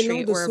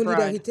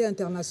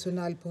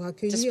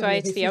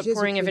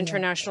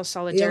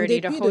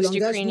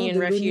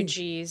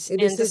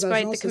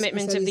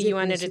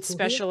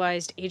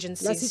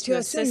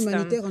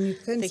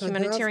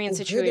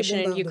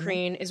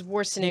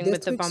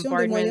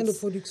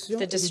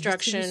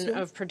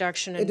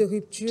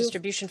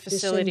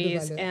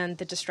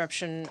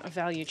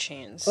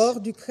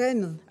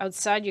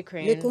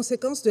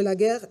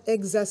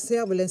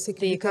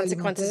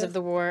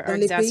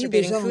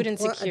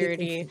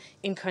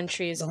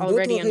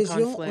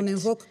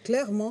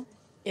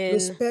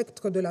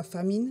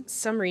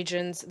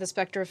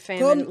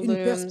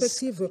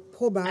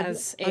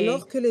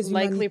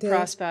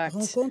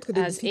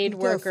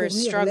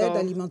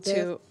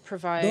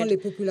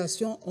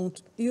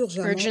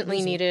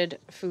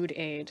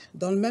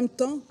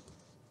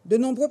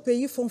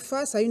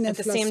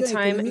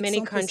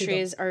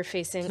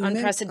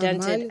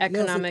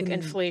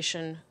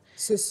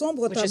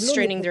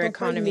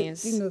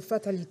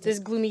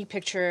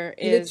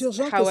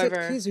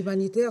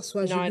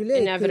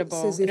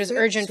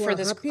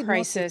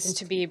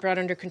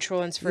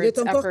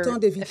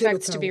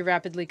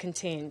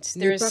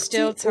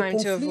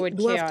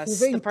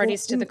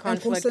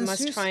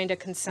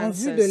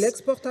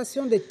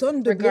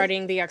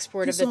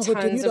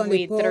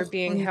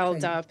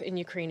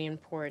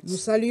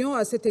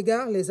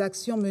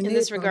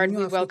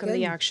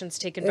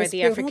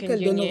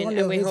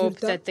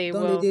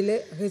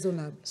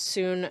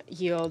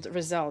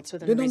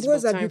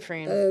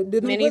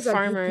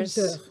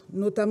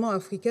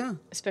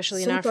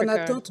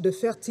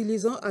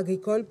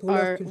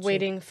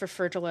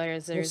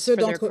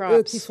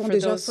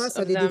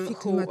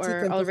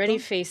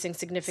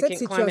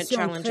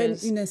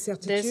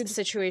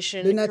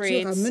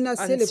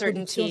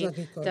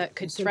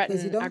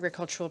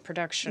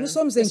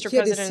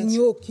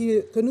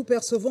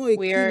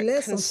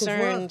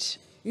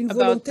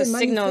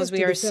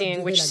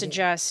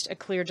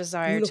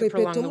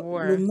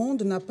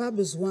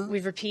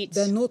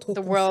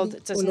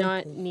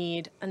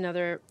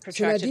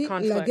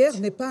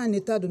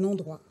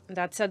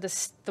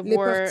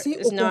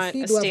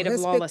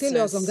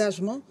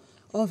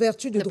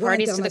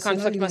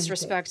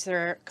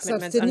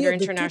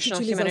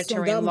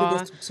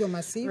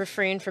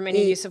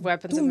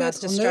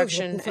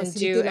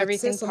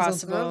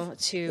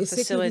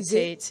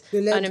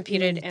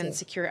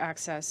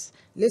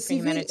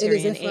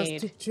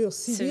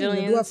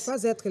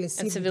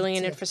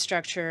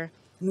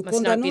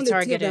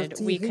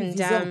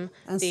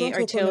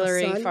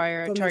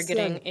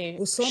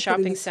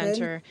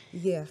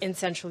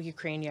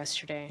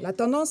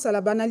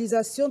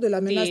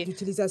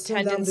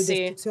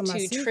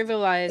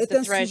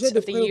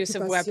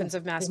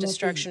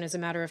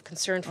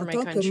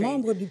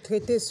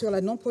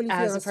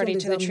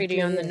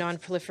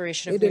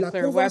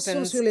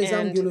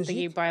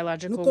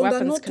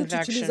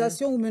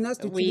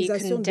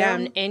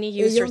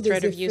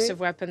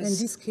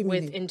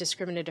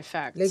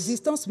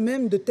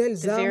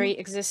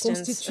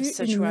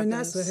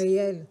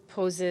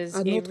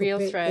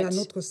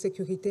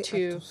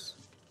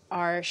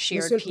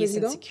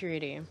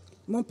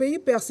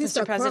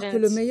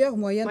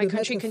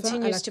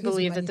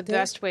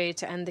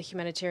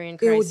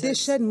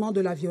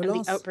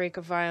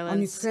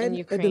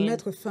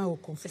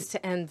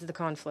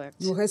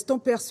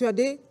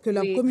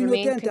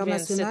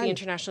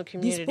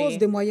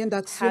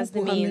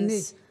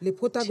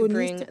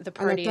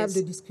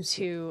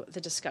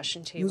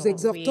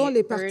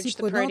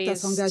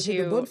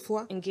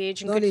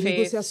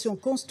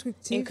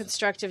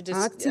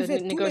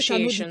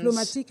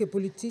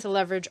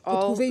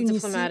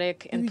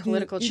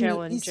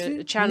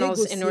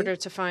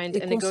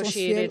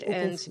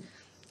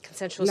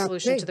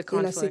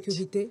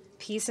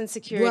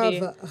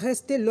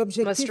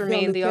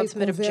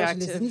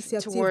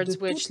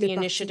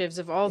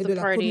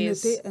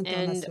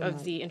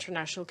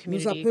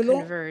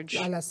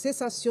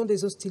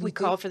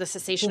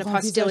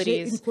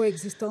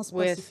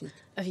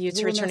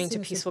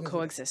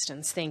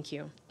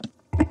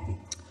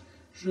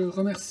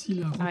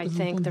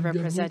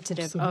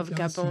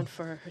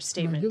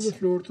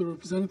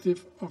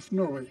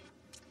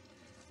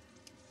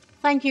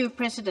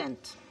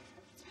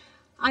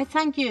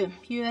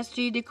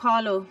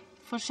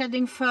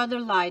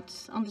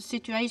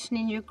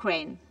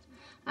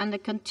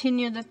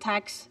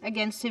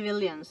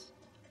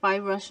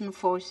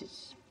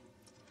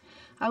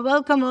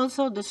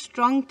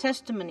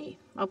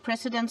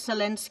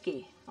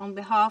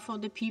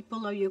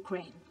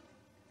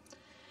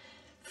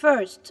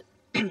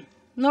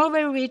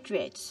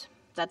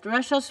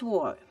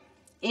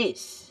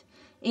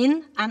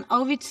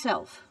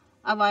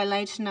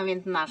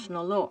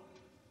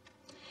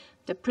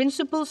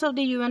of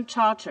the UN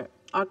Charter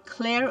are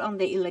clear on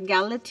the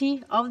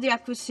illegality of the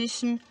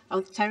acquisition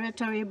of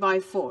territory by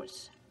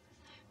force.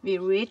 We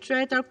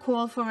reiterate our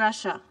call for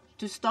Russia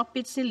to stop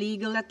its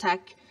illegal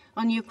attack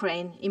on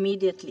Ukraine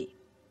immediately.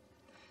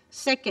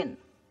 Second,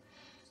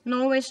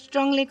 Norway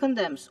strongly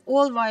condemns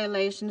all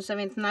violations of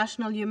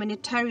international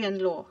humanitarian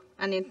law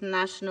and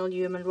international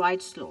human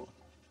rights law.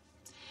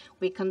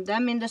 We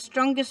condemn in the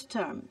strongest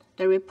terms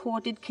the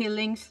reported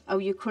killings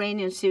of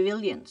Ukrainian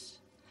civilians,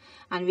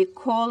 and we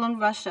call on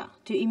Russia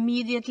to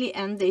immediately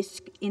end this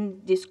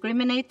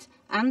indiscriminate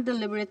and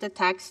deliberate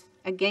attacks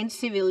against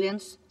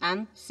civilians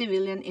and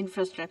civilian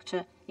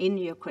infrastructure in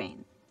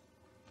Ukraine.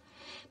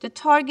 The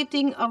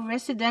targeting of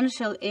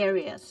residential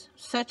areas,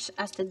 such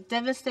as the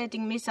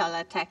devastating missile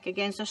attack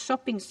against a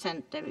shopping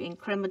center in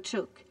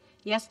Kremenchuk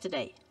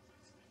yesterday,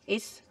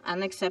 is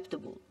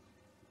unacceptable.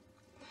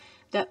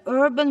 The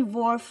urban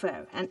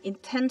warfare and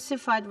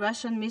intensified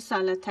Russian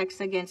missile attacks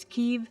against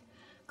Kyiv,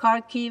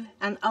 Kharkiv,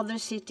 and other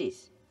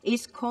cities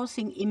is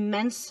causing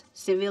immense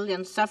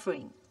civilian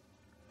suffering.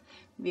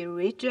 We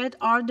reiterate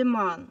our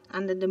demand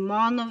and the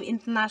demand of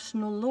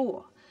international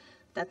law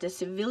that the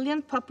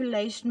civilian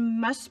population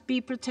must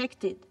be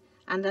protected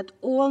and that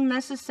all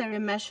necessary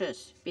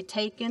measures be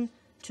taken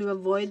to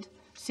avoid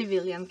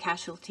civilian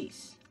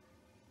casualties.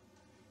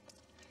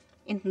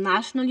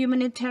 International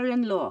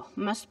humanitarian law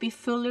must be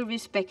fully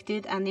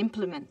respected and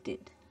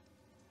implemented.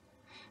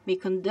 We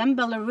condemn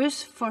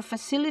Belarus for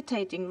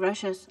facilitating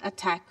Russia's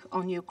attack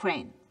on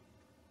Ukraine.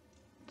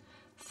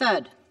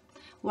 Third,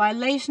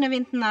 violation of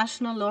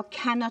international law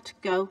cannot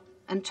go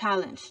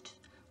unchallenged.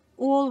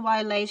 All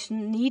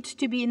violations need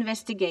to be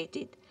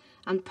investigated,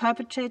 and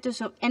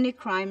perpetrators of any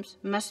crimes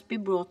must be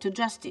brought to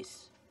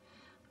justice.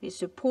 We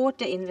support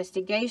the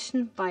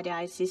investigation by the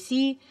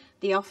ICC,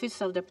 the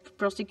Office of the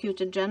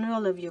Prosecutor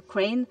General of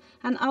Ukraine,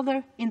 and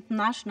other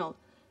international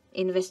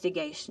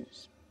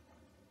investigations.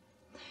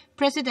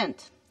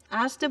 President,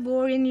 as the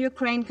war in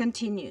Ukraine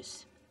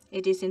continues,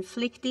 it is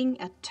inflicting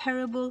a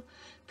terrible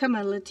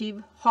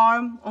cumulative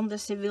harm on the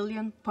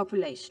civilian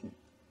population,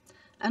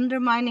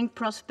 undermining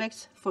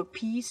prospects for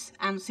peace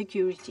and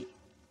security.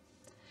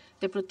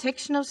 The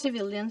protection of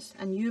civilians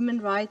and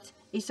human rights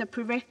is a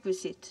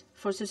prerequisite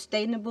for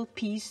sustainable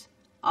peace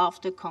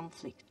after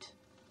conflict.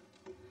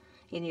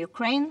 In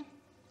Ukraine,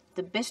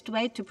 the best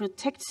way to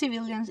protect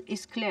civilians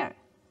is clear.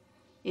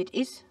 It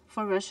is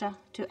for Russia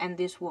to end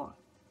this war.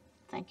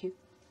 Thank you.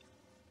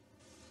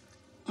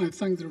 I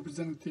thank the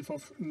representative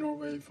of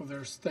Norway for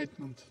their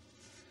statement.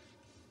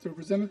 The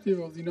representative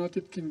of the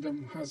United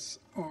Kingdom has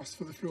asked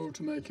for the floor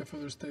to make a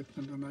further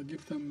statement, and I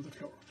give them the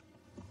floor.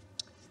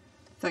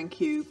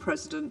 Thank you,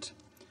 President.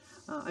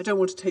 I don't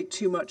want to take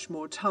too much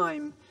more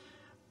time,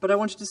 but I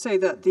wanted to say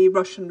that the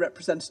Russian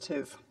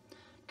representative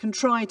can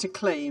try to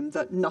claim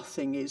that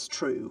nothing is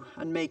true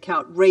and make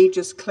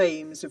outrageous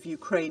claims of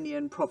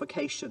Ukrainian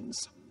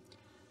provocations.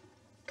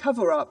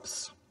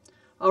 Cover-ups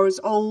are as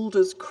old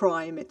as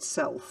crime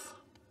itself.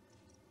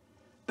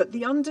 But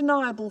the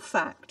undeniable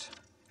fact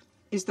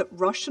is that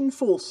Russian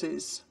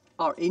forces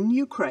are in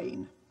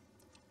Ukraine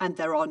and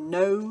there are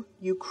no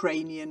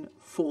Ukrainian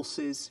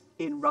forces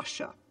in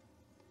Russia.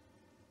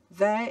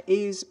 There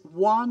is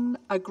one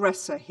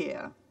aggressor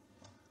here.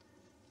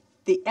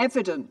 The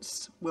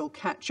evidence will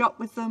catch up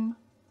with them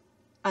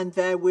and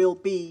there will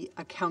be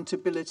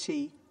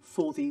accountability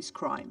for these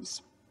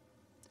crimes.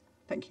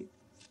 Thank you.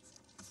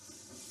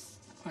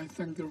 I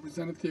thank the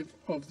representative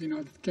of the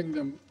United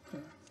Kingdom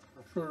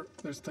for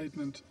their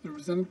statement. The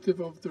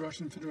representative of the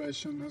Russian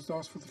Federation has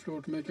asked for the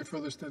floor to make a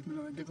further statement,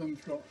 and I give them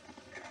the floor.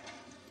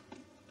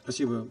 Thank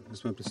you,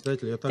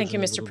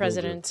 Mr.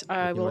 President.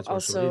 I will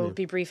also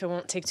be brief. I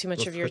won't take too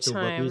much of your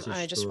time.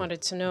 I just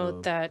wanted to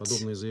note that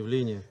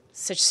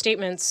such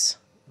statements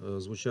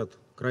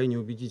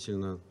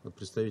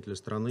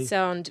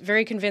sound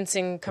very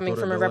convincing coming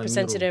from a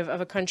representative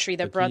of a country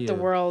that brought the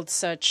world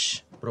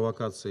such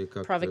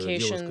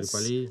provocations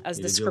as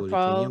the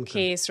Skripal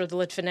case or the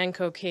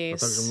Litvinenko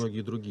case,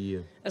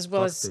 as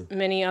well as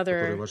many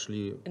other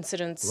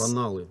incidents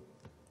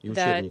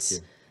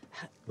that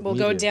will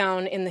go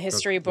down in the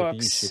history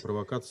books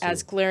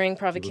as glaring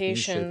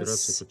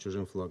provocations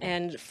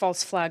and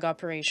false flag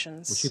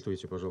operations.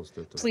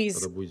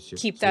 Please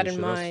keep that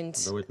in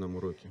mind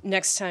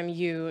next time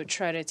you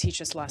try to teach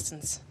us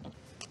lessons.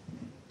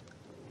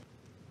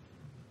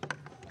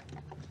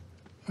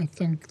 I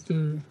thank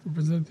the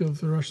representative of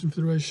the Russian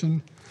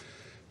Federation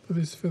for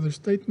this further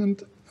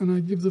statement, and I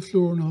give the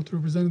floor now to the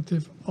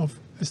representative of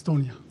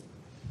Estonia.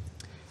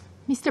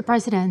 Mr.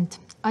 President,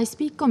 I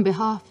speak on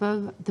behalf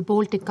of the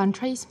Baltic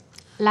countries,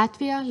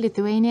 Latvia,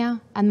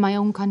 Lithuania, and my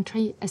own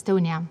country,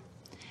 Estonia.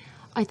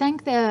 I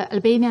thank the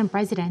Albanian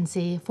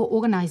presidency for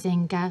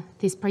organizing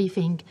this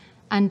briefing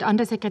and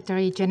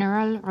Undersecretary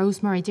General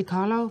Rosemary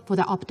DiCarlo for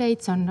the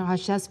updates on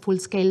Russia's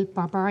full-scale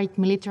barbaric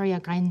military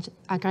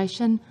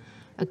aggression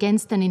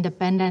against an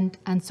independent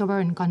and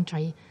sovereign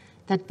country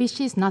that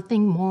wishes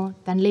nothing more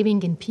than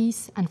living in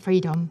peace and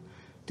freedom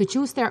to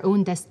choose their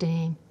own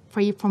destiny,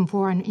 free from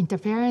foreign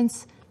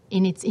interference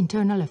in its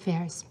internal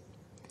affairs.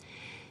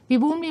 We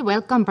warmly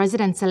welcome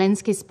President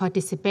Zelensky's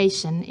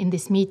participation in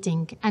this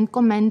meeting and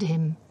commend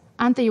him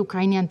and the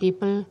Ukrainian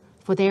people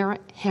for their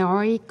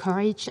heroic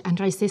courage and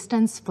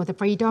resistance for the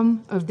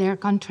freedom of their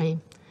country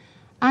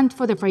and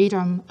for the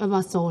freedom of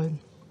us all.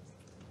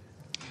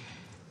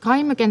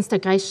 Crime against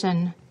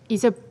aggression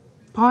is a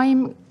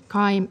prime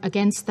crime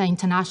against the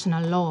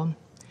international law.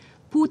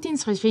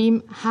 Putin's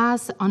regime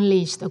has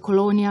unleashed a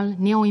colonial,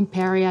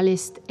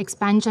 neo-imperialist,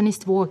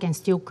 expansionist war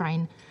against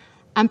Ukraine,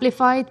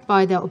 amplified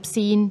by the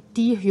obscene,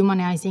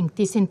 dehumanizing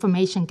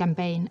disinformation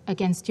campaign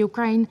against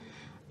Ukraine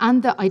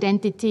and the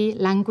identity,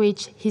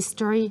 language,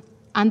 history,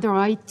 and the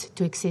right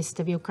to exist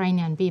of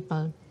Ukrainian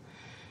people.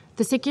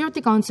 The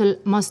Security Council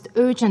must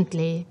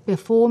urgently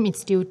perform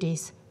its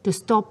duties to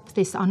stop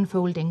this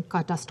unfolding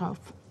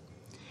catastrophe.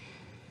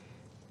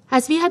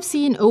 As we have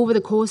seen over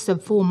the course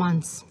of 4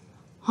 months,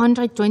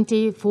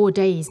 124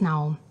 days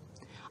now,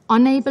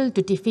 unable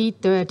to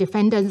defeat the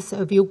defenders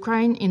of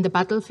Ukraine in the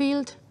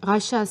battlefield,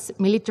 Russia's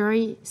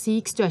military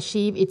seeks to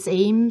achieve its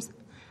aims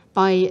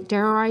by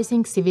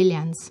terrorizing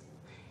civilians.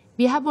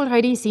 We have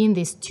already seen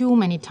this too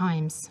many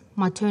times.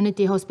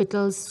 Maternity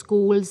hospitals,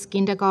 schools,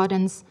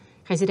 kindergartens,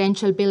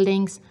 residential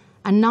buildings,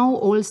 and now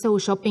also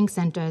shopping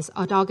centers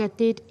are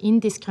targeted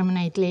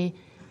indiscriminately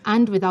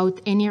and without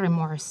any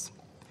remorse.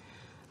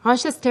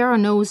 Russia's terror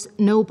knows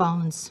no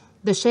bounds.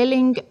 The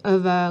shelling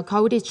of a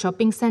crowded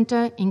shopping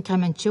center in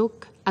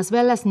Kremenchuk, as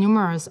well as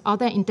numerous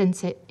other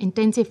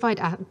intensified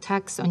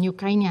attacks on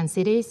Ukrainian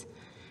cities,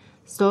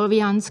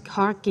 Sloviansk,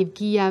 Kharkiv,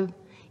 Kiev,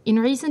 in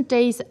recent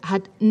days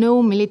had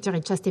no military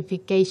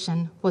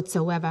justification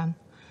whatsoever.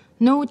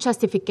 No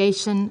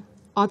justification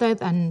other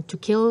than to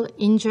kill,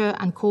 injure,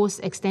 and cause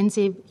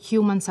extensive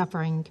human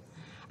suffering,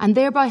 and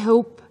thereby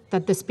hope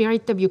that the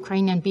spirit of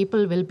Ukrainian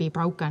people will be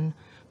broken,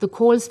 the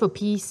calls for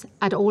peace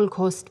at all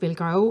costs will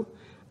grow,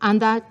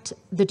 and that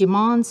the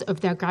demands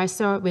of the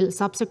aggressor will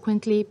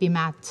subsequently be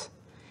met.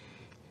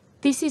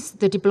 This is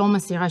the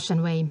diplomacy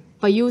Russian way,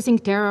 by using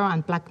terror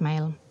and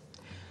blackmail.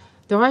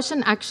 The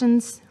Russian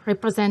actions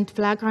represent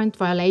flagrant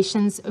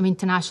violations of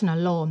international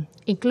law,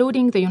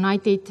 including the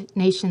United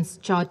Nations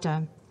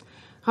Charter.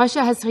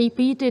 Russia has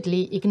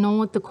repeatedly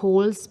ignored the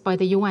calls by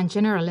the UN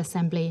General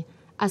Assembly,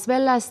 as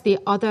well as the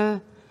order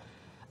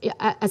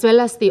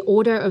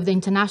of the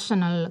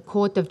International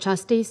Court of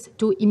Justice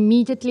to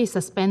immediately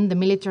suspend the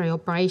military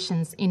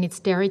operations in its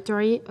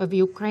territory of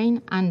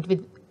Ukraine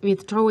and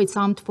withdraw its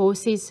armed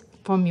forces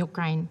from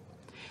Ukraine.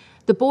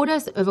 The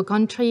borders of a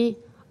country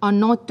are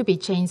not to be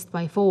changed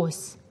by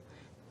force.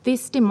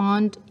 This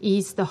demand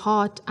is the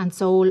heart and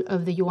soul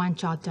of the UN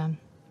Charter.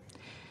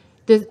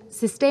 The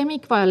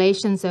systemic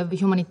violations of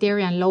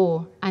humanitarian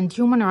law and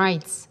human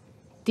rights,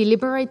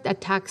 deliberate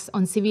attacks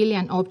on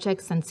civilian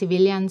objects and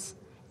civilians,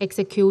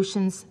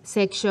 executions,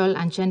 sexual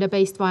and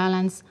gender-based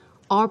violence,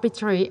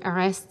 arbitrary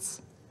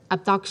arrests,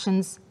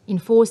 abductions,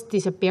 enforced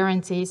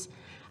disappearances,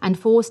 and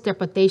forced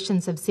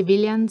deportations of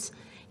civilians,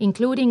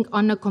 including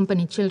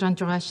unaccompanied children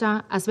to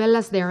Russia, as well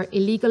as their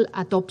illegal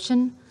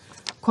adoption,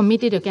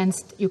 committed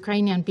against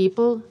Ukrainian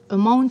people,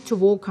 amount to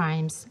war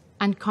crimes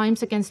and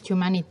crimes against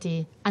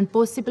humanity, and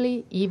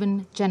possibly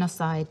even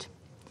genocide.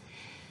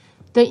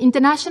 The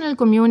international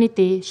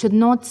community should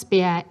not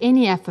spare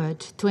any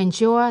effort to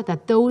ensure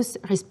that those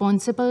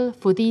responsible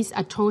for these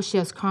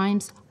atrocious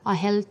crimes are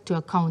held to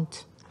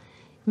account.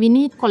 We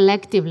need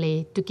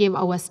collectively to give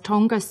our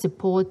strongest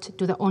support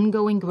to the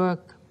ongoing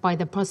work by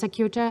the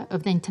prosecutor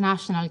of the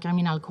International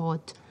Criminal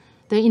Court,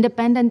 the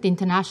Independent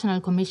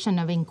International Commission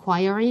of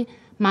Inquiry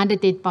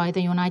mandated by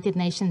the United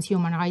Nations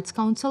Human Rights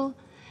Council,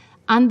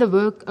 and the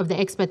work of the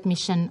expert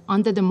mission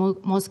under the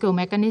Moscow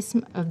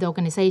mechanism of the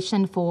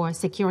Organization for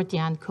Security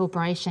and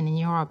Cooperation in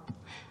Europe,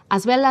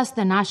 as well as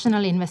the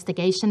national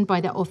investigation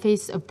by the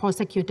Office of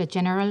Prosecutor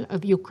General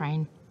of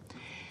Ukraine.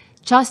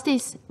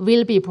 Justice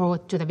will be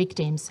brought to the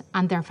victims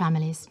and their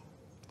families.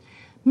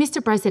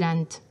 Mr.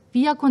 President,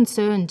 we are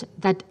concerned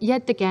that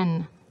yet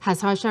again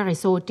has Russia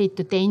resorted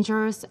to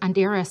dangerous and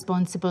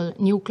irresponsible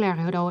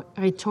nuclear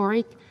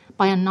rhetoric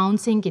by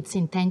announcing its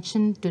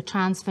intention to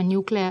transfer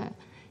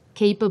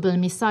nuclear-capable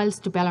missiles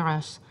to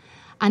Belarus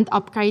and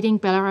upgrading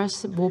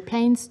Belarus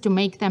warplanes to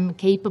make them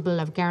capable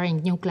of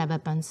carrying nuclear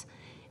weapons.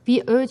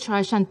 We urge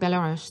Russia and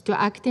Belarus to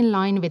act in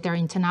line with their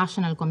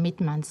international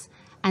commitments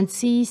and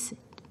cease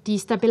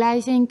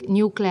destabilizing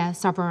nuclear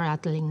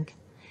saber-rattling.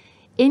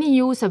 Any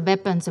use of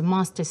weapons of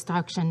mass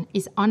destruction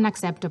is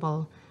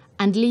unacceptable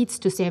and leads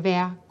to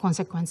severe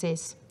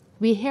consequences.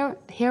 We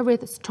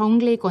herewith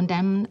strongly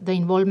condemn the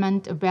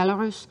involvement of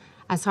Belarus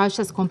as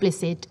Russia's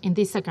complicit in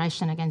this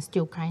aggression against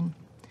Ukraine.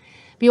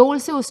 We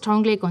also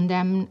strongly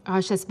condemn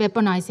Russia's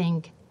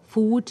weaponizing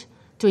food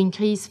to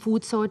increase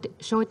food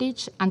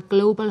shortage and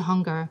global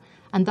hunger,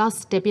 and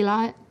thus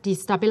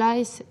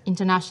destabilize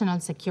international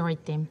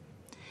security.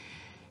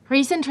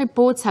 Recent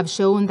reports have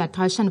shown that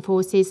Russian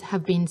forces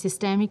have been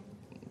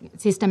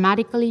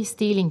systematically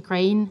stealing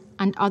grain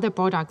and other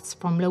products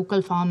from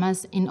local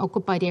farmers in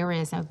occupied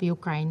areas of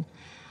Ukraine.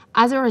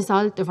 As a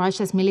result of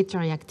Russia's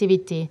military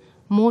activity,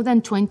 more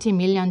than 20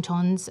 million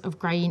tons of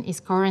grain is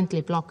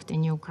currently blocked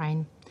in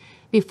Ukraine.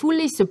 We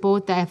fully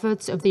support the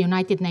efforts of the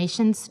United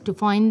Nations to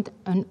find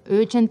an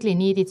urgently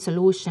needed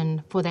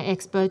solution for the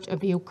export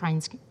of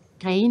Ukraine's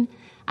grain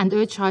and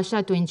urge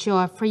Russia to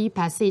ensure free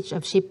passage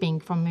of shipping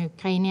from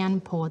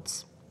Ukrainian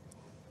ports.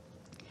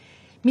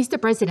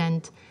 Mr.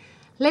 President,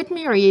 Let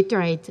me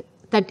reiterate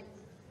that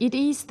it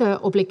is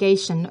the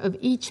obligation of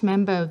each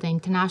member of the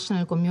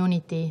international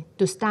community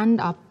to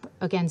stand up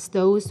against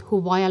those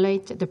who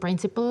violate the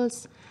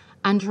principles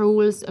and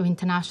rules of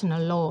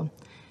international law,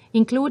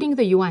 including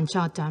the UN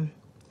Charter.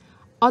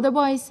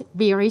 Otherwise,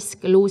 we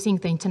risk losing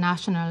the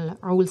international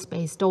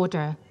rules-based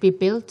order we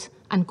built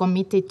and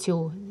committed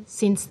to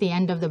since the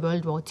end of the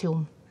World War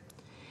II.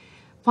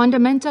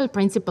 Fundamental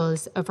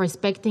principles of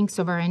respecting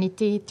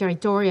sovereignty,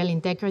 territorial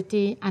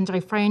integrity, and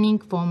refraining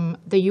from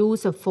the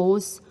use of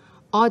force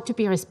are to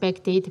be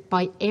respected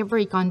by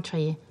every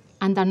country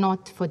and are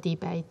not for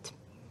debate.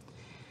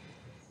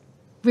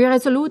 We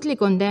resolutely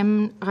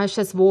condemn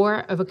Russia's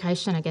war of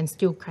aggression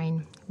against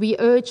Ukraine. We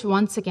urge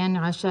once again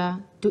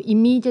Russia to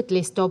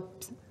immediately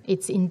stop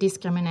its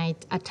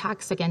indiscriminate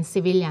attacks against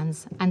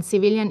civilians and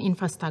civilian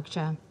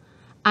infrastructure,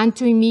 and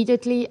to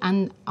immediately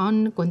and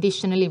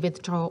unconditionally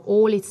withdraw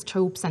all its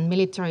troops and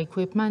military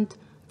equipment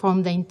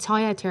from the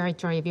entire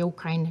territory of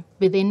Ukraine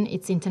within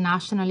its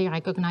internationally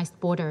recognized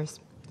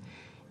borders.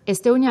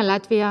 Estonia,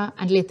 Latvia,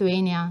 and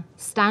Lithuania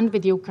stand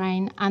with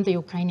Ukraine and the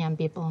Ukrainian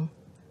people.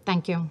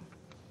 Thank you.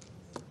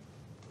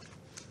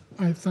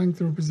 I thank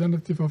the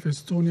representative of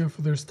Estonia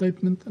for their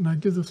statement, and I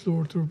give the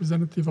floor to the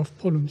representative of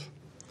Poland.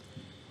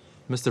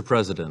 Mr.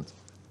 President,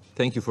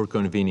 thank you for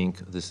convening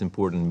this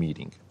important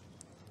meeting.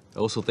 I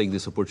also take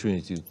this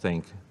opportunity to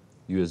thank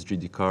USG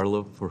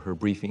DiCarlo for her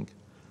briefing,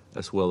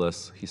 as well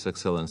as His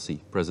Excellency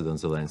President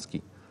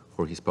Zelensky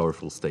for his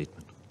powerful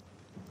statement.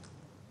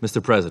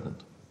 Mr.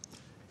 President,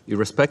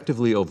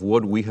 irrespectively of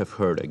what we have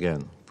heard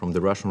again from the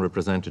Russian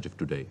representative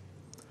today,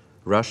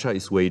 Russia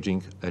is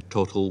waging a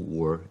total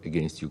war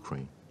against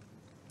Ukraine.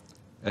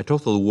 A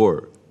total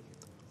war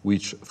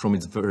which, from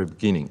its very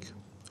beginning,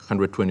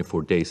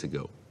 124 days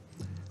ago,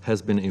 has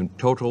been in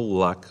total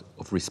lack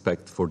of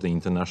respect for the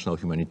international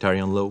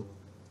humanitarian law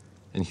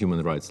and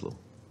human rights law.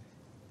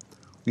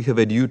 We have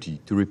a duty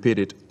to repeat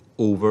it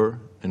over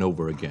and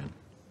over again,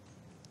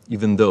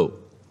 even though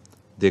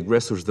the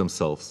aggressors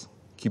themselves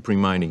keep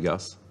reminding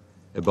us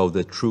about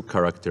the true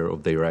character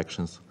of their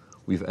actions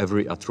with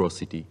every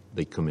atrocity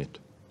they commit.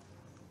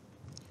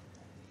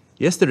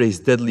 Yesterday's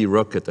deadly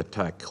rocket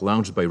attack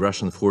launched by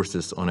Russian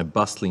forces on a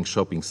bustling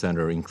shopping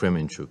center in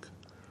Kremenchuk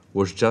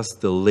was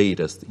just the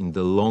latest in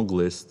the long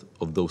list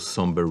of those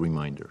somber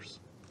reminders.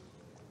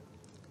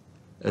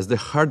 As the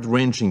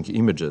heart-wrenching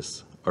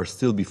images are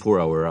still before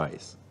our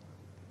eyes,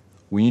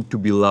 we need to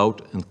be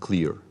loud and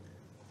clear.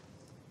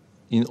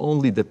 In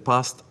only the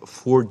past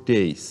 4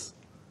 days,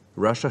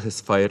 Russia has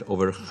fired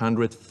over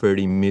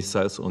 130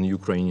 missiles on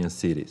Ukrainian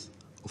cities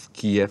of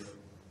Kiev,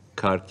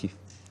 Kharkiv,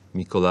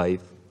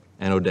 Mykolaiv,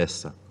 and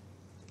Odessa,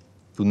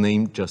 to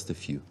name just a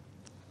few.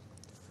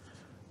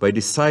 By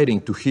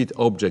deciding to hit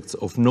objects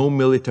of no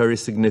military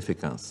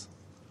significance,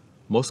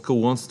 Moscow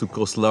wants to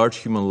cause large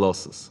human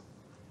losses,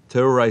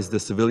 terrorize the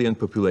civilian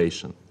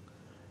population,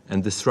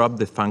 and disrupt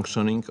the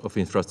functioning of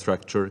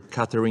infrastructure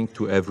catering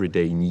to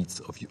everyday needs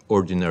of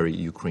ordinary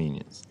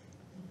Ukrainians.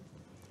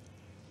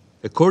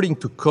 According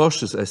to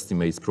cautious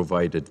estimates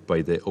provided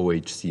by the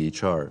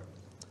OHCHR,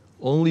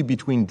 only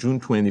between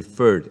June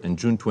 23rd and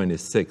June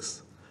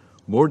 26th,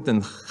 more than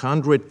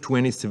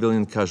 120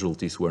 civilian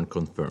casualties were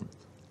confirmed.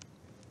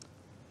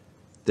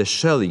 The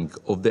shelling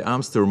of the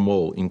Amster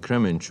Mall in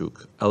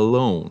Kremenchuk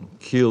alone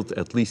killed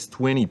at least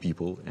 20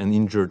 people and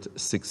injured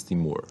 60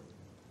 more.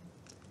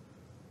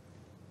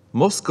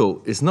 Moscow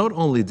is not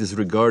only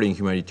disregarding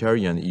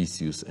humanitarian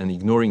issues and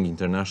ignoring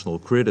international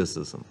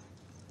criticism,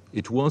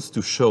 it wants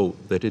to show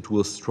that it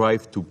will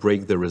strive to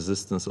break the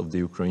resistance of the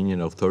Ukrainian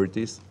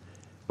authorities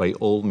by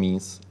all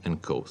means and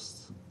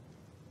costs.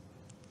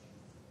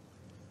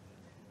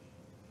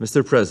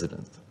 Mr.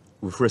 President,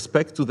 with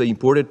respect to the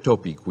important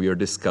topic we are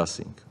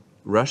discussing,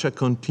 Russia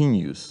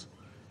continues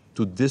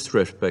to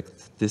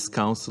disrespect this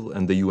Council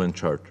and the UN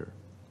Charter.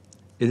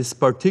 It is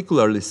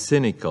particularly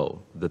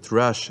cynical that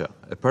Russia,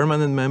 a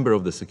permanent member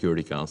of the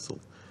Security Council,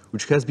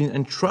 which has been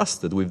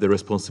entrusted with the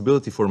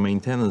responsibility for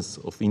maintenance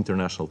of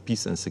international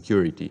peace and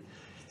security,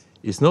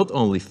 is not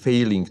only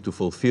failing to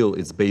fulfill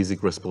its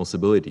basic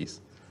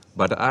responsibilities,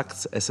 but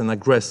acts as an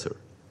aggressor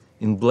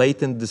in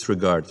blatant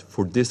disregard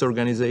for this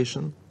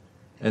organization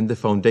and the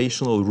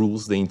foundational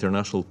rules the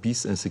international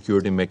peace and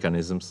security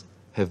mechanisms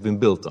have been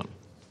built on.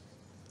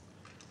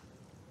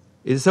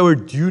 It is our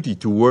duty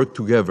to work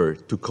together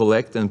to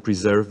collect and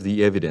preserve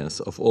the evidence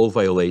of all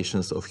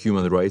violations of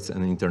human rights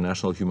and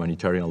international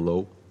humanitarian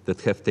law that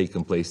have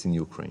taken place in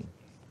Ukraine.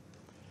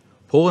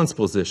 Poland's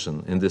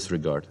position in this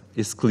regard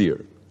is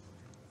clear.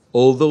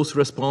 All those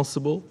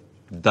responsible,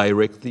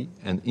 directly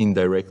and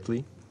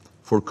indirectly,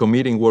 for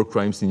committing war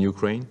crimes in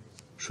Ukraine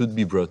should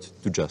be brought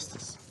to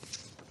justice.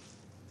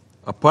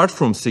 Apart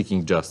from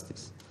seeking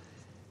justice,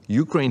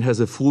 Ukraine has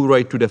a full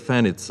right to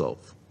defend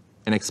itself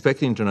and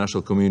expect the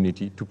international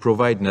community to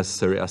provide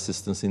necessary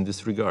assistance in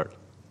this regard.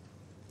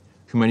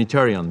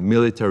 Humanitarian,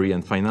 military,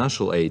 and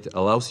financial aid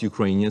allows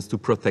Ukrainians to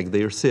protect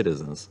their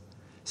citizens,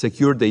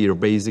 secure their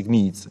basic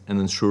needs, and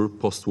ensure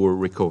post-war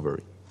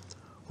recovery.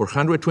 For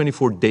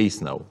 124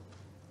 days now,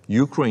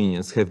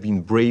 Ukrainians have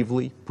been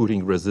bravely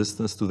putting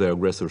resistance to the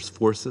aggressor's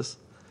forces,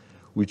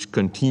 which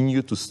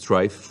continue to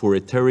strive for a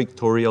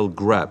territorial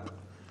grab,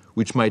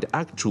 which might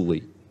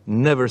actually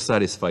never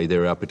satisfy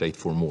their appetite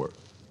for more.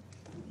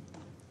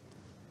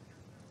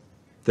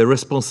 The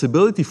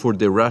responsibility for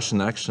the Russian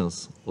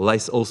actions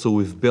lies also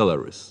with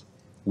Belarus,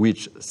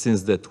 which,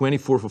 since the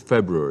 24th of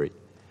February,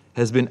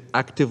 has been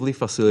actively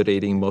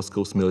facilitating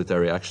Moscow's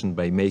military action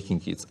by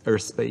making its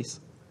airspace,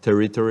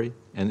 territory,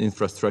 and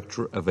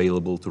infrastructure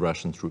available to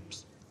Russian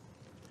troops.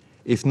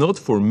 If not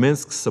for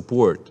Minsk's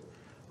support,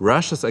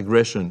 Russia's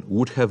aggression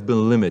would have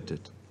been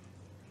limited.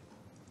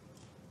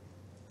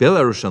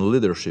 Belarusian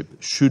leadership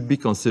should be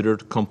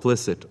considered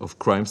complicit of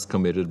crimes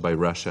committed by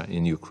Russia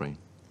in Ukraine.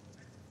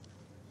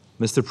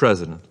 Mr.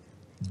 President,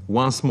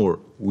 once more,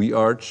 we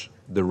urge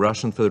the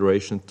Russian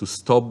Federation to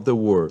stop the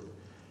war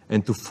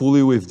and to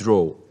fully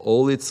withdraw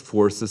all its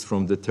forces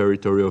from the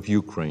territory of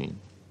Ukraine.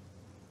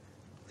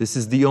 This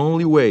is the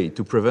only way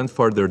to prevent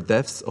further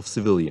deaths of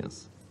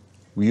civilians.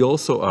 We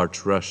also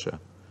urge Russia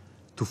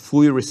to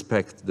fully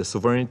respect the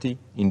sovereignty,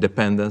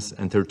 independence,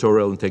 and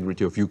territorial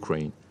integrity of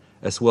Ukraine,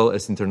 as well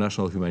as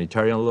international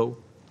humanitarian law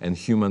and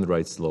human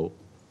rights law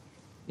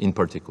in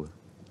particular.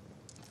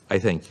 I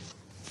thank you.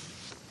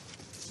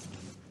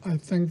 I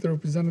thank the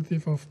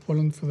representative of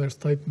Poland for their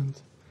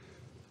statement.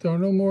 There are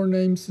no more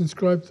names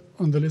inscribed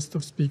on the list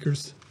of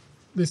speakers.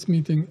 This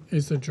meeting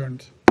is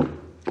adjourned.